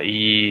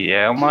 e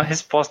é uma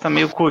resposta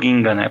meio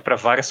coringa, né, para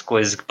várias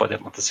coisas que podem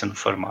acontecer no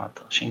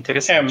formato. Achei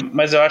interessante.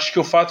 Mas eu acho que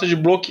o fato de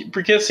bloquear,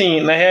 porque assim,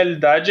 na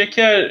realidade é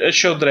que a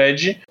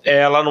Shieldred,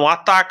 ela não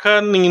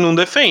ataca nem não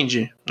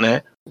defende,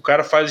 né? O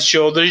cara faz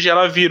Shieldred e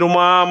ela vira um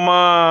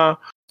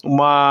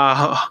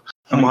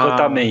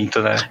encantamento,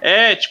 né?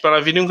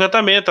 Ela vira um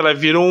encantamento, ela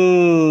vira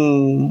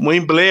um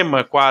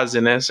emblema quase,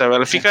 né?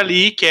 Ela fica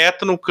ali,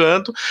 quieta no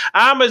canto.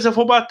 Ah, mas eu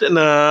vou bater.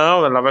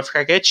 Não, ela vai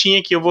ficar quietinha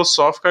aqui, eu vou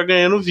só ficar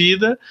ganhando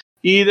vida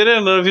e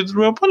drenando a vida do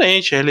meu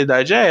oponente. A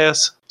realidade é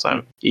essa,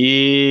 sabe?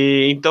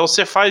 E então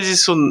você faz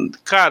isso,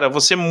 cara,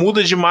 você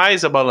muda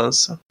demais a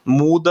balança.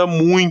 Muda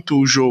muito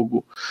o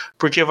jogo.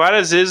 Porque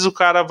várias vezes o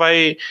cara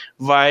vai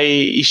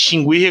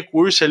extinguir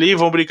recurso ali,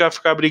 vão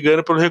ficar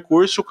brigando pelo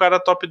recurso, o cara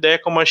top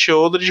deck uma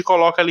Shieldred,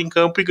 coloca ali em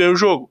campo e ganha o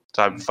jogo,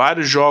 sabe?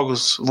 Vários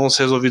jogos vão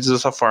ser resolvidos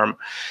dessa forma.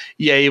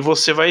 E aí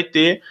você vai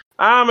ter...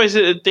 Ah, mas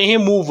tem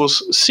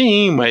removals.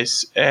 Sim,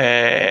 mas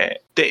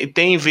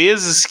tem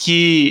vezes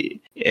que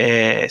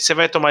você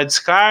vai tomar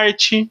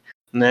descarte,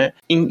 né?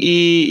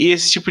 E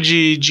esse tipo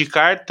de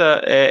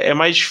carta é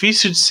mais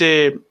difícil de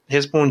ser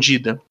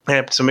respondida,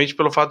 principalmente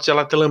pelo fato de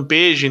ela ter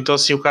lampejo. Então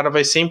assim, o cara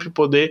vai sempre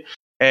poder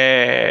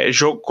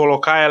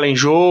colocar ela em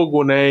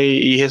jogo, né?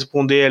 E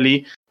responder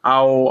ali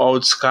ao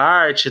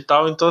descarte e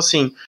tal. Então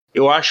assim,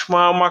 eu acho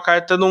uma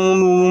carta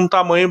num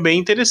tamanho bem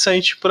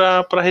interessante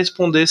para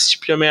responder esse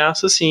tipo de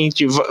ameaça, assim.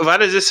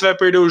 Várias vezes você vai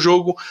perder o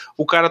jogo,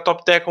 o cara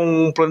top deck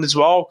um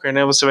Planeswalker,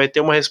 né? Você vai ter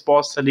uma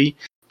resposta ali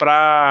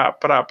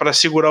para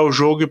segurar o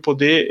jogo e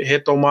poder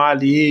retomar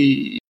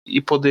ali e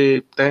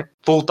poder, né,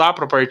 voltar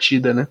para a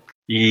partida, né?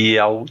 E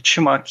a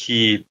última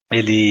que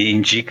ele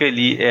indica,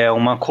 ele é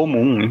uma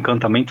comum,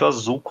 encantamento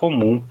azul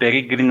comum,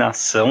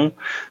 peregrinação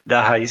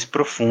da raiz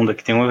profunda,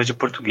 que tem um erro de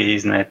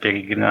português, né?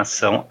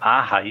 Peregrinação à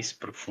raiz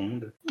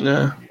profunda.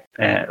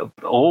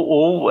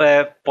 Ou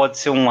pode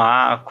ser um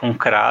A com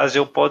crase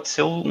ou pode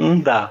ser um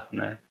DA,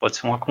 né? Pode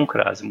ser um A com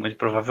crase, muito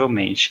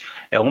provavelmente.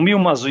 É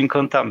um azul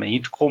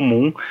encantamento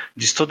comum,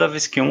 diz toda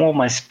vez que um ou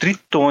mais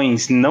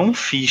tritões não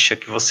ficha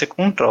que você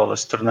controla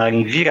se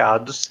tornarem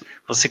virados,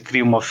 você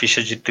cria uma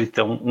ficha de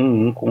tritão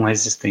 1/1 com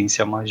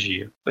resistência à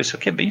magia. Isso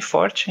aqui é bem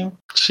forte, hein?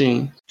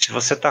 Sim. Se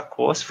você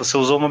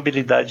usou uma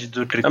habilidade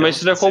do tritão... mas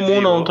isso não é comum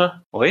não, tá?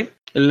 Oi?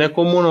 Ele não é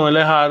comum não, ele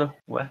é raro.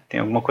 Ué,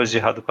 tem alguma coisa de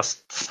errado com a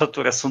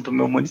saturação do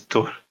meu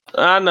monitor.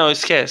 Ah, não,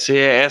 esquece.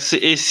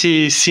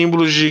 Esses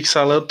símbolos de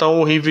Ixalan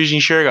tão horríveis de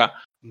enxergar.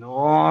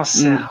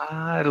 Nossa, é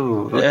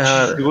raro. Eu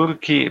te juro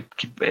que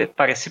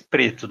parece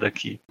preto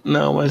daqui.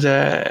 Não, mas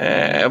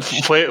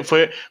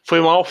foi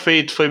mal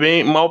feito, foi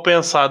bem mal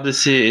pensado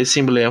esse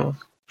emblema.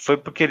 Foi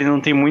porque ele não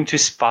tem muito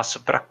espaço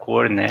para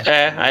cor, né?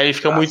 Aí ele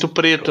fica muito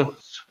preto.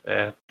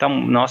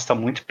 Nossa, tá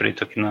muito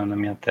preto aqui na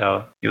minha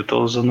tela. Eu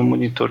tô usando um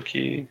monitor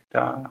que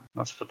tá...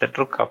 Nossa, vou até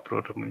trocar pro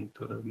outro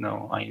monitor.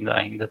 Não,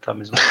 ainda tá a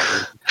mesma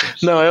coisa.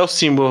 Não, é o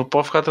símbolo.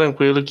 Pode ficar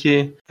tranquilo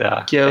que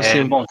é o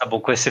símbolo. Bom, tá bom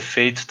com esse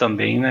efeito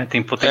também, né?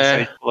 Tem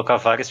potencial de colocar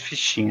várias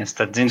fichinhas.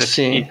 Tá dizendo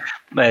aqui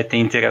que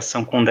tem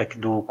interação com o deck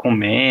do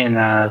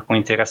Comena, com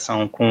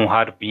interação com o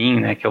Harbin,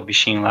 né? Que é o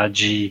bichinho lá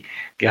de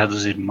Guerra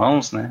dos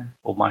Irmãos, né?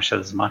 Ou Marcha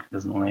das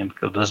Máquinas, não lembro.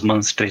 Que é o 2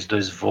 manas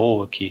 3/2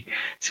 voa, que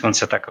quando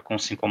você ataca com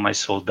 5 ou mais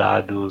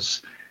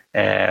soldados,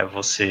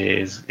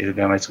 ele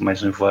ganha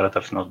mais um e voar até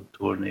o final do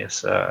turno. E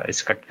esse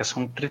cara aqui é só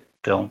um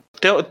tritão.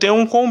 Tem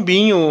um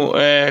combinho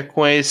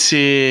com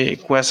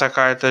essa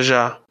carta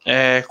já.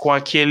 Com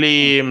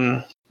aquele...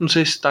 Não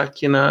sei se tá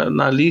aqui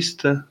na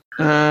lista.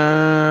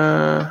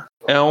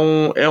 É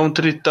um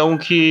tritão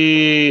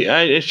que...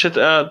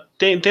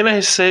 tem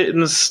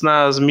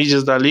nas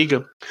mídias da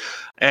liga.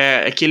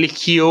 Aquele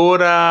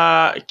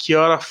Kiora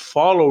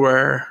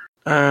Follower.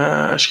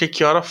 Acho que é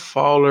Kiora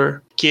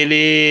Fowler.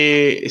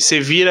 Que você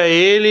vira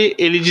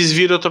ele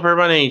desvira outra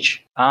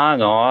permanente. Ah,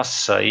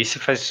 nossa. Aí você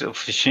faz o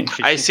ficha.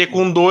 Aí você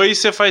com 2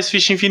 você faz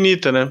ficha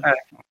infinita, né?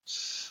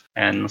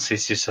 Não sei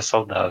se isso é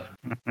saudável.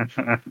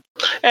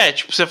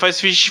 Tipo, você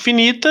faz ficha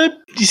infinita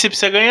e você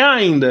precisa ganhar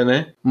ainda,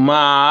 né?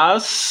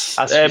 Mas...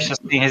 As fichas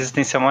têm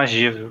resistência à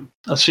magia, viu?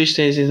 As fichas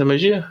têm resistência à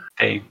magia?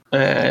 Tem.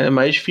 É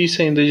mais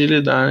difícil ainda de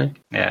lidar,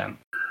 né?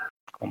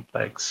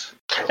 Complexo.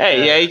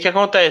 E aí o que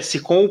acontece?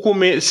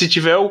 Se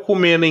tiver o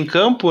Kumena em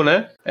campo,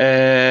 né?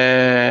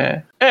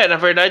 Na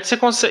verdade, você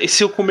consegue.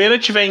 Se o Kumena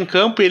estiver em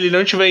campo e ele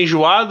não estiver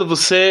enjoado,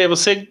 você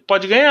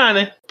pode ganhar,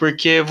 né?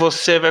 Porque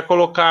você vai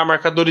colocar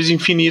marcadores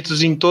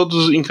infinitos em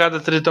cada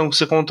tritão que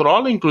você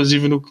controla,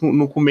 inclusive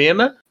no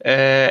Kumena,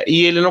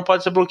 e ele não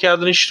pode ser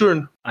bloqueado neste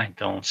turno.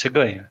 Então você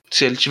ganha.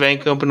 Se ele estiver em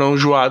campo não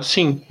enjoado,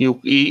 sim.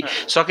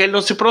 Só que ele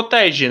não se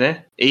protege,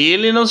 né?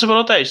 Ele não se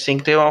protege, tem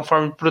que ter uma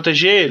forma de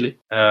proteger ele.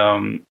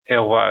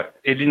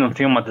 Ele não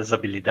tem uma das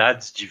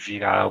habilidades de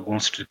virar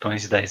alguns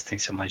tritões e dar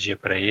resistência à magia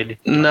pra ele?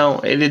 Não,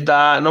 ele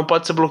não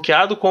pode ser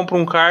bloqueado, compra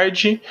um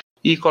card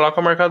e coloca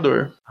o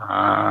marcador.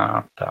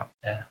 Ah, tá.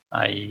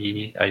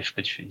 Aí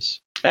fica difícil.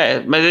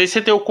 Mas aí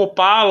você tem o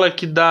Copala,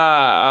 que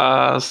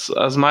dá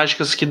as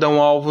mágicas que dão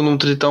alvo num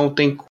tritão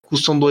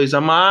custam 2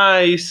 a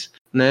mais,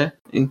 né?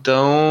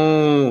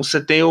 Então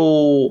você tem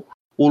o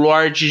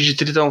Lorde de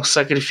Tritão que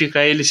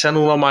sacrifica ele, se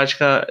anula a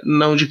mágica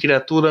não de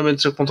criatura, menos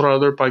que seu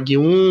controlador pague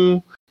 1,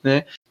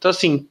 né? Então,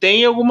 assim,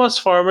 tem algumas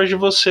formas de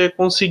você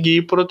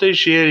conseguir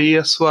proteger aí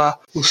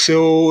o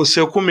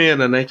seu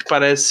Kumena, né? Que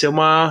parece ser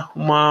uma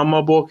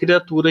boa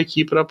criatura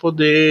aqui para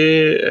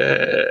poder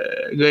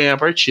ganhar a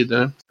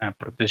partida, né?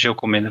 Proteger o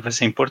Kumena vai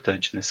ser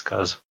importante nesse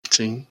caso.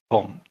 Sim.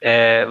 Bom,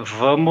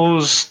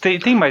 vamos...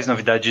 Tem mais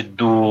novidade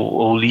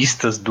ou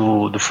listas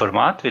do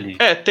formato, ele?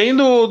 Tem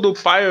do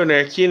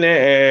Pioneer aqui,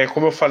 né?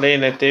 Como eu falei,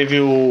 né? Teve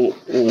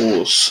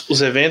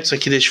os eventos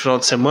aqui deste final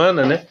de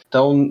semana, né?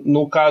 Então,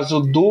 no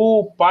caso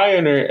do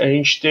Pioneer, a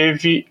gente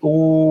teve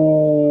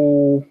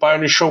o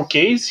Pioneer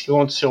Showcase, que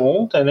aconteceu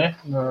ontem, né?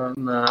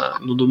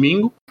 No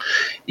domingo.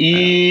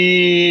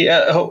 E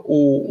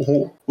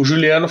o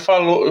Juliano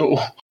falou...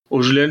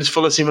 O Juliano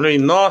falou assim pra mim,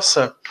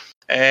 nossa...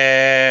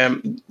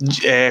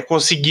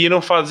 conseguiram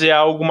fazer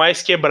algo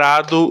mais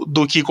quebrado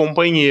do que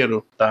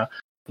companheiro, tá?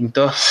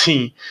 Então,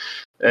 assim,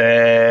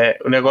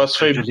 o negócio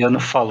foi... O Juliano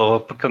falou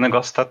porque o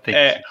negócio tá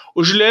tenso.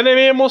 O Juliano é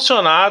meio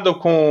emocionado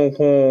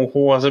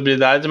com as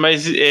habilidades,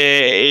 mas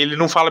ele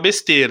não fala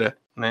besteira,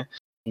 né?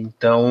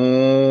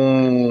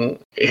 Então,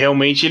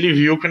 realmente ele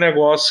viu que o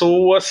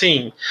negócio,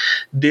 assim,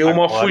 deu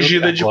uma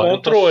fugida de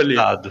controle.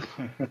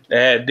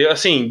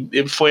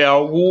 Foi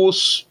algo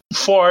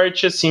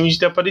forte, assim, de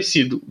ter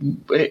aparecido.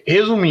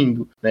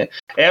 Resumindo, né?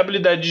 A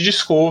habilidade de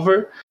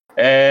Discover.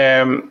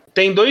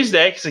 Tem 2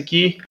 decks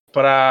aqui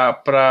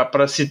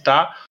para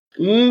citar.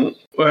 Um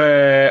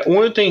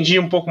eu entendi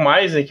um pouco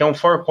mais, né, que é um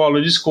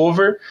 4-color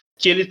Discover,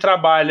 que ele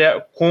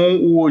trabalha com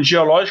o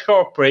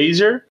Geological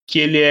Appraiser, que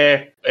ele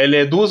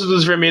é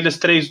 2 vermelhas,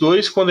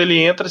 3/2. Quando ele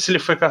entra, se ele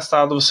foi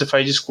castado, você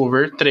faz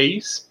Discover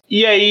 3.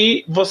 E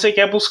aí você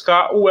quer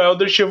buscar o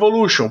Eldritch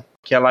Evolution,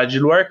 que é lá de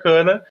Lua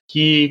Arcana,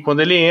 que quando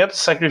ele entra,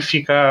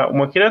 sacrifica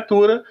uma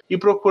criatura e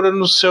procura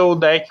no seu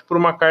deck por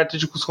uma carta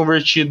de custo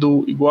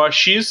convertido igual a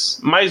X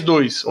mais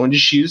 2, onde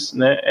X,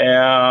 né, é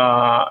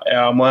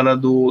a mana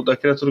da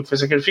criatura que foi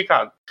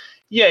sacrificada.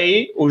 E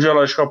aí, o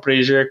Geological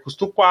Appraiser é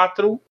custo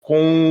 4,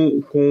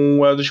 com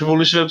o Eldritch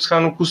Evolution você vai buscar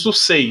no custo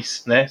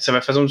 6, né? Você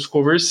vai fazer um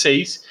Discover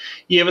 6,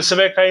 e aí você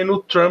vai cair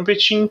no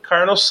Trumpeting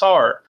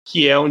Carnosaur,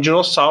 que é um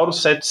dinossauro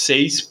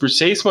 7/6 por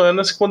 6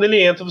 manas, que quando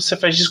ele entra você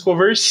faz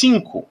Discover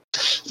 5.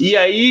 E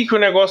aí que o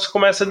negócio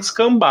começa a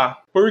descambar.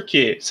 Por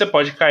quê? Você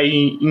pode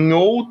cair em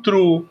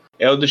outro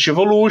Eldritch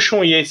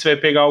Evolution, e aí você vai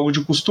pegar algo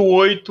de custo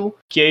 8,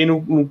 que aí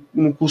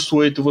no custo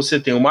 8 você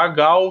tem uma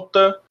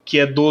Galta, que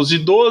é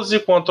 12/12,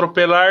 com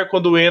atropelar.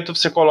 Quando entra,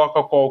 você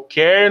coloca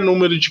qualquer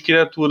número de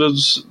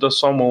criaturas da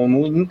sua mão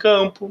em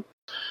campo,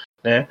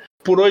 né?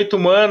 Por 8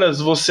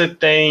 manas, você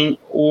tem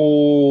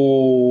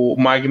o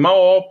Magma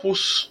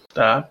Opus,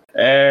 tá?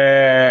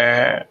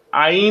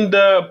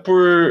 Ainda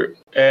por...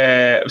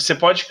 você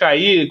pode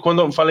cair,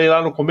 quando eu falei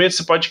lá no começo,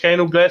 você pode cair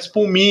no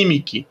Glasspool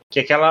Mimic, que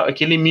é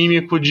aquele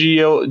mímico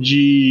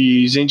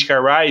de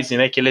Zendikar Rising,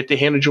 né? Que ele é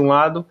terreno de um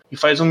lado e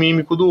faz um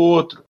mímico do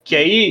outro. Que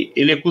aí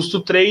ele é custo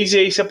 3 e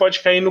aí você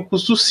pode cair no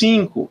custo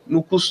 5.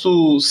 No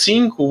custo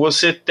 5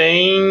 você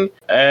tem...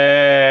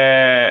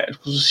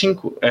 custo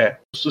 5?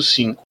 Custo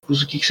 5.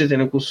 O que você tem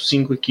no custo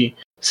 5 aqui?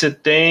 Você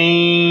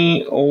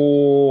tem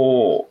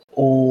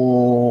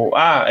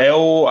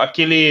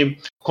aquele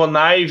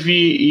Connive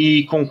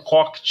e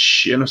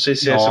Concoct, eu não sei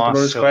se é essa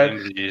pronúncia correta,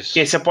 que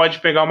aí você pode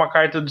pegar uma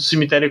carta do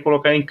cemitério e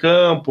colocar em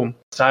campo,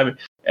 sabe?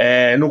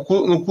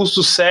 No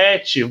custo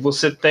 7,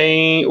 você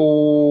tem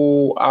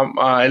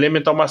a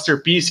Elemental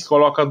Masterpiece, que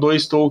coloca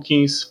 2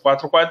 tokens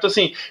 4/4. Então,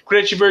 assim,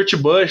 Creative Earth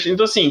Bush.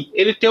 Então, assim,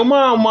 ele tem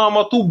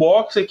uma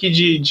toolbox aqui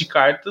de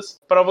cartas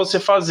para você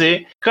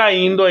fazer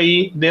caindo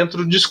aí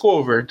dentro do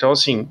Discover. Então,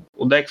 assim,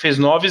 o deck fez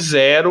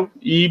 9/0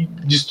 e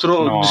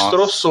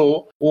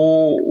destroçou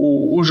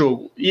o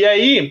jogo. E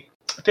aí,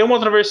 tem uma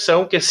outra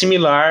versão que é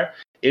similar.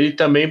 Ele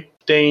também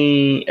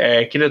tem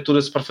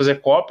criaturas para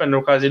fazer cópia.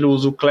 No caso, ele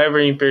usa o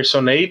Clever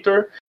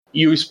Impersonator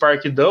e o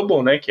Spark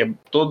Double, né, que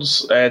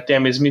todos têm a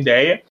mesma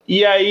ideia.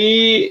 E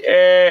aí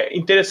é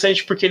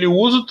interessante porque ele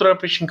usa o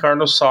Trumpet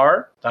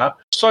Incarnosaur, tá?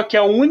 Só que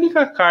a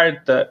única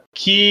carta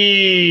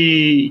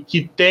que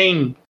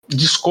tem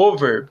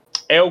Discover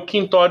é o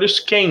Quintorius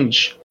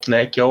Candy,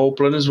 né, que é o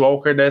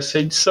Planeswalker dessa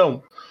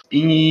edição.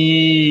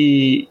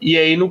 E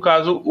aí, no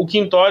caso, o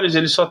Quintorius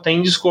ele só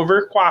tem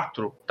Discover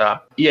 4,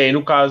 tá? E aí,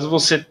 no caso,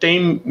 você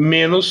tem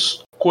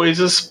menos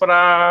coisas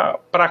para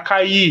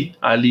cair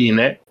ali,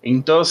 né?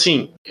 Então,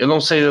 assim, eu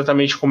não sei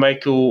exatamente como é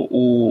que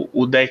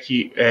o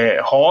deck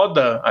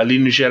roda ali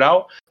no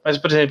geral, mas,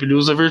 por exemplo, ele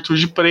usa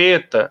Virtude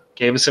Preta,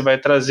 que aí você vai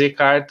trazer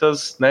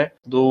cartas, né,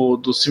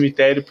 do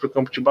cemitério para o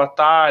campo de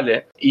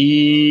batalha.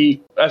 E,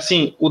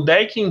 assim, o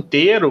deck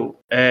inteiro,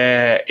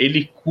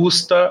 ele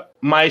custa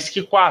mais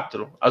que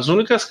 4. As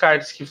únicas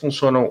cartas que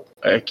funcionam,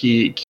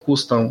 que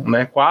custam,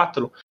 né,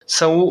 4,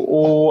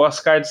 são as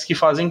cartas que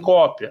fazem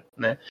cópia,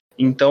 né?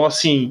 Então,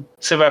 assim,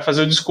 você vai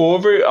fazer o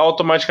Discover,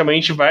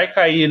 automaticamente vai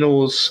cair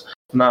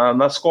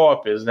nas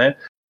cópias, né?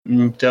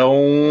 Então...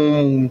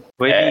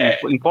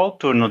 Em qual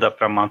turno dá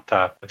pra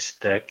matar com esse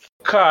deck?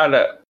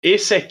 Cara,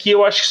 esse aqui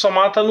eu acho que só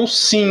mata no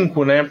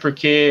 5, né?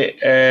 Porque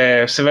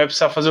você vai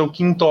precisar fazer o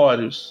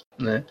Quintorius,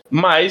 né?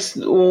 Mas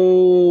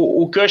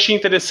o que eu achei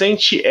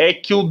interessante é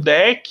que o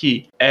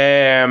deck...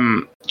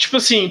 tipo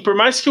assim, por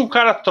mais que o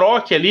cara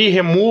troque ali,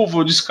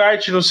 remova,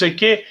 descarte, não sei o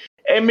quê,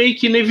 é meio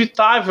que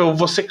inevitável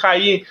você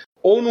cair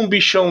ou num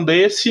bichão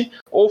desse,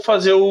 ou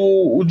fazer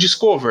o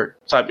Discover,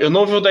 sabe? Eu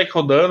não vi o deck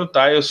rodando,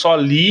 tá? Eu só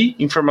li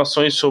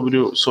informações sobre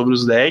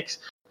os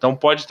decks, então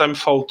pode estar me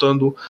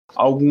faltando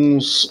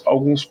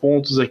alguns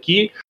pontos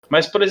aqui.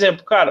 Mas, por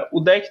exemplo, cara,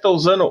 o deck tá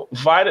usando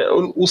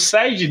o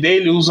side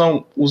dele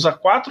usa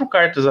 4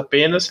 cartas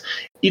apenas,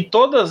 e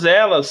todas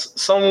elas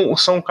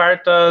são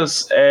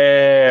cartas...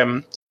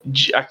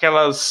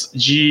 aquelas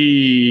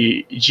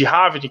de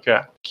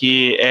Ravnica,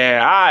 que é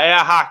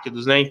a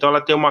Rakdos, né? Então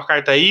ela tem uma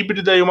carta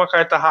híbrida e uma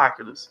carta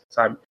Rakdos,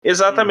 sabe?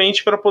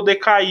 Exatamente para poder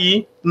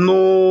cair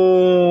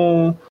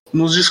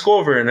nos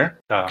Discover, né?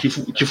 Tá.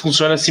 Que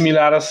funciona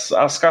similar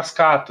às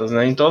cascatas,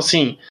 né? Então,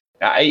 assim...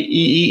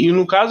 E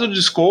no caso do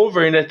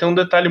Discover ainda tem um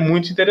detalhe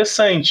muito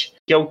interessante,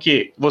 que é o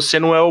quê? Você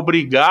não é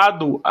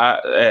obrigado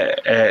a...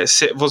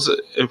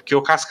 porque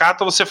o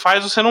cascata você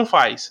faz ou você não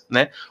faz,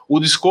 né? O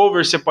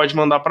Discover você pode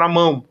mandar para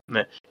mão,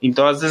 né?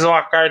 Então às vezes é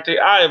uma carta...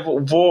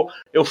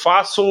 eu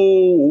faço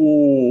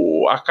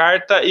a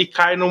carta e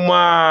cai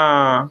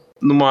numa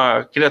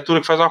criatura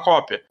que faz uma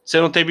cópia. Você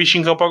não tem bicho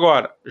em campo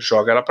agora,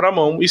 joga ela pra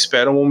mão e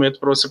espera um momento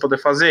pra você poder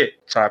fazer,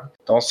 sabe?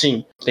 Então,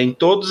 assim, tem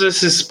todos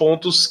esses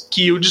pontos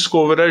que o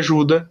Discover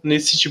ajuda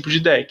nesse tipo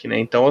de deck, né?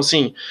 Então,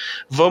 assim,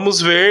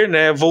 vamos ver,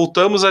 né?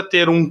 Voltamos a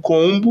ter um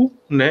combo,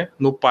 né?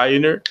 No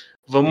Pioneer.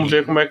 Vamos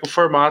ver como é que o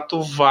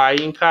formato vai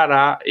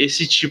encarar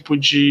esse tipo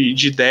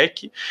de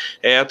deck.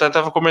 Eu até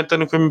estava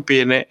comentando com o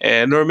MP, né?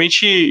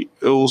 Normalmente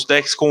os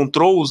decks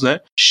controls,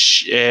 né?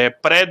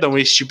 Predam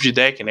esse tipo de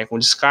deck, né? Com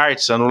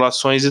descartes,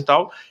 anulações e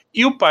tal.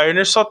 E o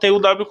Pioneer só tem o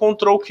W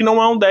Control, que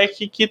não é um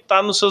deck que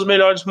está nos seus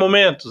melhores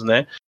momentos,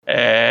 né?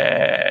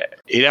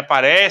 Ele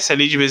aparece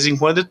ali de vez em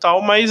quando e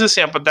tal, mas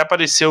assim, até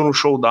apareceu no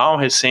Showdown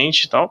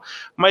recente e tal,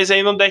 mas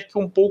ainda é um deck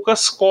com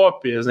poucas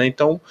cópias, né?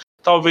 Então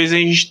talvez a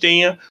gente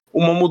tenha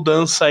uma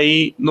mudança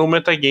aí no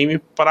metagame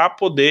para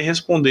poder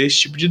responder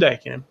esse tipo de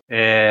deck, né?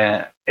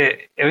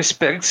 Eu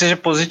espero que seja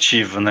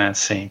positivo, né?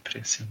 Sempre.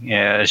 Assim.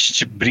 A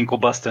gente brincou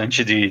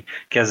bastante de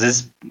que às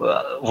vezes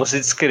você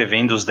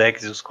descrevendo os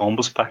decks e os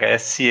combos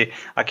parece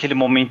aquele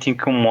momento em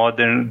que o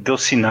Modern deu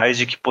sinais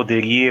de que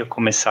poderia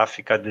começar a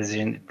ficar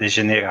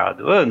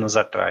degenerado, anos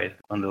atrás,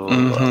 quando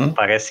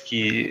parece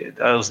que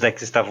os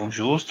decks estavam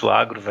justos,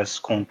 agro versus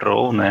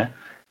control, né?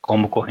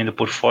 Como correndo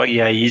por fora,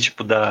 e aí,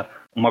 tipo, dá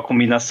uma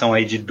combinação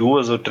aí de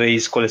 2 ou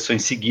 3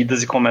 coleções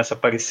seguidas e começa a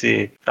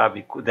aparecer,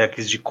 sabe,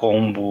 decks de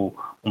combo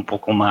um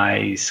pouco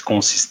mais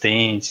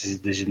consistentes,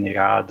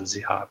 degenerados e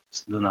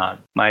rápidos, do nada.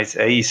 Mas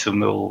é isso,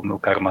 meu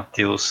caro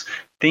Matheus.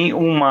 Tem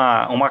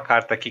uma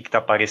carta aqui que está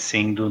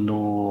aparecendo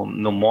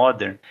no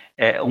Modern.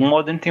 O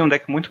Modern tem um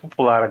deck muito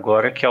popular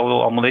agora, que é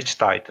o Amulet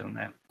Titan,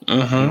 né?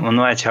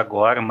 Não é de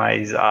agora,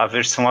 mas a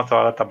versão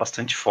atual está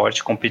bastante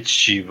forte,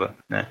 competitiva,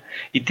 né?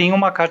 E tem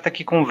uma carta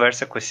que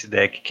conversa com esse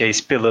deck, que é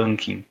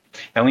Spelunking.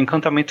 É um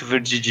encantamento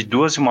verde de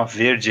 2 e uma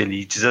verde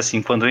ali. Diz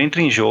assim, quando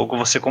entra em jogo,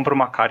 você compra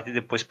uma carta e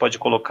depois pode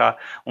colocar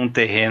um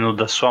terreno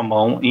da sua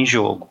mão em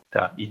jogo,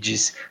 tá? E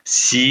diz,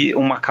 se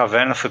uma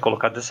caverna foi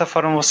colocada dessa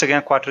forma, você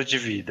ganha 4 de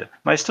vida.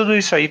 Mas tudo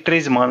isso aí,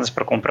 3 manas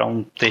para comprar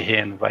um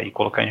terreno, vai, e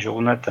colocar em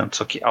jogo não é tanto.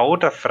 Só que a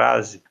outra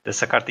frase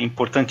dessa carta é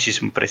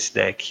importantíssima para esse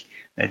deck.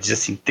 Né? Diz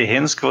assim,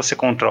 terrenos que você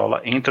controla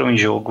entram em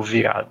jogo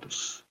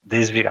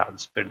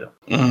desvirados, perdão.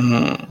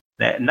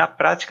 Na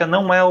prática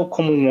não é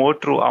como um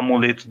outro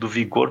amuleto do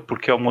vigor,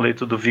 porque o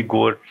amuleto do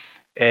vigor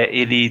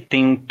ele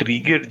tem um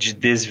trigger de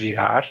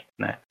desvirar,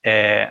 né?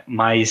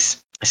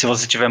 Mas se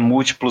você tiver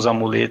múltiplos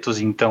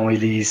amuletos, então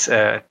eles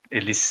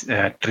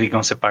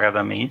trigam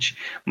separadamente,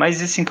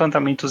 mas esse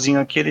encantamentozinho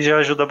aqui ele já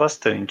ajuda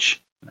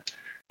bastante, né?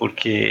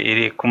 porque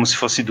ele é como se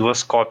fosse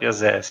 2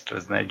 cópias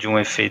extras, né, de um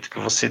efeito que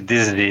você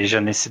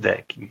deseja nesse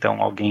deck.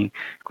 Então alguém,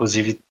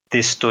 inclusive,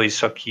 testou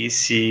isso aqui,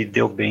 se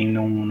deu bem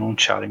num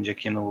challenge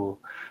aqui no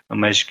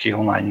Magic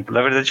Online.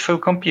 Na verdade foi o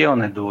campeão,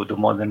 né, do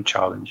Modern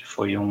Challenge.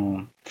 Foi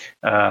uma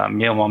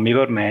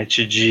mirror match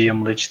de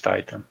Amulet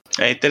Titan.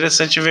 É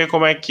interessante ver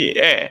como é que...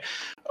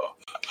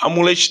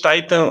 Amulet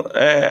Titan,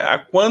 há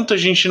quanto a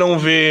gente não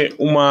vê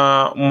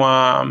uma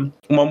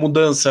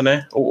mudança,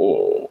 né?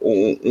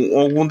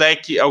 Algum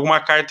deck, alguma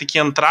carta que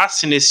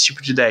entrasse nesse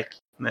tipo de deck,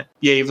 né?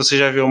 E aí você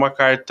já vê uma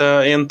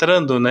carta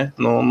entrando, né?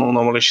 No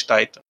Amulet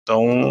Titan.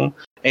 Então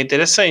é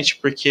interessante,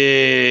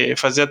 porque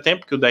fazia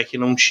tempo que o deck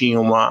não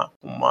tinha uma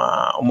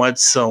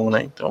adição,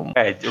 né? Então...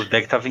 o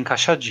deck tava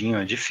encaixadinho,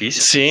 é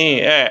difícil. Sim,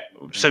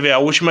 você vê, a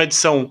última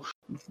edição,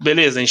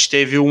 beleza, a gente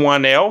teve um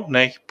anel,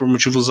 né, que por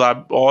motivos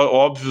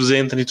óbvios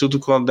entra em tudo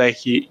com o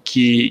deck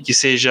que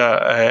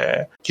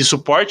seja, que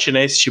suporte,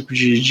 né, esse tipo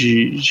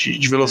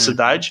de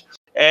velocidade.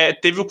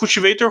 Teve o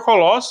Cultivator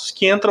Colossus,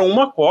 que entra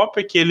uma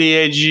cópia, que ele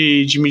é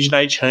de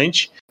Midnight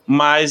Hunt,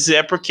 mas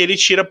é porque ele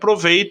tira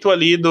proveito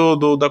ali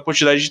da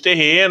quantidade de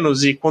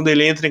terrenos, e quando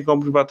ele entra em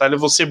campo de batalha,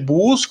 você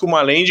busca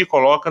uma land e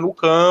coloca no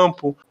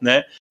campo,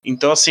 né?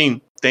 Então,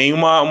 assim, tem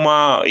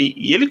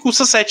e ele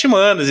custa 7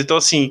 manas, então,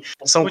 assim,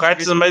 são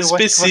cartas mais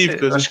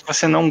específicas. Acho que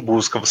você não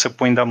busca, você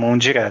põe da mão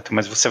direto,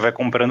 mas você vai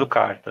comprando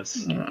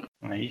cartas.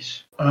 Não é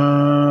isso?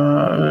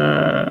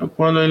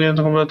 Quando ele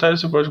entra em campo de batalha,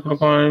 você pode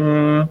colocar...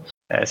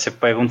 você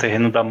pega um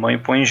terreno da mão e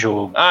põe em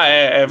jogo.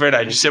 É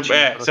verdade.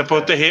 Você põe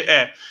o terreno...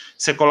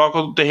 Você coloca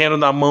o terreno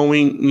da mão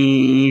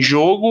em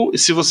jogo, e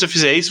se você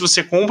fizer isso,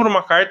 você compra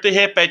uma carta e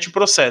repete o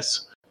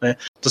processo, né?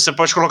 Então você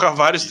pode colocar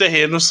vários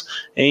terrenos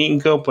em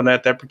campo, né?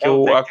 Até porque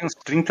tem uns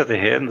 30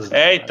 terrenos.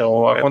 Né?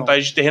 Então a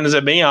contagem de terrenos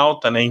é bem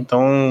alta, né?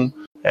 Então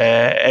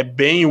é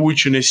bem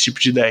útil nesse tipo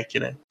de deck,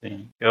 né?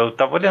 Sim. Eu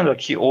tava olhando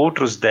aqui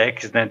outros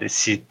decks, né?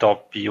 Desse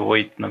top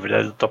 8, na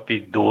verdade, do top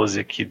 12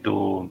 aqui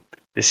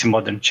desse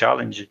Modern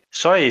Challenge.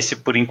 Só esse,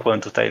 por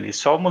enquanto, tá ali.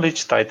 Só o Amulet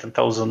Titan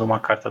tá usando uma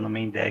carta no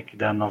main deck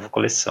da nova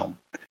coleção,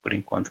 por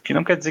enquanto. Que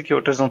não quer dizer que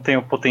outras não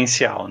tenham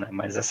potencial, né?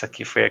 Mas essa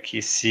aqui foi a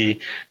que se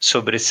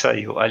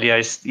sobressaiu.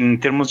 Aliás, em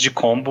termos de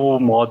combo,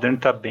 o Modern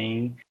tá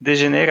bem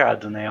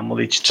degenerado, né?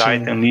 Amulet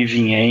Titan,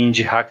 Living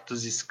End,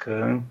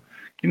 RakdosCast,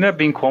 que não é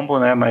bem combo,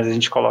 né? Mas a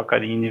gente coloca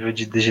ali em nível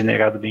de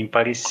degenerado bem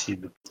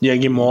parecido.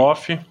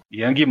 Yangmoth,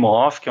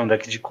 que é um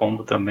deck de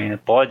combo também, né?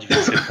 Pode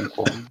vencer com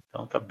combo.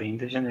 Então tá bem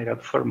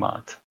degenerado o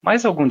formato.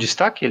 Mais algum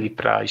destaque ali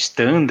para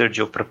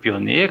Standard ou para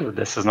Pioneiro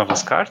dessas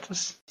novas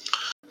cartas?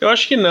 Eu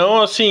acho que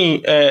não,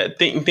 assim,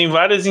 tem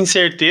várias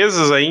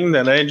incertezas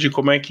ainda, né, de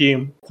como é que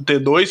o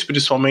T2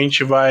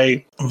 principalmente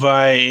vai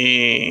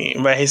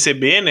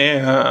receber,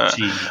 né,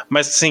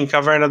 mas assim,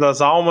 Caverna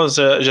das Almas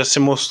já se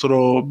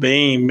mostrou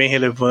bem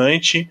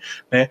relevante,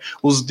 né,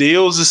 os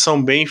deuses são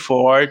bem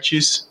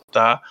fortes,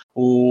 tá,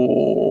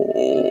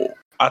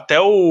 até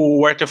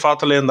o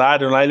artefato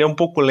lendário lá, ele é um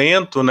pouco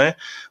lento, né,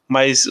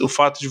 mas o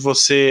fato de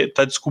você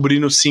estar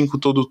descobrindo 5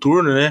 todo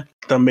turno, né,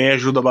 também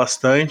ajuda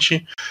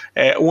bastante.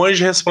 O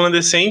Anjo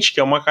Resplandecente, que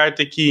é uma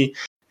carta que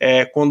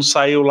quando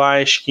saiu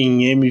lá, acho que em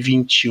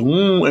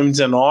M21,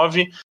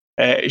 M19,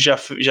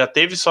 já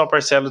teve sua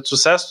parcela de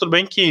sucesso. Tudo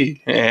bem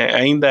que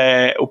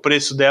o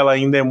preço dela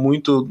ainda é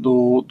muito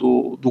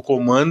do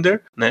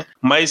Commander, né?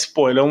 Mas,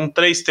 pô, ele é um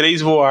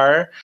 3/3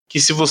 voar, que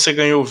se você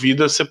ganhou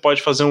vida, você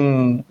pode fazer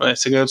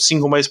você ganhou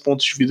 5 mais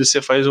pontos de vida, você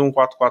faz um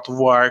 4/4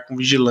 voar com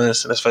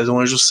vigilância, né? Você faz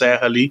um Anjo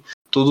Serra ali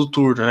todo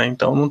turno, né?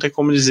 Então não tem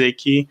como dizer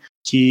que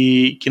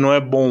não é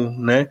bom,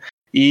 né?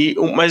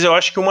 Mas eu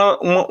acho que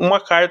uma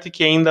carta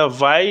que ainda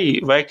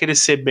vai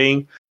crescer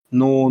bem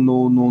no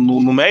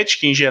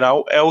Magic em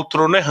geral é o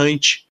Trono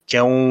Errante, que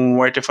é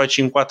um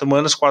artefatinho 4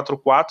 manas,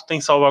 4/4, tem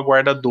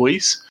salvaguarda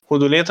 2.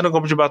 Quando ele entra no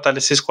campo de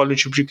batalha, você escolhe um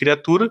tipo de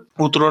criatura.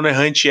 O Trono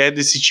Errante é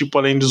desse tipo,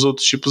 além dos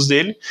outros tipos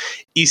dele.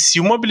 E se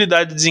uma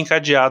habilidade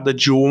desencadeada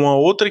de uma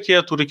outra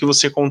criatura que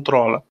você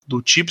controla,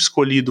 do tipo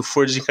escolhido,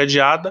 for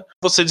desencadeada,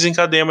 você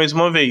desencadeia mais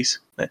uma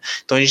vez, né?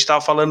 Então a gente estava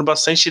falando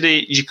bastante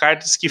de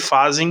cartas que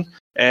fazem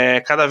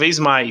cada vez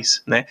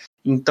mais, né?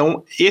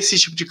 Então esse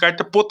tipo de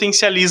carta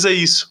potencializa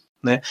isso,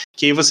 né?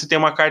 Que aí você tem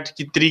uma carta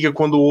que triga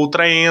quando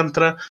outra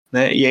entra,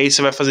 né? E aí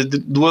você vai fazer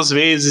 2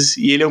 vezes,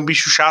 e ele é um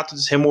bicho chato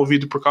de ser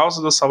removido por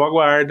causa da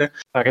salvaguarda.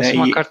 Parece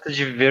uma carta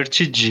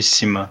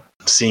divertidíssima.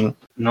 Sim.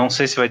 Não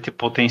sei se vai ter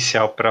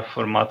potencial para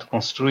formato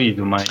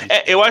construído, mas...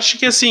 eu acho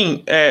que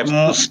assim...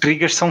 Os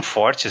triggers são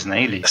fortes,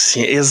 né, Eli?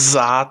 Sim,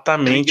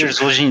 exatamente. Os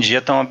triggers hoje em dia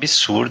estão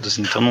absurdos,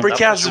 então não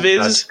porque dá pra às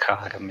vezes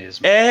cara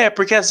mesmo.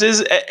 Porque às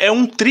vezes é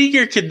um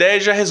trigger que der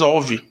e já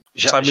resolve.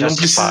 Sabe? Já não se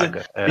precisa,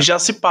 paga. Já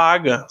se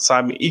paga,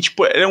 sabe? E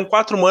tipo, ele é um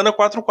 4 mana,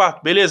 4/4.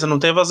 Beleza, não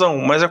tem evasão,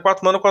 mas é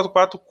 4 mana,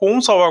 4/4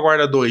 com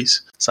salvaguarda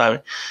 2,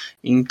 sabe?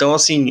 Então,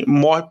 assim,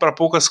 morre pra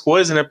poucas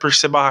coisas, né? Por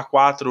ser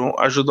 /4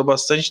 ajuda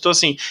bastante. Então,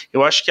 assim,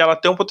 eu acho que ela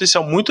tem um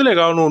potencial muito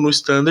legal no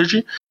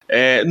Standard.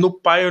 no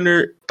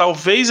Pioneer,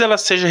 talvez ela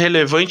seja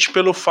relevante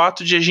pelo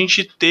fato de a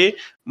gente ter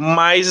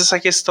mais essa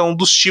questão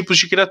dos tipos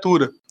de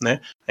criatura,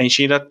 né? A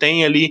gente ainda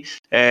tem ali,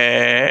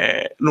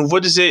 não vou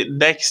dizer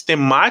decks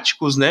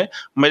temáticos, né?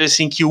 Mas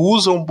assim, que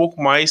usam um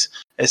pouco mais,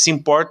 se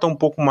importam um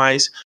pouco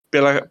mais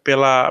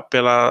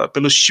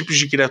pelos tipos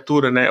de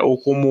criatura, né? Ou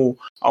como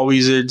a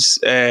Wizards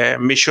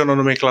mexeu na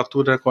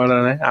nomenclatura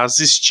agora, né? As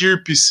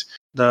estirpes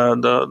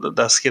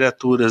das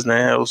criaturas,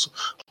 né?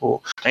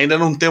 Ainda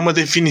não tem uma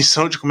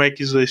definição de como é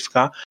que isso vai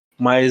ficar,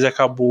 mas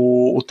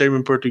acabou, o termo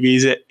em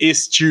português é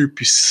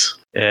estirpes.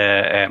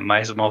 É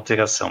mais uma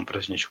alteração para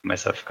a gente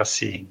começar a ficar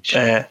ciente.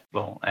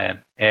 Bom,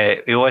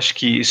 eu acho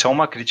que isso é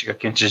uma crítica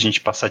que antes de a gente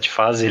passar de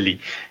fase,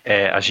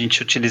 a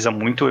gente utiliza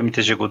muito o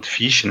MTG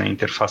Goldfish, né, a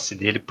interface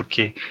dele,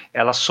 porque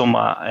ela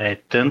soma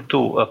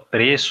tanto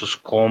preços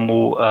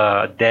como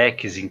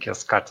decks em que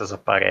as cartas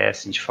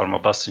aparecem de forma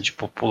bastante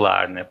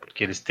popular, né,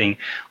 porque eles têm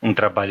um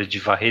trabalho de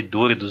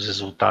varredura dos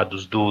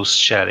resultados dos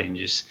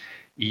challenges.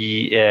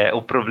 E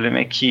o problema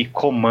é que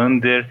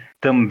Commander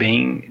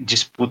também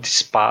disputa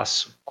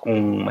espaço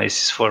com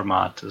esses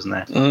formatos,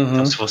 né?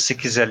 Então, se você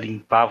quiser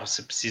limpar,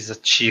 você precisa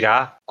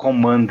tirar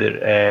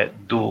Commander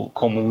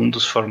como um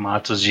dos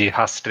formatos de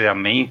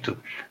rastreamento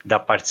da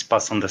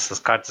participação dessas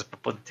cartas para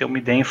poder ter uma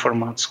ideia em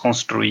formatos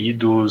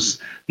construídos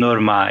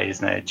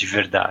normais, né? De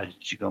verdade,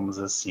 digamos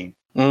assim.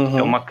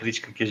 É uma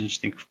crítica que a gente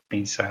tem que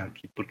pensar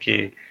aqui,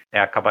 porque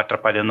acaba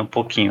atrapalhando um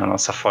pouquinho a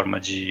nossa forma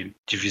de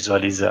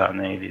visualizar,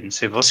 né? Não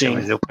sei você,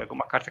 mas eu pego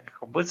uma carta que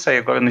acabou de sair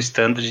agora no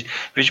Standard,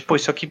 vejo, pô,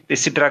 isso aqui,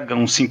 esse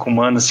dragão 5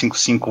 mana,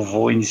 5/5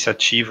 voa,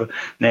 iniciativa,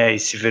 né?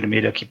 Esse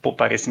vermelho aqui, pô,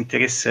 parece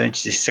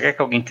interessante. Será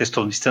que alguém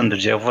testou no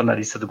Standard? Aí eu vou na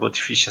lista do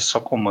Goldfish, é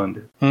só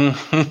Commander.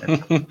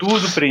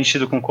 Tudo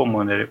preenchido com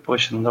Commander.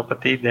 Poxa, não dá pra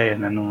ter ideia,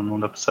 né? Não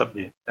dá pra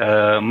saber.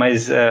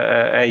 Mas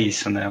é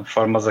isso, né?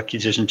 Formas aqui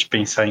de a gente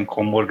pensar em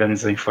como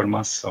organizar a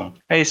informação.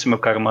 É isso, meu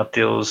caro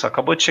Matheus.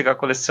 Acabou de chegar a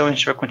coleção, a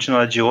gente vai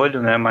continuar de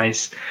olho, né?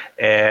 Mas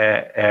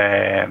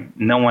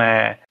não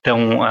é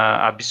tão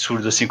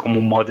absurdo assim como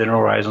o Modern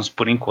Horizons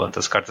por enquanto.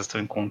 As cartas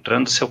estão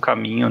encontrando seu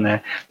caminho,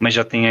 né? Mas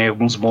já tem aí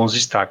alguns bons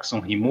destaques. Um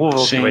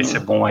Removal, que vai ser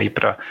bom aí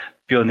para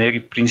Pioneiro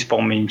e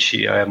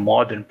principalmente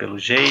Modern pelo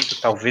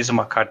jeito, talvez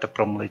uma carta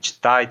para Amulet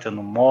Titan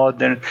no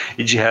Modern,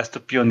 e de resto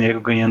o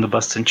Pioneiro ganhando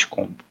bastante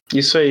combo.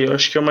 Isso aí, eu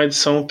acho que é uma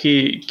edição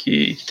que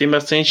tem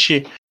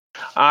bastante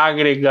a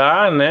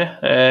agregar, né?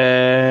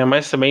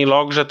 Mas também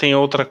logo já tem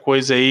outra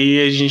coisa aí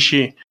e a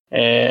gente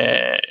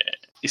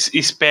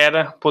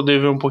espera poder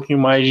ver um pouquinho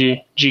mais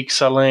de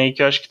Ixalan aí,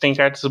 que eu acho que tem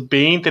cartas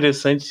bem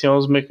interessantes, tem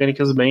umas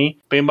mecânicas bem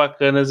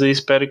bacanas, e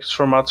espero que os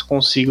formatos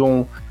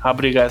consigam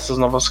abrigar essas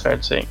novas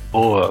cartas aí.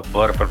 Boa,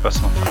 bora para a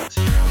próxima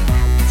fase.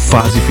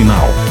 Fase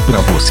final,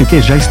 para você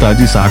que já está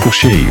de saco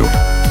cheio.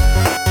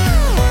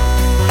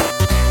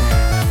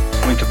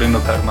 Muito bem,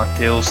 meu caro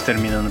Matheus,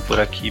 terminando por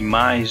aqui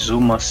mais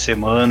uma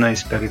semana,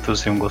 espero que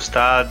todos tenham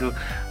gostado.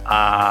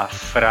 A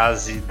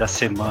frase da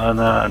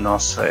semana,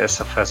 nossa,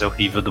 essa frase é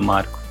horrível do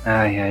Marco.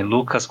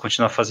 Lucas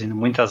continua fazendo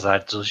muitas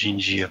artes hoje em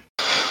dia.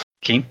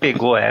 Quem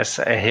pegou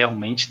essa é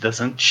realmente das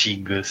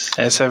antigas.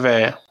 Essa é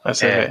velha.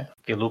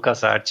 Porque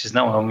Lucas Artes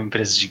não é uma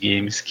empresa de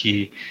games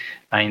que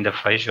ainda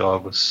faz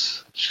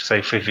jogos. Acho que isso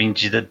aí foi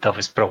vendida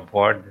talvez para o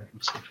Border,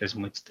 não sei, faz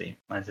muito tempo.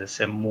 Mas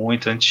essa é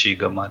muito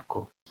antiga,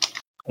 Marco.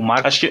 O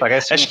Marco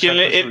parece um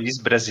juiz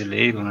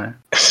brasileiro, né?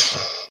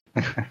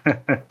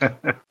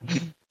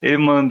 Ele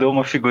mandou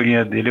uma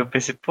figurinha dele, eu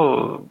pensei,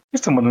 pô,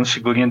 eles estão mandando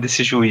figurinha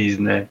desse juiz,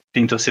 né?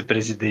 Tentou ser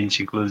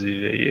presidente,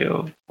 inclusive. Aí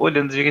eu,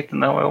 olhando direito,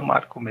 não, é o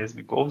Marco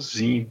mesmo,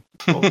 igualzinho.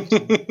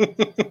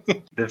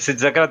 Deve ser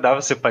desagradável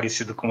ser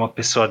parecido com uma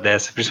pessoa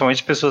dessa,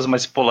 principalmente pessoas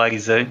mais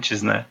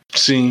polarizantes, né?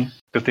 Sim.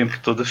 Porque o tempo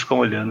todo ficam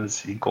olhando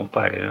assim,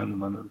 comparando,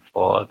 mandando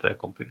foto, é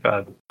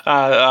complicado.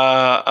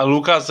 A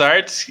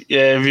LucasArts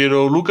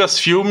virou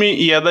Lucasfilm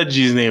e é da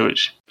Disney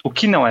hoje. O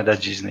que não é da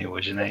Disney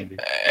hoje, né, Ibi?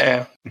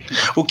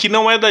 O que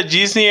não é da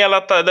Disney, ela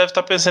deve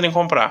estar pensando em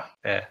comprar.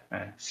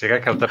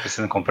 Será que ela tá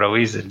pensando em comprar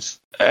Wizards?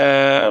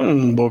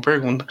 Boa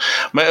pergunta.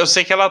 Mas eu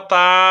sei que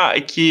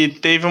que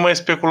teve uma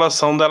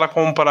especulação dela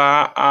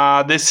comprar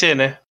a DC,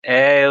 né?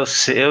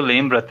 Eu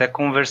lembro, até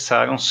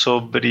conversaram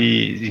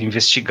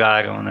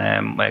investigaram,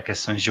 né,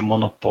 questões de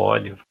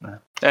monopólio, né?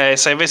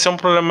 Isso aí vai ser um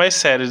problema mais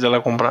sério dela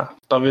comprar.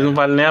 Talvez não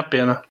vale nem a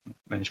pena.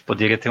 A gente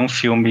poderia ter um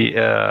filme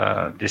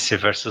DC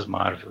versus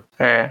Marvel.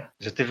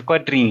 Já teve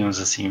quadrinhos,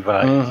 assim,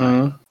 vários.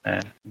 Uhum. Né?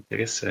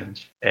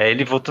 Interessante.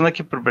 Ele voltando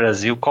aqui pro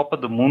Brasil, Copa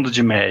do Mundo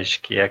de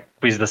Magic,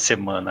 quiz da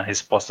semana, a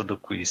resposta do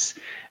quiz.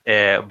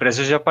 O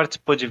Brasil já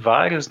participou de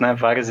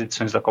várias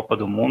edições da Copa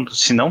do Mundo,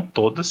 se não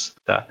todas,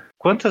 tá?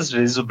 Quantas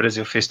vezes o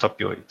Brasil fez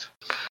top 8?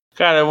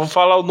 Cara, eu vou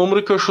falar o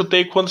número que eu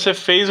chutei quando você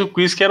fez o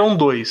quiz, que eram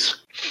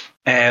 2.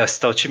 Você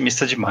tá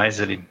otimista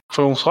demais ali.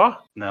 Foi um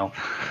só? Não.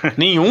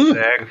 Nenhum?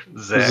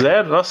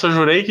 Zero. Nossa, eu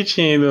jurei que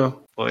tinha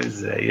ido.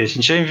 Pois é, e a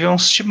gente já enviou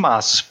uns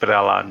timaços pra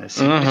lá, né?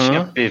 Sempre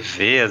tinha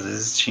PV, às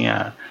vezes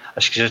tinha...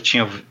 Acho que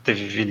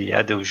teve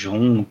Viliadel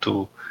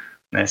junto,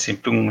 né?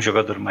 Sempre um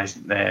jogador mais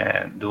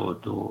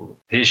do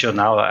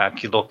regional,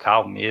 aqui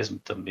local mesmo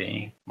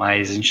também.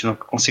 Mas a gente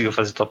nunca conseguiu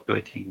fazer top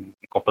 8 em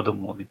Copa do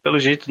Mundo. E pelo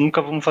jeito,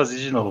 nunca vamos fazer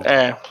de novo.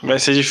 Vai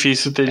ser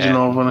difícil ter de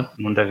novo, né?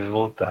 Não deve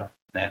voltar.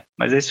 Né?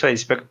 Mas é isso aí,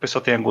 espero que o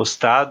pessoal tenha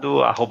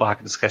gostado.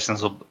 @RakdosCast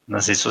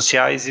nas redes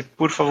sociais. E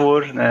por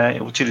favor,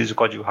 né, utilize o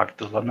código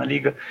Rakdos lá na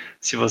liga,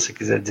 se você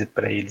quiser dizer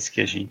para eles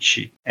que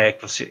que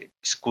você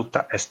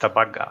escuta esta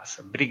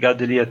bagaça.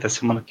 Obrigado, Eli, até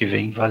semana que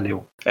vem,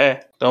 valeu.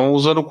 Então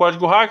usando o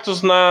código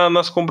Rakdos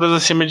nas compras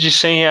acima de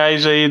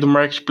R$100 aí do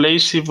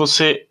Marketplace,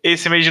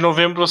 esse mês de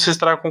novembro você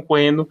estará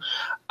concorrendo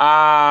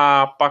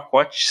a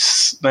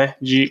pacotes, né,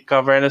 de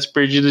Cavernas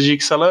perdidas de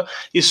Ixalan.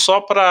 E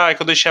só para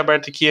que eu deixei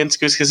aberto aqui antes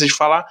que eu esqueci de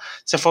falar,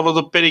 você falou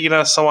do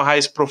peregrinação à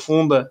raiz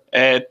profunda,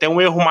 tem um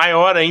erro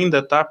maior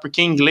ainda, tá?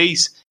 Porque em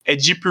inglês é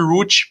Deep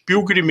Root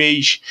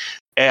Pilgrimage.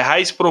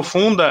 Raiz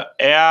profunda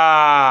é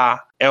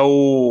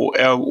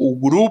o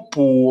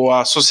grupo,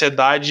 a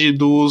sociedade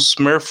dos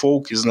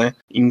merfolks, né?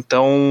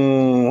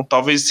 Então,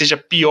 talvez seja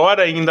pior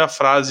ainda a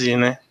frase,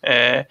 né?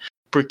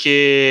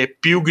 Porque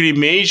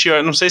pilgrimage,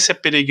 eu não sei se é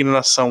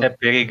peregrinação. É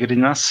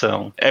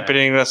peregrinação. É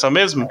peregrinação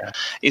mesmo?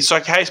 E só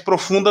que raiz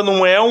profunda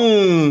não é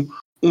um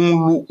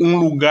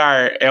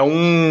lugar, é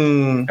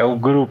o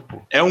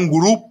grupo. É um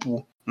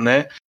grupo,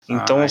 né?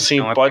 Então, assim,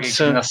 então pode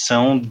ser... a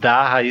peregrinação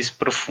da raiz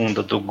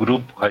profunda, do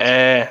grupo.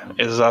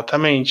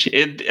 Exatamente.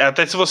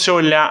 Até se você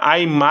olhar a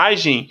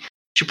imagem,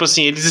 tipo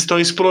assim, eles estão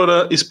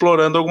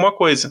explorando alguma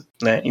coisa,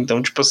 né?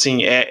 Então, tipo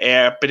assim,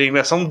 é a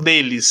peregrinação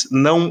deles,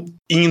 não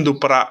indo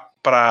pra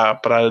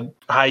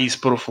raiz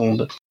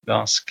profunda.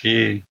 Nossa,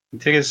 que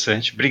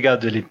interessante.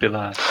 Obrigado, Eli,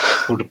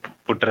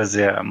 por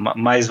trazer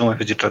mais um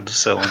erro de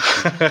tradução.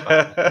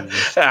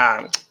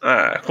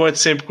 Conte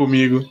sempre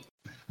comigo.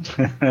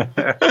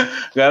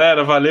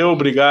 Galera, valeu,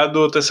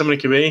 obrigado, até semana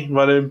que vem.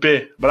 Valeu,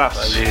 MP,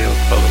 abraço. Valeu,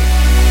 falou.